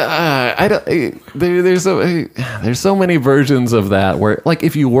 Like, I don't. There's so many versions of that where, like,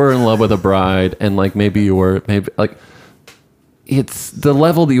 if you were in love with a bride and like maybe like. It's the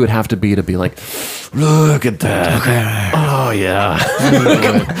level that you would have to be like, look at that. Oh yeah.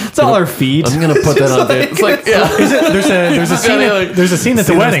 It's all our feet. I'm gonna put that on there. It's like, yeah. There's a scene at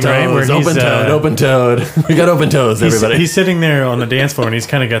the wedding, right? Where he's open toed. We got open toes, everybody. He's sitting there on the dance floor, and he's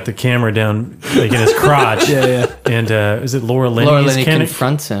kind of got the camera down, like in his crotch. Yeah. And is it Laura Linney? Laura He's Linney kinda-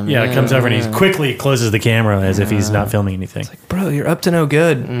 confronts him. Yeah, comes over and he quickly closes the camera as if he's not filming anything. Bro, you're up to no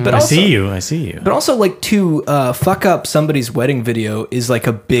good. But I also, see you. But also, like, to fuck up somebody's wedding video is like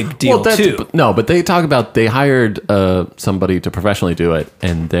a big deal too. But they talk about they hired somebody to professionally do it,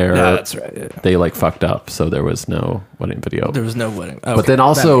 and that's right. Yeah. they like fucked up, so there was no wedding video. There was no wedding. But then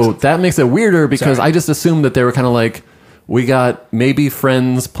also that makes it weirder because I just assumed that they were kind of like, we got maybe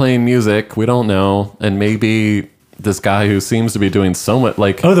friends playing music, we don't know, and maybe this guy who seems to be doing so much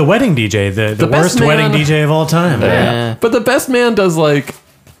like Oh, the wedding DJ, the best worst man- wedding DJ of all time. yeah. But the best man does like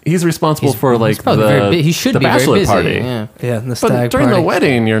he's responsible for like probably he should the be very bachelor busy. party. Yeah. and the But stag during party. the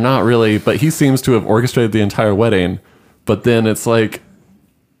wedding, you're not really. But he seems to have orchestrated the entire wedding. But then it's like,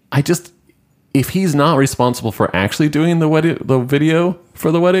 if he's not responsible for actually doing the video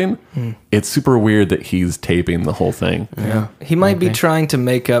for the wedding, it's super weird that he's taping the whole thing. Yeah. He might be trying to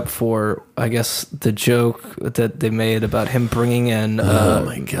make up for, I guess, the joke that they made about him bringing in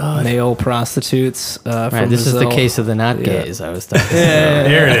male prostitutes from This is the Brazil. case of the not gays I was talking about.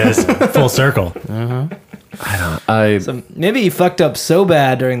 There it is. Full circle. So maybe he fucked up so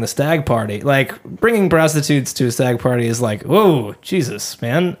bad during the stag party. Like, bringing prostitutes to a stag party is like, whoa, Jesus,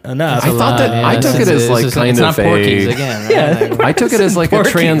 man, enough. I thought that I took it as like kind of Porky's a. again, right? I took it as like a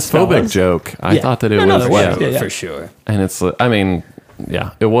Porky's, transphobic fellas. joke. I Yeah. thought that it No, was. there was. Yeah. Yeah. For sure. And it's, I mean,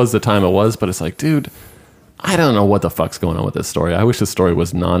 yeah, it was the time it was, but it's like, dude, I don't know what the fuck's going on with this story. I wish the story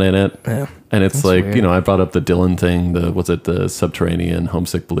was not in it. Yeah. And it's like, weird. you know, I brought up the Dylan thing, the Subterranean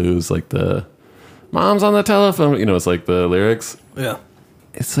Homesick Blues, like the mom's on the telephone, you know, it's like the lyrics. Yeah.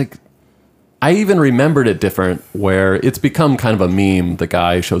 It's like, I even remembered it different where it's become kind of a meme. The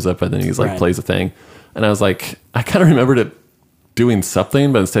guy shows up and then he's like, Right. plays a thing. And I was like, I kind of remembered it doing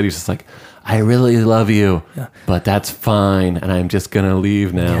something, but instead he's just like, I really love you, but that's fine. And I'm just going to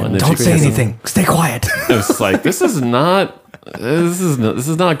leave now. And then Don't she say kisses him. anything. Stay quiet. It's like, this is not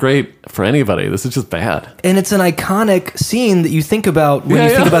great for anybody. This is just bad. And it's an iconic scene that you think about when Yeah, you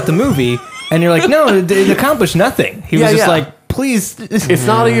think yeah. about the movie, and you're like, no, it accomplished nothing. He was Yeah, just yeah. like, please. It's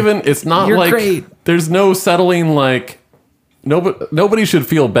not even, it's not You're like, great. there's no settling, like, nobody should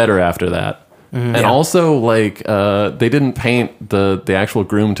feel better after that. And also, like, they didn't paint the actual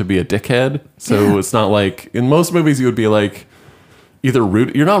groom to be a dickhead. So it's not like, in most movies, you would be like, either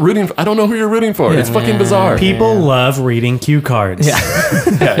you're not rooting for, I don't know who you're rooting for. It's fucking bizarre. People love reading cue cards. Yeah.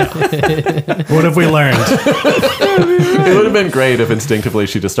 What have we learned? It would have been great if instinctively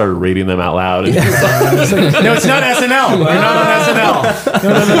she just started reading them out loud. And No, it's not SNL. We're not on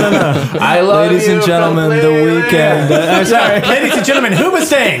SNL. No. I love Ladies you and gentlemen, from the Lady weekend. I'm sorry. Ladies and gentlemen,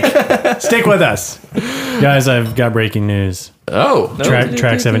 Hoobastank. Stick with us. Guys, I've got breaking news. Oh.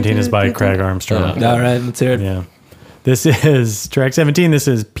 Track 17 is by Craig Armstrong. All right, let's hear it. Yeah. This is track 17. This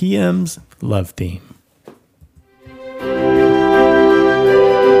is PM's Love Theme.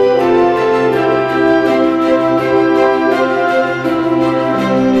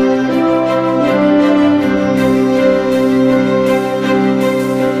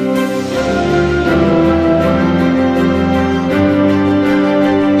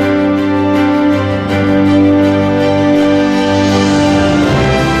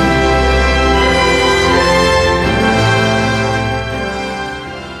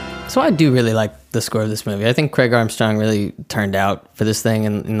 So I do really like the score of this movie. I think Craig Armstrong really turned out for this thing,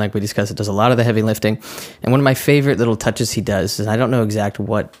 and like we discussed, it does a lot of the heavy lifting. And one of my favorite little touches he does is, I don't know exactly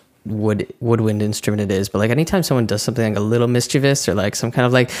what woodwind instrument it is, but like anytime someone does something like a little mischievous, or like some kind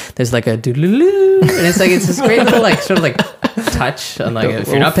of like, there's like a doodle-loo, and it's like, it's this great little like sort of like touch on like, if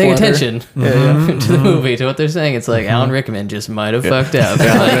you're not paying attention to the movie, to what they're saying, it's like Alan Rickman just might have fucked up.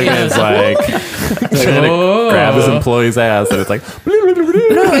 It's like trying to grab his employee's ass, and it's like,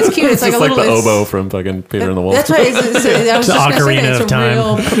 No, it's cute. It's like just a like little the it's- oboe from fucking Peter and the Wolf. That's right. I was just gonna say Ocarina that. of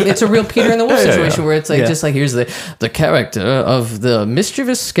Time. It's a real Peter and the Wolf Yeah, yeah, situation yeah. where it's like, just like, here's the character of the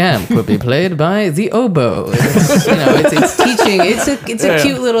mischievous scamp will be played by the oboe. It's, you know, it's teaching. It's a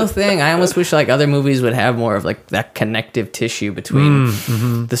cute little thing. I almost wish like other movies would have more of like that connective tissue between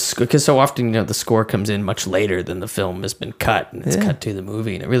the score, because so often, you know, the score comes in much later than the film has been cut, and it's cut to the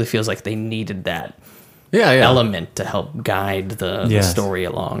movie, and it really feels like they needed that element to help guide the story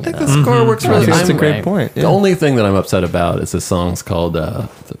along. I think the score works really. That's a I'm- great point. The only thing that I'm upset about is this song's called the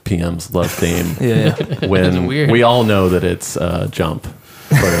PM's Love Theme. When weird. we all know that it's Jump.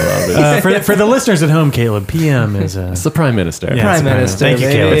 For the listeners at home, Caleb, PM is It's the Prime Minister. Yeah, Prime it's Minister, Thank you,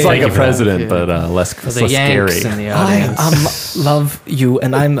 baby. Caleb. It's like Thank a you for that. president, but less For the less Yanks scary. in the I audience. love you,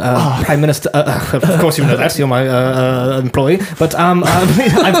 and I'm Prime Minister. Of course, you know that. You're my employee. But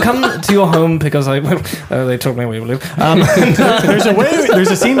I've come to your home because they told me where you live.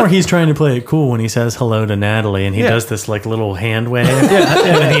 There's a scene where he's trying to play it cool when he says hello to Natalie, and he does this like little hand wave, and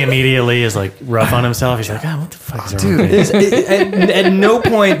then he immediately is like rough on himself. He's like, what the fuck is wrong with me? At no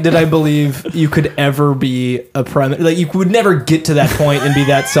point did I believe you could ever be a prime. Like, you would never get to that point and be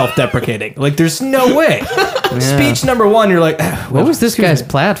that self-deprecating. Like, there's no way. Speech number one, you're like, What was this guy's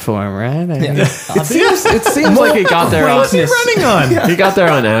platform, right? I mean, It seems like he got there. What's he running on? He got there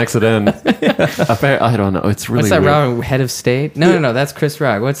on accident. I don't know. It's really What's that, weird. Robin, head of state? No, that's Chris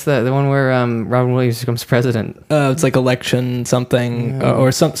Rock. What's the one where Robin Williams becomes president? it's like election something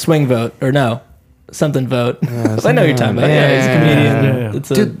or some swing vote or no. Something vote. I know you're talking about. Yeah, he's a comedian. yeah.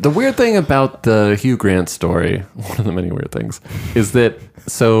 It's a, Dude, the weird thing about the Hugh Grant story, one of the many weird things, is that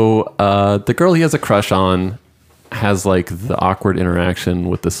the girl he has a crush on has like the awkward interaction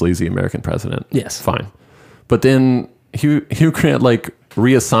with the sleazy American president. Yes. Fine. But then Hugh Grant like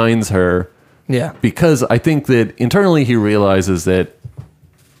reassigns her. Yeah. Because I think that internally he realizes that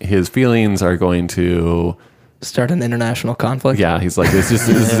his feelings are going to start an international conflict. Yeah, he's like, this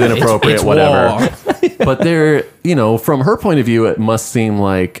is inappropriate, it's whatever. But there, from her point of view, it must seem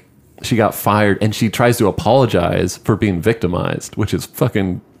like she got fired and she tries to apologize for being victimized, which is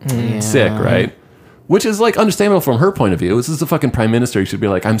fucking sick, right? Which is like understandable from her point of view. This is the fucking prime minister. He should be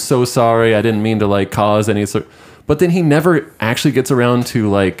like, I'm so sorry. I didn't mean to like cause any sort. But then he never actually gets around to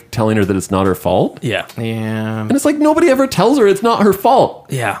like telling her that it's not her fault. Yeah. Yeah. And it's like nobody ever tells her it's not her fault.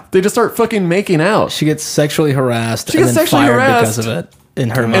 Yeah. They just start fucking making out. She gets sexually harassed. She gets and then sexually fired harassed because of it in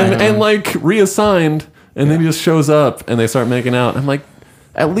her mind. and like reassigned, and then he just shows up and they start making out. I'm like,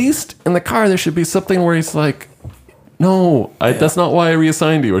 at least in the car there should be something where he's like, no, that's not why I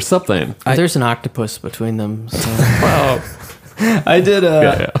reassigned you, or something. There's an octopus between them. So. Wow. I did.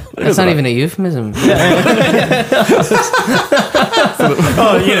 That's not even a euphemism.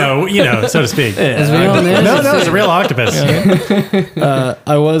 Oh, so to speak. As we all know. No, it's a real octopus.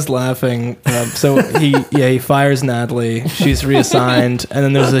 I was laughing. So he fires Natalie. She's reassigned, and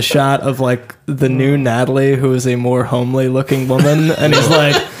then there's a shot of like the new Natalie, who is a more homely looking woman, and he's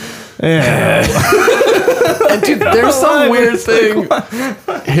like, And dude, there's some weird thing.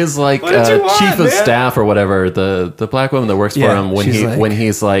 His like chief of staff or whatever, the black woman that works for him, when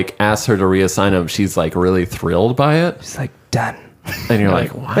he's like asks her to reassign him, she's like really thrilled by it. She's like, done. And you're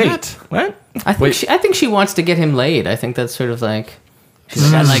like, what? What? I think she wants to get him laid. I think that's sort of like,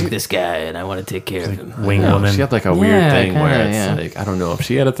 she's like, I like this guy and I want to take care of him. Wing woman. She had like a weird thing where it's like, I don't know if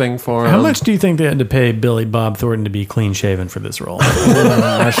she had a thing for him. How much do you think they had to pay Billy Bob Thornton to be clean shaven for this role?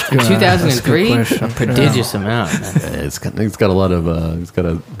 2003, a prodigious amount. He's got a lot of. He's got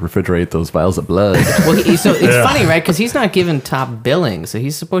to refrigerate those vials of blood. Well, so it's funny, right? Because he's not given top billing, so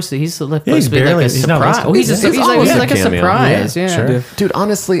he's supposed to. He's supposed to be barely- like a he's not surprise. listed. Oh, he's almost like a a cameo. surprise. Yeah, sure. Dude,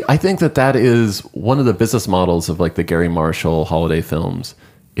 honestly, I think that is one of the business models of like the Gary Marshall holiday films.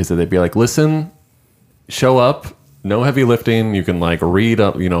 Is that they'd be like, listen, show up, no heavy lifting. You can like read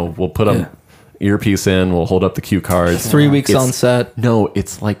up, we'll put a earpiece in, we'll hold up the cue cards. 3 weeks on set. No,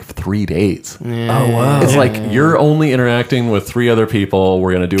 it's like 3 days. Yeah. Oh, wow. It's like you're only interacting with 3 other people.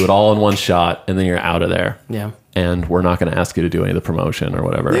 We're going to do it all in one shot, and then you're out of there. Yeah. And we're not going to ask you to do any of the promotion or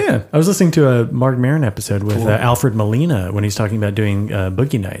whatever. Yeah. I was listening to a Mark Maron episode with Alfred Molina when he's talking about doing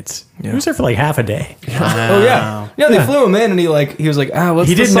Boogie Nights. He was there for like half a day. Oh yeah. They flew him in, and he was like, what's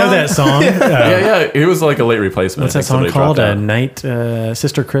He the didn't song? know that song. Yeah. It was like a late replacement. What's that song called? Night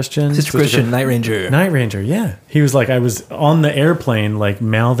Sister Christian? Sister Christian, Night Ranger. Night Ranger, yeah. He was like, I was on the airplane, like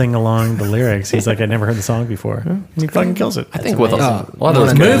mouthing along the lyrics. He's like, I'd never heard the song before. And he fucking kills it. I think with a lot of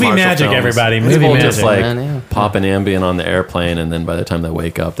those Movie Gary Marshall magic, films, everybody. Movie people magic. just like Man, yeah. pop an Ambien on the airplane, and then by the time they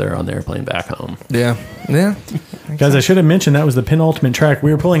wake up, they're on the airplane back home. Yeah. Yeah. Guys, I should have mentioned that was the penultimate track.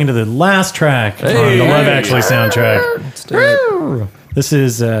 We were pulling into the last track on the Love Actually soundtrack. Let's do it. This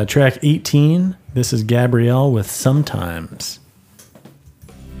is track 18. This is Gabrielle with Sometimes.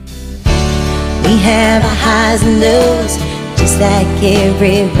 We have our highs and lows, just like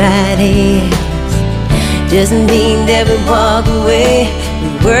everybody else. Doesn't mean that we walk away. We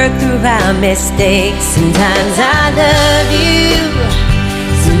work through our mistakes. Sometimes I love you,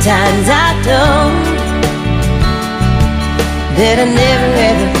 sometimes I don't. But I never,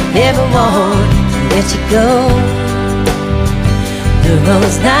 ever, ever want to let you go. The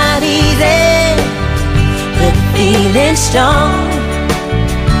road's not easy, but the feeling's strong.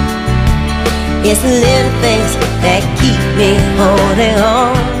 It's the little things that keep me holding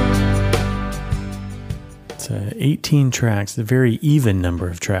on. It's 18 tracks, a very even number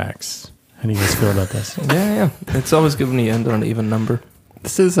of tracks. How do you guys feel about this? Yeah. It's always good when you end on an even number.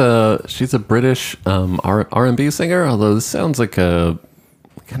 This is she's a British R&B singer, although this sounds like a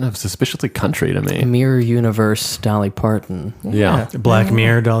kind of suspiciously country to me. Mirror Universe, Dolly Parton. Yeah. Black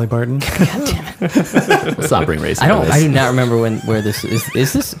Mirror, Dolly Parton. Let's not bring race. I do not remember where this is.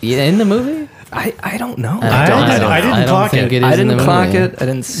 Is this in the movie? I don't know. I didn't clock it. It is I in didn't the clock movie. it. I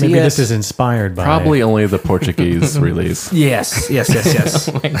didn't see Maybe it. this is inspired by Probably only the Portuguese release. Yes.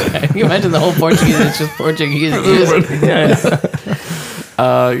 Oh my God. Can you imagine the whole Portuguese? It's just Portuguese music.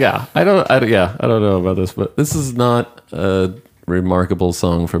 Yeah, I don't know about this, but this is not a remarkable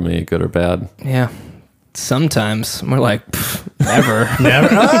song for me, good or bad. Yeah. Sometimes we're like, never. Never.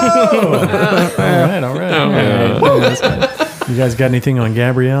 Oh! All right. You guys got anything on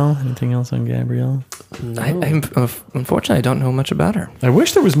Gabrielle? Anything else on Gabrielle? Unfortunately, I don't know much about her. I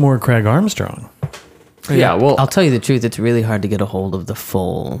wish there was more Craig Armstrong. Yeah, well, I'll tell you the truth. It's really hard to get a hold of the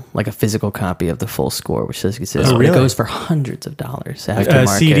full, like a physical copy of the full score, which does exist. Oh, really? It goes for hundreds of dollars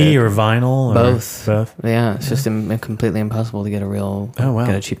aftermarket. CD or vinyl? Both. Both. Yeah, it's just completely impossible to get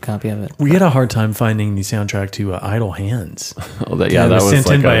get a cheap copy of it. We had a hard time finding the soundtrack to Idle Hands. Oh, that It was sent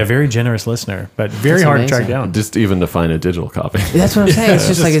like in by a very generous listener, but very That's hard to amazing. track down. Just even to find a digital copy. That's what I'm saying. It's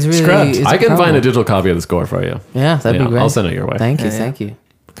just like it's really. scrubbed. It's I can find problem. a digital copy of the score for you. Yeah, that'd be great. I'll send it your way. Thank you, Yeah, yeah. thank you.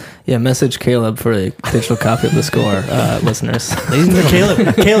 Yeah, message Caleb for a digital copy of the score, listeners.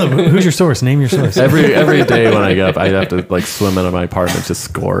 Caleb, who's your source? Name your source. Every day when I get up, I have to like swim out of my apartment, just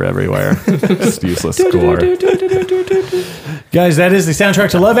score everywhere. Just useless score. Guys, that is the soundtrack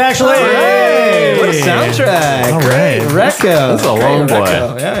to Love Actually. Hey, what a soundtrack! All Great, right. Recco. That's a long Great boy.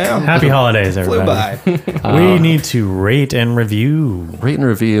 Recco. Yeah. Happy holidays, Flew everybody. by. We need to rate and review. Rate and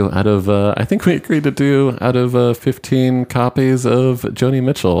review out of, I think we agreed to do out of 15 copies of Joni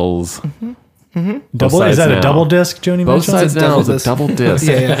Mitchell's. Double, is that a double disc, Joni Both Mitchell? sides now is a double disc.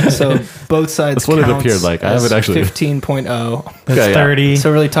 Yeah. So both sides. That's what it counts appeared like. I as haven't actually- 15.0. That's Okay, yeah. 30. So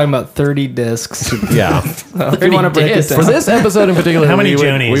we're really talking about 30 discs. Yeah. If you want to break it discs. down. For this episode in particular, How many we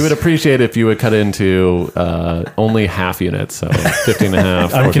Jonies? would appreciate if you would cut into only half units, so 15 and a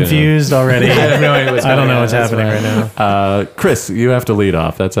half. I'm 14 and a half. confused already. I have no idea what's I don't going know on. what's That's happening fine. right now. Chris, you have to lead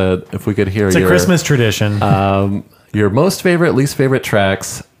off. That's if we could hear It's a Christmas tradition. your most favorite, least favorite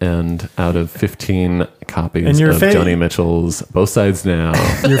tracks, and out of 15 copies And your of Joni Mitchell's Both Sides Now.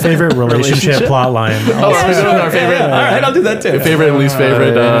 Your favorite relationship plot line. Oh, are we doing our favorite? All right, I'll do that too. Favorite and least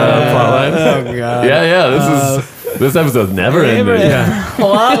favorite plot line? Oh god. Yeah. This episode's never ending.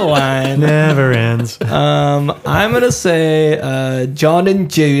 Plot line. Never ends. I'm gonna say John and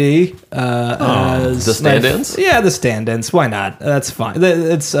Judy as The stand-ins? Yeah, the stand-ins. Why not? That's fine.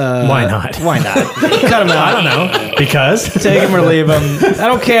 It's Why not? Why not? Cut them out. I don't know. Because? Take them or leave them. I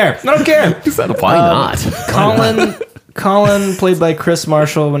don't care. Why not? Colin, played by Chris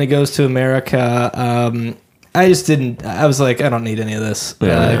Marshall, when he goes to America. I just didn't. I was like, I don't need any of this.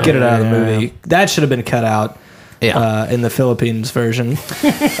 Get it out of the movie. That should have been cut out. Yeah. In the Philippines version.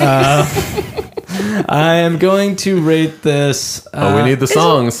 I am going to rate this. We need the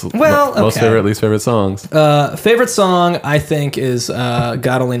songs. Most okay. favorite, least favorite songs. Favorite song, I think, is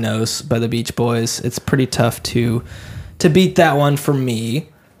God Only Knows by the Beach Boys. It's pretty tough to beat that one for me.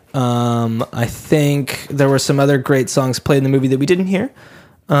 I think there were some other great songs played in the movie that we didn't hear.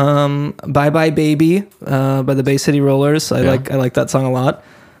 Bye Bye Baby by the Bay City Rollers. I like that song a lot.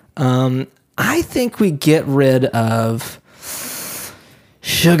 I think we get rid of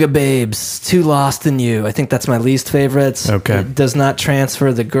Sugar Babes, Too Lost in You. I think that's my least favorite. Okay. It does not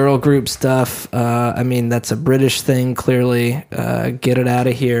transfer the girl group stuff. I mean, that's a British thing, clearly. Get it out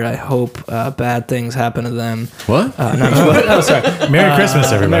of here. I hope bad things happen to them. What? Oh, sorry. Merry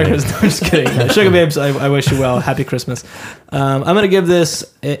Christmas, everybody. Merry Christmas. I'm just kidding. No, Sugar Babes, I wish you well. Happy Christmas. I'm going to give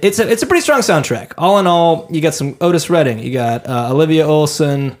this... It's a pretty strong soundtrack. All in all, you got some Otis Redding. You got Olivia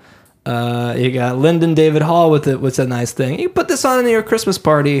Olson... you got Lyndon David Hall with a nice thing. You put this on in your Christmas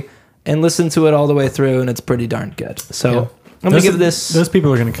party and listen to it all the way through, and it's pretty darn good. So I'm gonna give this. Those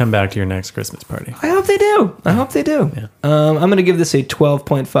people are going to come back to your next Christmas party. I hope they do. Yeah. I'm gonna give this a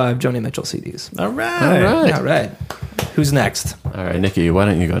 12.5 Joni Mitchell CDs. All right. All right. Who's next? All right, Nikki, why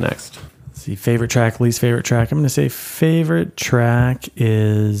don't you go next? Let's see, favorite track, least favorite track. I'm going to say favorite track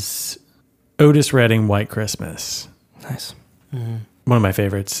is Otis Redding, White Christmas. Nice. One of my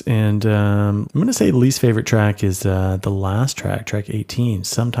favorites. And I'm going to say least favorite track is the last track 18,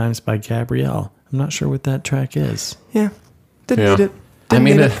 Sometimes by Gabrielle. I'm not sure what that track is. Yeah. Didn't need it. I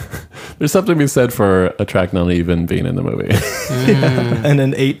mean, there's something to be said for a track not even being in the movie. And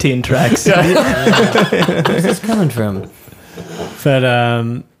then 18 tracks. Where's this coming from? But,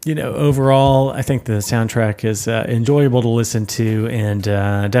 overall, I think the soundtrack is enjoyable to listen to and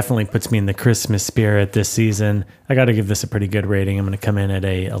definitely puts me in the Christmas spirit this season. I got to give this a pretty good rating. I'm going to come in at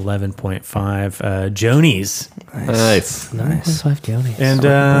a 11.5 Jonies. Nice. 5 Jonies.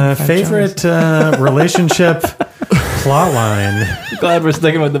 And favorite relationship plot line. Glad we're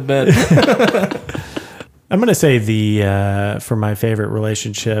sticking with the bit. I'm going to say for my favorite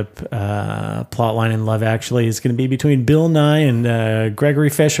relationship plot line in Love Actually is going to be between Bill Nye and Gregory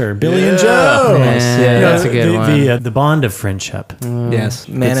Fisher. Billy and Joe. Nice. Yeah, that's a good one. The bond of friendship. Yes.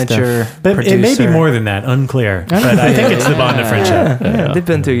 Manager, But producer. it may be more than that. Unclear. But I think it's the bond of friendship. Yeah, they've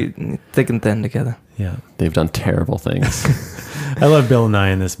been through thick and thin together. Yeah. They've done terrible things. I love Bill Nye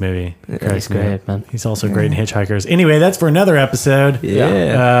in this movie. He's great, man. He's also great in Hitchhikers. Anyway, that's for another episode.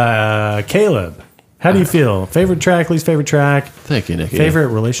 Yeah. Caleb, How do you feel? Favorite track, least favorite track? Thank you, Nikki. Favorite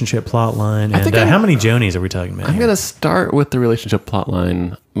relationship plot line? And think how many Jonies are we talking about? I'm going to start with the relationship plot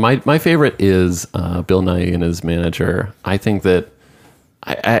line. My favorite is Bill Nighy and his manager. I think that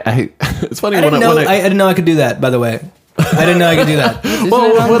it's funny I didn't know I could do that, by the way. I didn't know I could do that.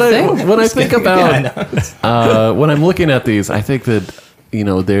 Well, when I think about when I'm looking at these, I think that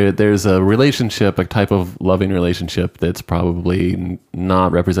there's a relationship, a type of loving relationship that's probably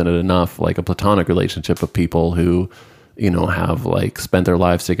not represented enough, like a platonic relationship of people who have like spent their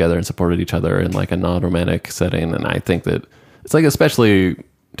lives together and supported each other in like a non-romantic setting. And I think that it's like especially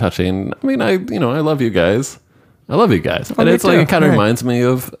touching. I mean, I love you guys. I love you guys. And it's like, it kind of reminds me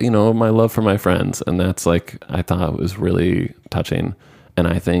of, my love for my friends. And that's like, I thought was really touching. And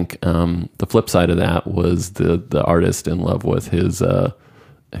I think the flip side of that was the artist in love with his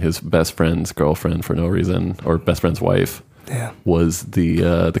best friend's girlfriend for no reason, or best friend's wife. Yeah. Was the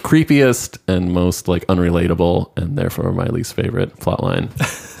creepiest and most like unrelatable, and therefore my least favorite plot line.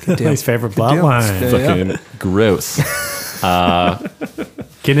 Least favorite plot line. Fucking gross.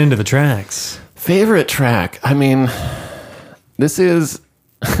 Get into the tracks. Favorite track. I mean, this is,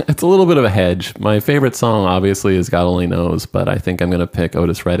 it's a little bit of a hedge. My favorite song obviously is God Only Knows, but I think I'm going to pick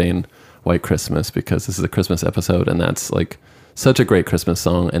Otis Redding, White Christmas, because this is a Christmas episode and that's like such a great Christmas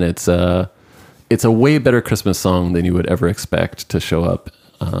song. And it's a way better Christmas song than you would ever expect to show up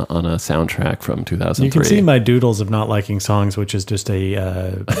on a soundtrack from 2003. You can see my doodles of not liking songs, which is just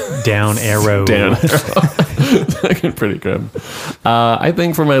a down arrow. Down arrow. Pretty good. I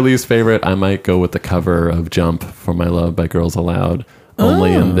think for my least favorite, I might go with the cover of Jump for My Love by Girls Aloud.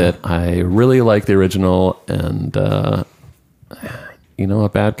 Only in that I really like the original, and a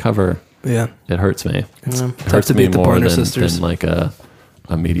bad cover. Yeah, it hurts me. It hurts me more than like a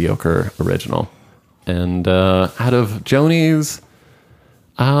mediocre original. And out of Jonies,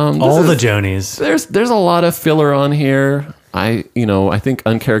 all the Jonies, there's a lot of filler on here. I think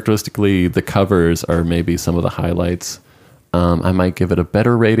uncharacteristically the covers are maybe some of the highlights. I might give it a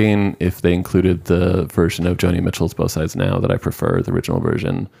better rating if they included the version of Joni Mitchell's Both Sides Now that I prefer, the original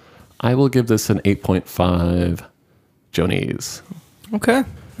version. I will give this an 8.5 Jonies. Okay.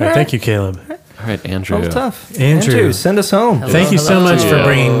 All right, thank you, Caleb. All right, Andrew. That was tough. Andrew, send us home. Thank you so much for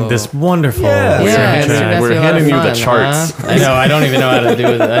bringing this wonderful. We're handing you the charts. I know. I don't even know how to do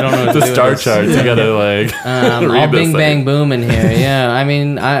it. I don't know what the to do star with this. charts. You gotta like all bing bang boom in here. Yeah. I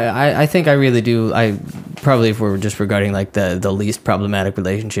mean, I think I really do. Probably if we're just regarding like the least problematic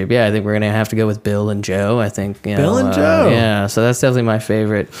relationship, I think we're gonna have to go with Bill and Joe. I think Bill and Joe. Yeah. So that's definitely my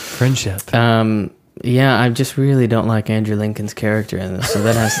favorite friendship. Yeah, I just really don't like Andrew Lincoln's character in this, so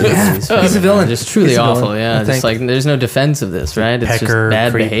that has to be he's a villain. Just truly awful. Villain, yeah, just like there's no defense of this, right? It's just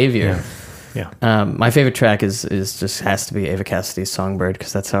bad behavior. Yeah. My favorite track is just has to be Ava Cassidy's Songbird,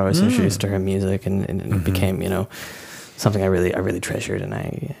 because that's how I was introduced to her music, and it became something I really treasured, and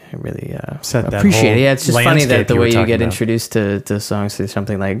I really appreciate it. Yeah, it's just funny that the way you get introduced to songs through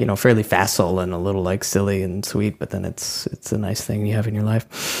something like fairly facile and a little like silly and sweet, but then it's a nice thing you have in your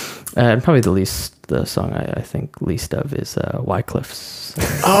life. And probably the song I think least of is Wyclif's.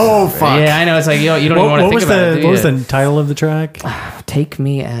 Oh fuck! Yeah, I know. It's like you don't even want to think about it. What was the title of the track? Take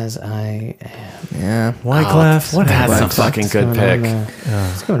Me As I Am. Yeah, Wyclef. That's a fucking good pick.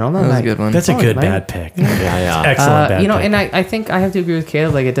 What's going on? That's a good one. That's a good bad pick. Yeah. Excellent bad pick. And I think I have to agree with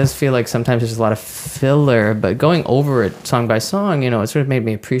Caleb. Like, it does feel like sometimes there's a lot of filler, but going over it song by song, it sort of made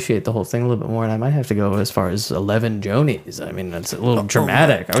me appreciate the whole thing a little bit more. And I might have to go as far as 11 Jonies. I mean, that's a little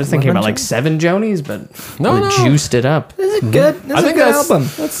dramatic. I was thinking about like 7 Jonies, but we juiced it up. Is it good? I think that's album.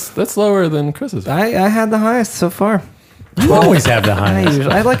 That's lower than Chris's. I had the highest so far. You always have the highest.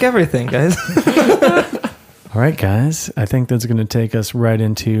 I like everything, guys. All right, guys. I think that's going to take us right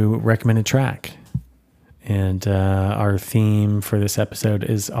into recommended track. And our theme for this episode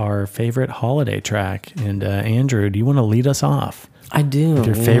is our favorite holiday track. And Andrew, do you want to lead us off? I do. With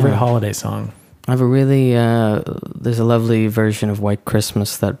your favorite holiday song? I have a really, there's a lovely version of White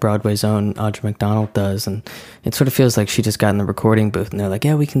Christmas that Broadway's own Audra McDonald does. And it sort of feels like she just got in the recording booth and they're like,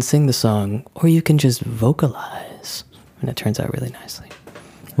 yeah, we can sing the song, or you can just vocalize. And it turns out really nicely.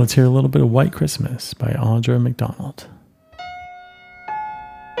 Let's hear a little bit of White Christmas by Audra McDonald.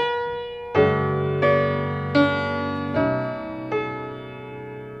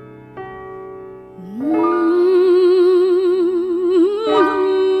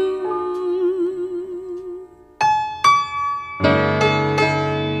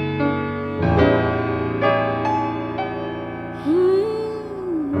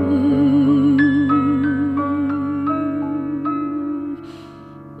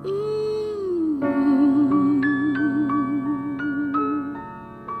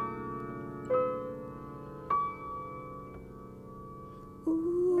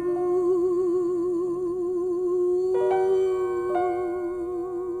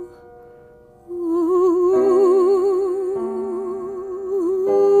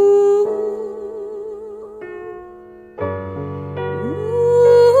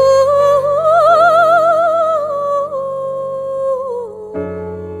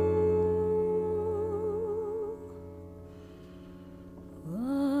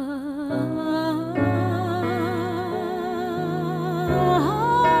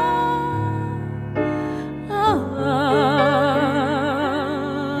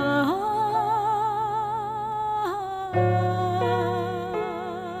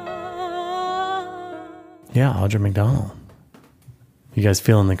 Roger McDonald. You guys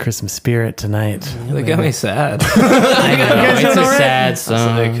feeling the Christmas spirit tonight? They got me sad. I know. It's a sad It's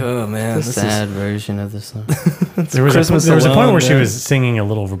song. like, oh man, It's a sad version of the song. There was Christmas a point alone, where she man. was singing a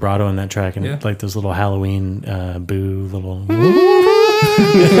little vibrato in that track, and Yeah. like those little Halloween boo little.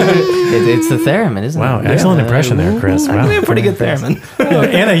 It's the theremin, isn't Wow, it? excellent impression there, Chris. Wow, Yeah, pretty good theremin. Yeah,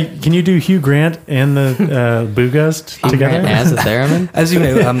 Anna, can you do Hugh Grant and the Boo Ghost together? As a theremin? As you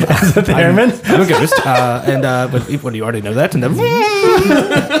know, I'm a theremin? I'm a ghost. But you already know that. And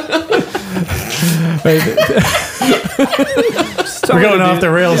We're going off the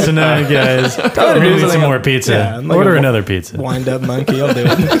rails tonight, guys. We're gonna need some more pizza. Yeah, I'm like Order a another pizza. Wind up monkey. I'll do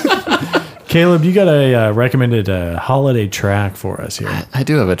it. Caleb, you got a recommended holiday track for us here. I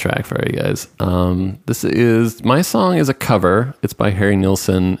do have a track for you guys. This is my song is a cover. It's by Harry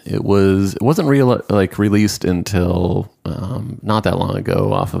Nilsson. It wasn't released until not that long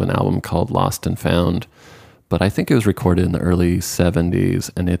ago off of an album called Lost and Found, but I think it was recorded in the early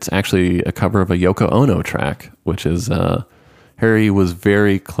 70s, and it's actually a cover of a Yoko Ono track, which is Harry was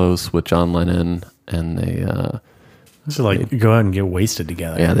very close with John Lennon, and they So go out and get wasted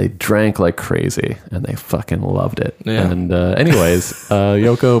together. yeah, they drank like crazy, and they fucking loved it. Yeah. And anyways,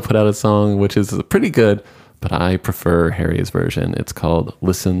 Yoko put out a song which is pretty good, but I prefer Harry's version. It's called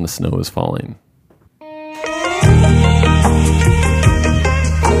 "Listen, the Snow is Falling."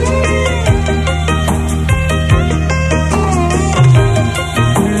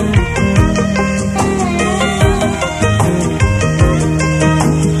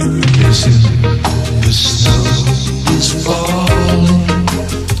 Listen, the snow is falling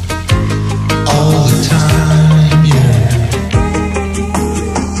all the time, yeah.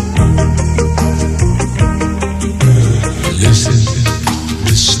 Listen,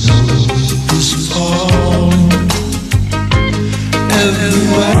 the snow is falling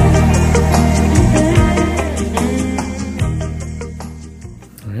everywhere.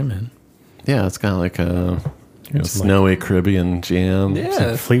 All right, man. Yeah, it's kind of like a It's like- snowy Caribbean jam.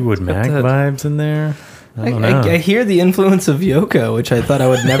 Yeah. Fleetwood Mac that- vibes in there. I don't know. I hear the influence of Yoko, which I thought I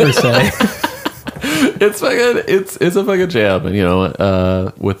would never say. It's fucking it's a fucking jam, and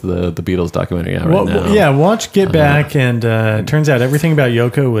with the Beatles documentary out right now. Yeah, watch Get Back, and it turns out everything about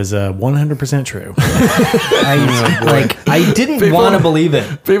Yoko was 100% true. I didn't People- want to believe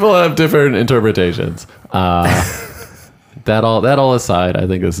it. People have different interpretations. That all aside, I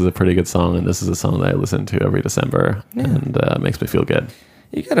think this is a pretty good song, and this is a song that I listen to every December, and makes me feel good.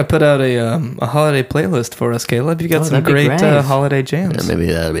 You got to put out a holiday playlist for us, Caleb. You got some that'd be great great. holiday jams. And maybe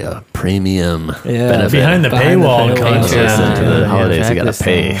that'll be a premium Yeah. benefit. Behind the paywall content. Listen to the Yeah, holidays, you check gotta this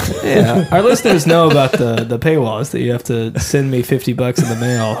pay. Yeah, our listeners know about the paywalls that you have to send me $50 in the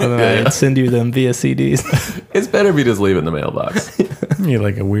mail, and then I'd send you them via CDs. It's better if you just leave it in the mailbox. You need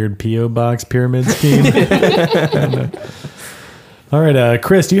like a weird P.O. box pyramid scheme. All right,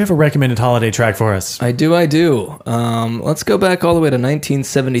 Chris, do you have a recommended holiday track for us? I do. Let's go back all the way to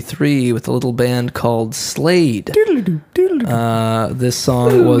 1973 with a little band called Slade. This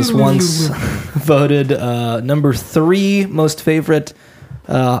song was once voted number 3 most favorite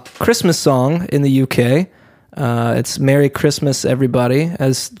Christmas song in the UK. It's Merry Christmas, Everybody.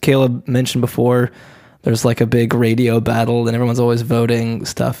 As Caleb mentioned before, there's like a big radio battle, and everyone's always voting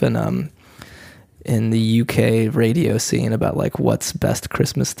stuff in the UK radio scene about like what's best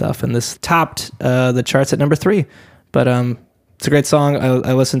Christmas stuff, and this topped the charts at number 3. But it's a great song.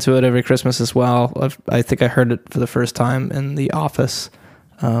 I listen to it every Christmas as well. I think I heard it for the first time in The Office,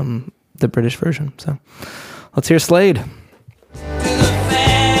 the British version. So let's hear Slade.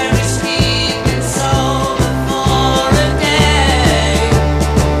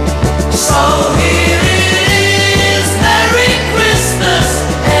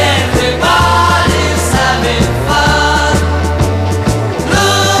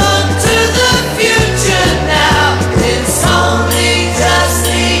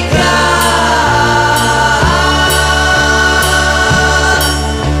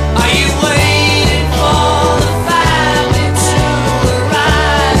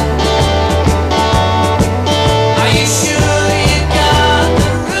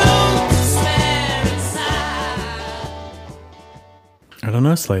 I don't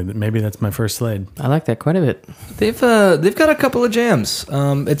know, Slade. Maybe that's my first Slade. I like that quite a bit. They've got a couple of jams.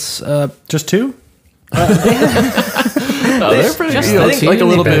 It's Just 2? They're pretty just- good. I It's think like a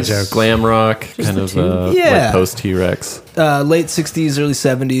little bit jokes. glam rock, kind of Yeah. like post T-Rex. late 60s, early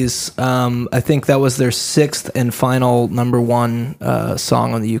 70s. I think that was their 6th and final number 1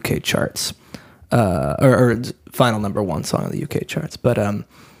 song on the UK charts. Or final number 1 song on the UK charts. But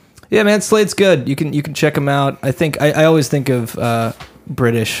yeah, man, Slade's good. You can check them out. I think I always think of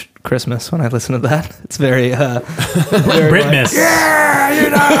British Christmas when I listen to that. It's very, very Britmas.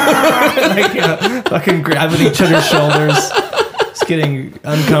 fucking grabbing each other's shoulders. Just getting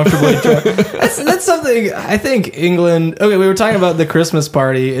uncomfortably drunk. That's something I think England. Okay, we were talking about the Christmas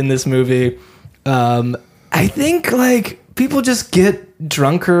party in this movie. I think like people just get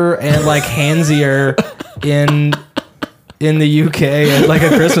drunker and like handsier in the UK at like a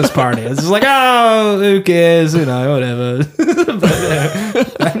Christmas party. It's just like, oh, who cares? You know, whatever.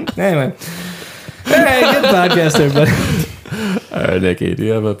 But, anyway. All right, good podcast, everybody. All right, Nikki, do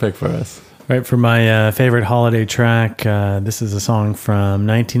you have a pick for us? Right, for my favorite holiday track, this is a song from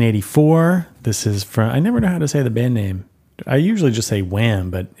 1984. This is from, I never know how to say the band name. I usually just say Wham,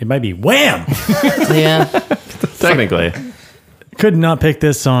 but it might be Wham! Yeah. Technically. Could not pick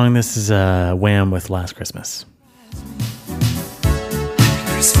this song. This is Wham with Last Christmas.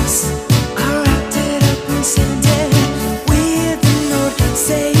 Christmas, I wrapped it up and sent it with a note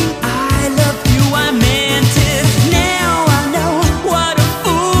saying I love you, I meant it. Now I know what a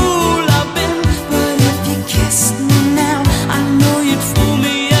fool I've been, but if you kissed me now, I know you'd fool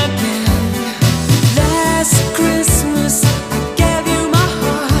me again. Last Christmas, I gave you my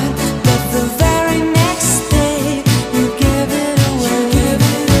heart, but the very next day, you gave it away.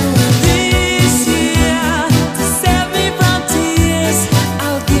 This year, to save me from tears,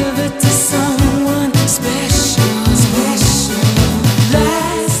 I'll give it to someone special.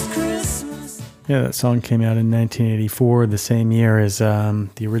 Last Christmas. Yeah, that song came out in 1984, the same year as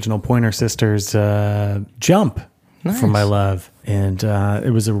the original Pointer Sisters' Jump for My Love. And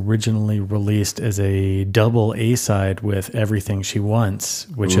it was originally released as a double A-side with Everything She Wants,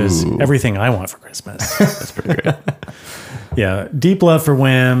 which is Everything I Want for Christmas. That's pretty great. Yeah, deep love for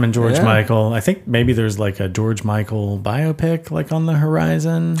Wham and George Yeah. Michael. I think maybe there's like a George Michael biopic like on the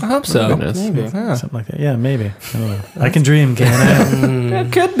horizon. I hope so. Goodness. Maybe. Yeah. Something like that. Yeah, maybe. I don't know. I can dream, can I?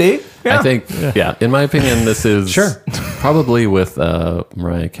 It could be. Yeah. I think, yeah, in my opinion, this is Sure. probably with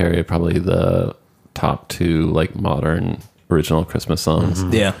Mariah Carey, probably the top two like modern original Christmas songs.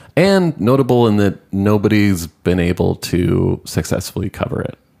 Yeah. And notable in that nobody's been able to successfully cover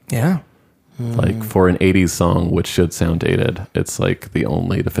it. Yeah. Like for an 80s song, which should sound dated, it's like the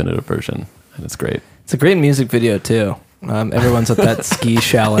only definitive version. And it's great. It's a great music video too. Everyone's at that ski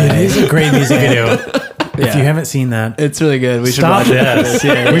chalet. It is a great music video. Yeah. If you haven't seen that, It's really good. We should stop watch this.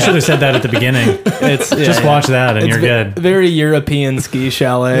 it. We should have said that at the beginning. It's Just watch that and It's you're good. Very European ski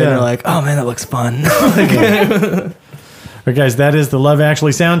chalet. And Yeah. they're like, oh man, that looks fun. All right, guys, that is the Love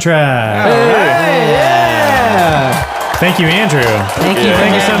Actually soundtrack. Thank you, Andrew. Thank you.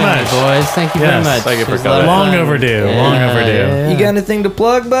 Thank you for so having me, much. boys. Thank you Yes. very much. Thank you for It was a lot of Long fun. overdue. Long overdue. You got anything to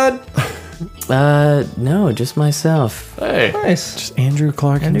plug, bud? No, just myself. Hey. Nice. Just Andrew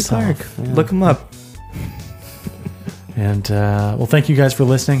Clark Andy himself. Clark. Look him up. And well, thank you guys for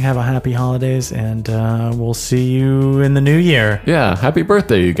listening. Have a happy holidays, and we'll see you in the new year. Yeah, happy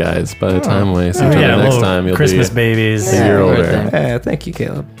birthday, you guys. By the time we see each other next little time, you'll Christmas be babies. a year Happy older. birthday. Thank you,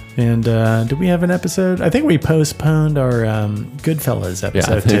 Caleb. And do we have an episode? I think we postponed our Goodfellas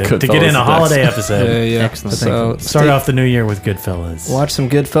episode think to get Goodfellas in is a holiday next. episode. Yeah. Excellent. So Start off the new year with Goodfellas. watch some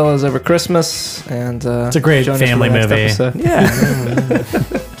Goodfellas over Christmas, and It's a great join us for the family next movie. episode. Yeah.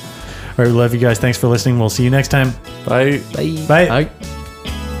 All right, we love you guys. Thanks for listening. We'll see you next time. Bye. Bye. Bye. Bye.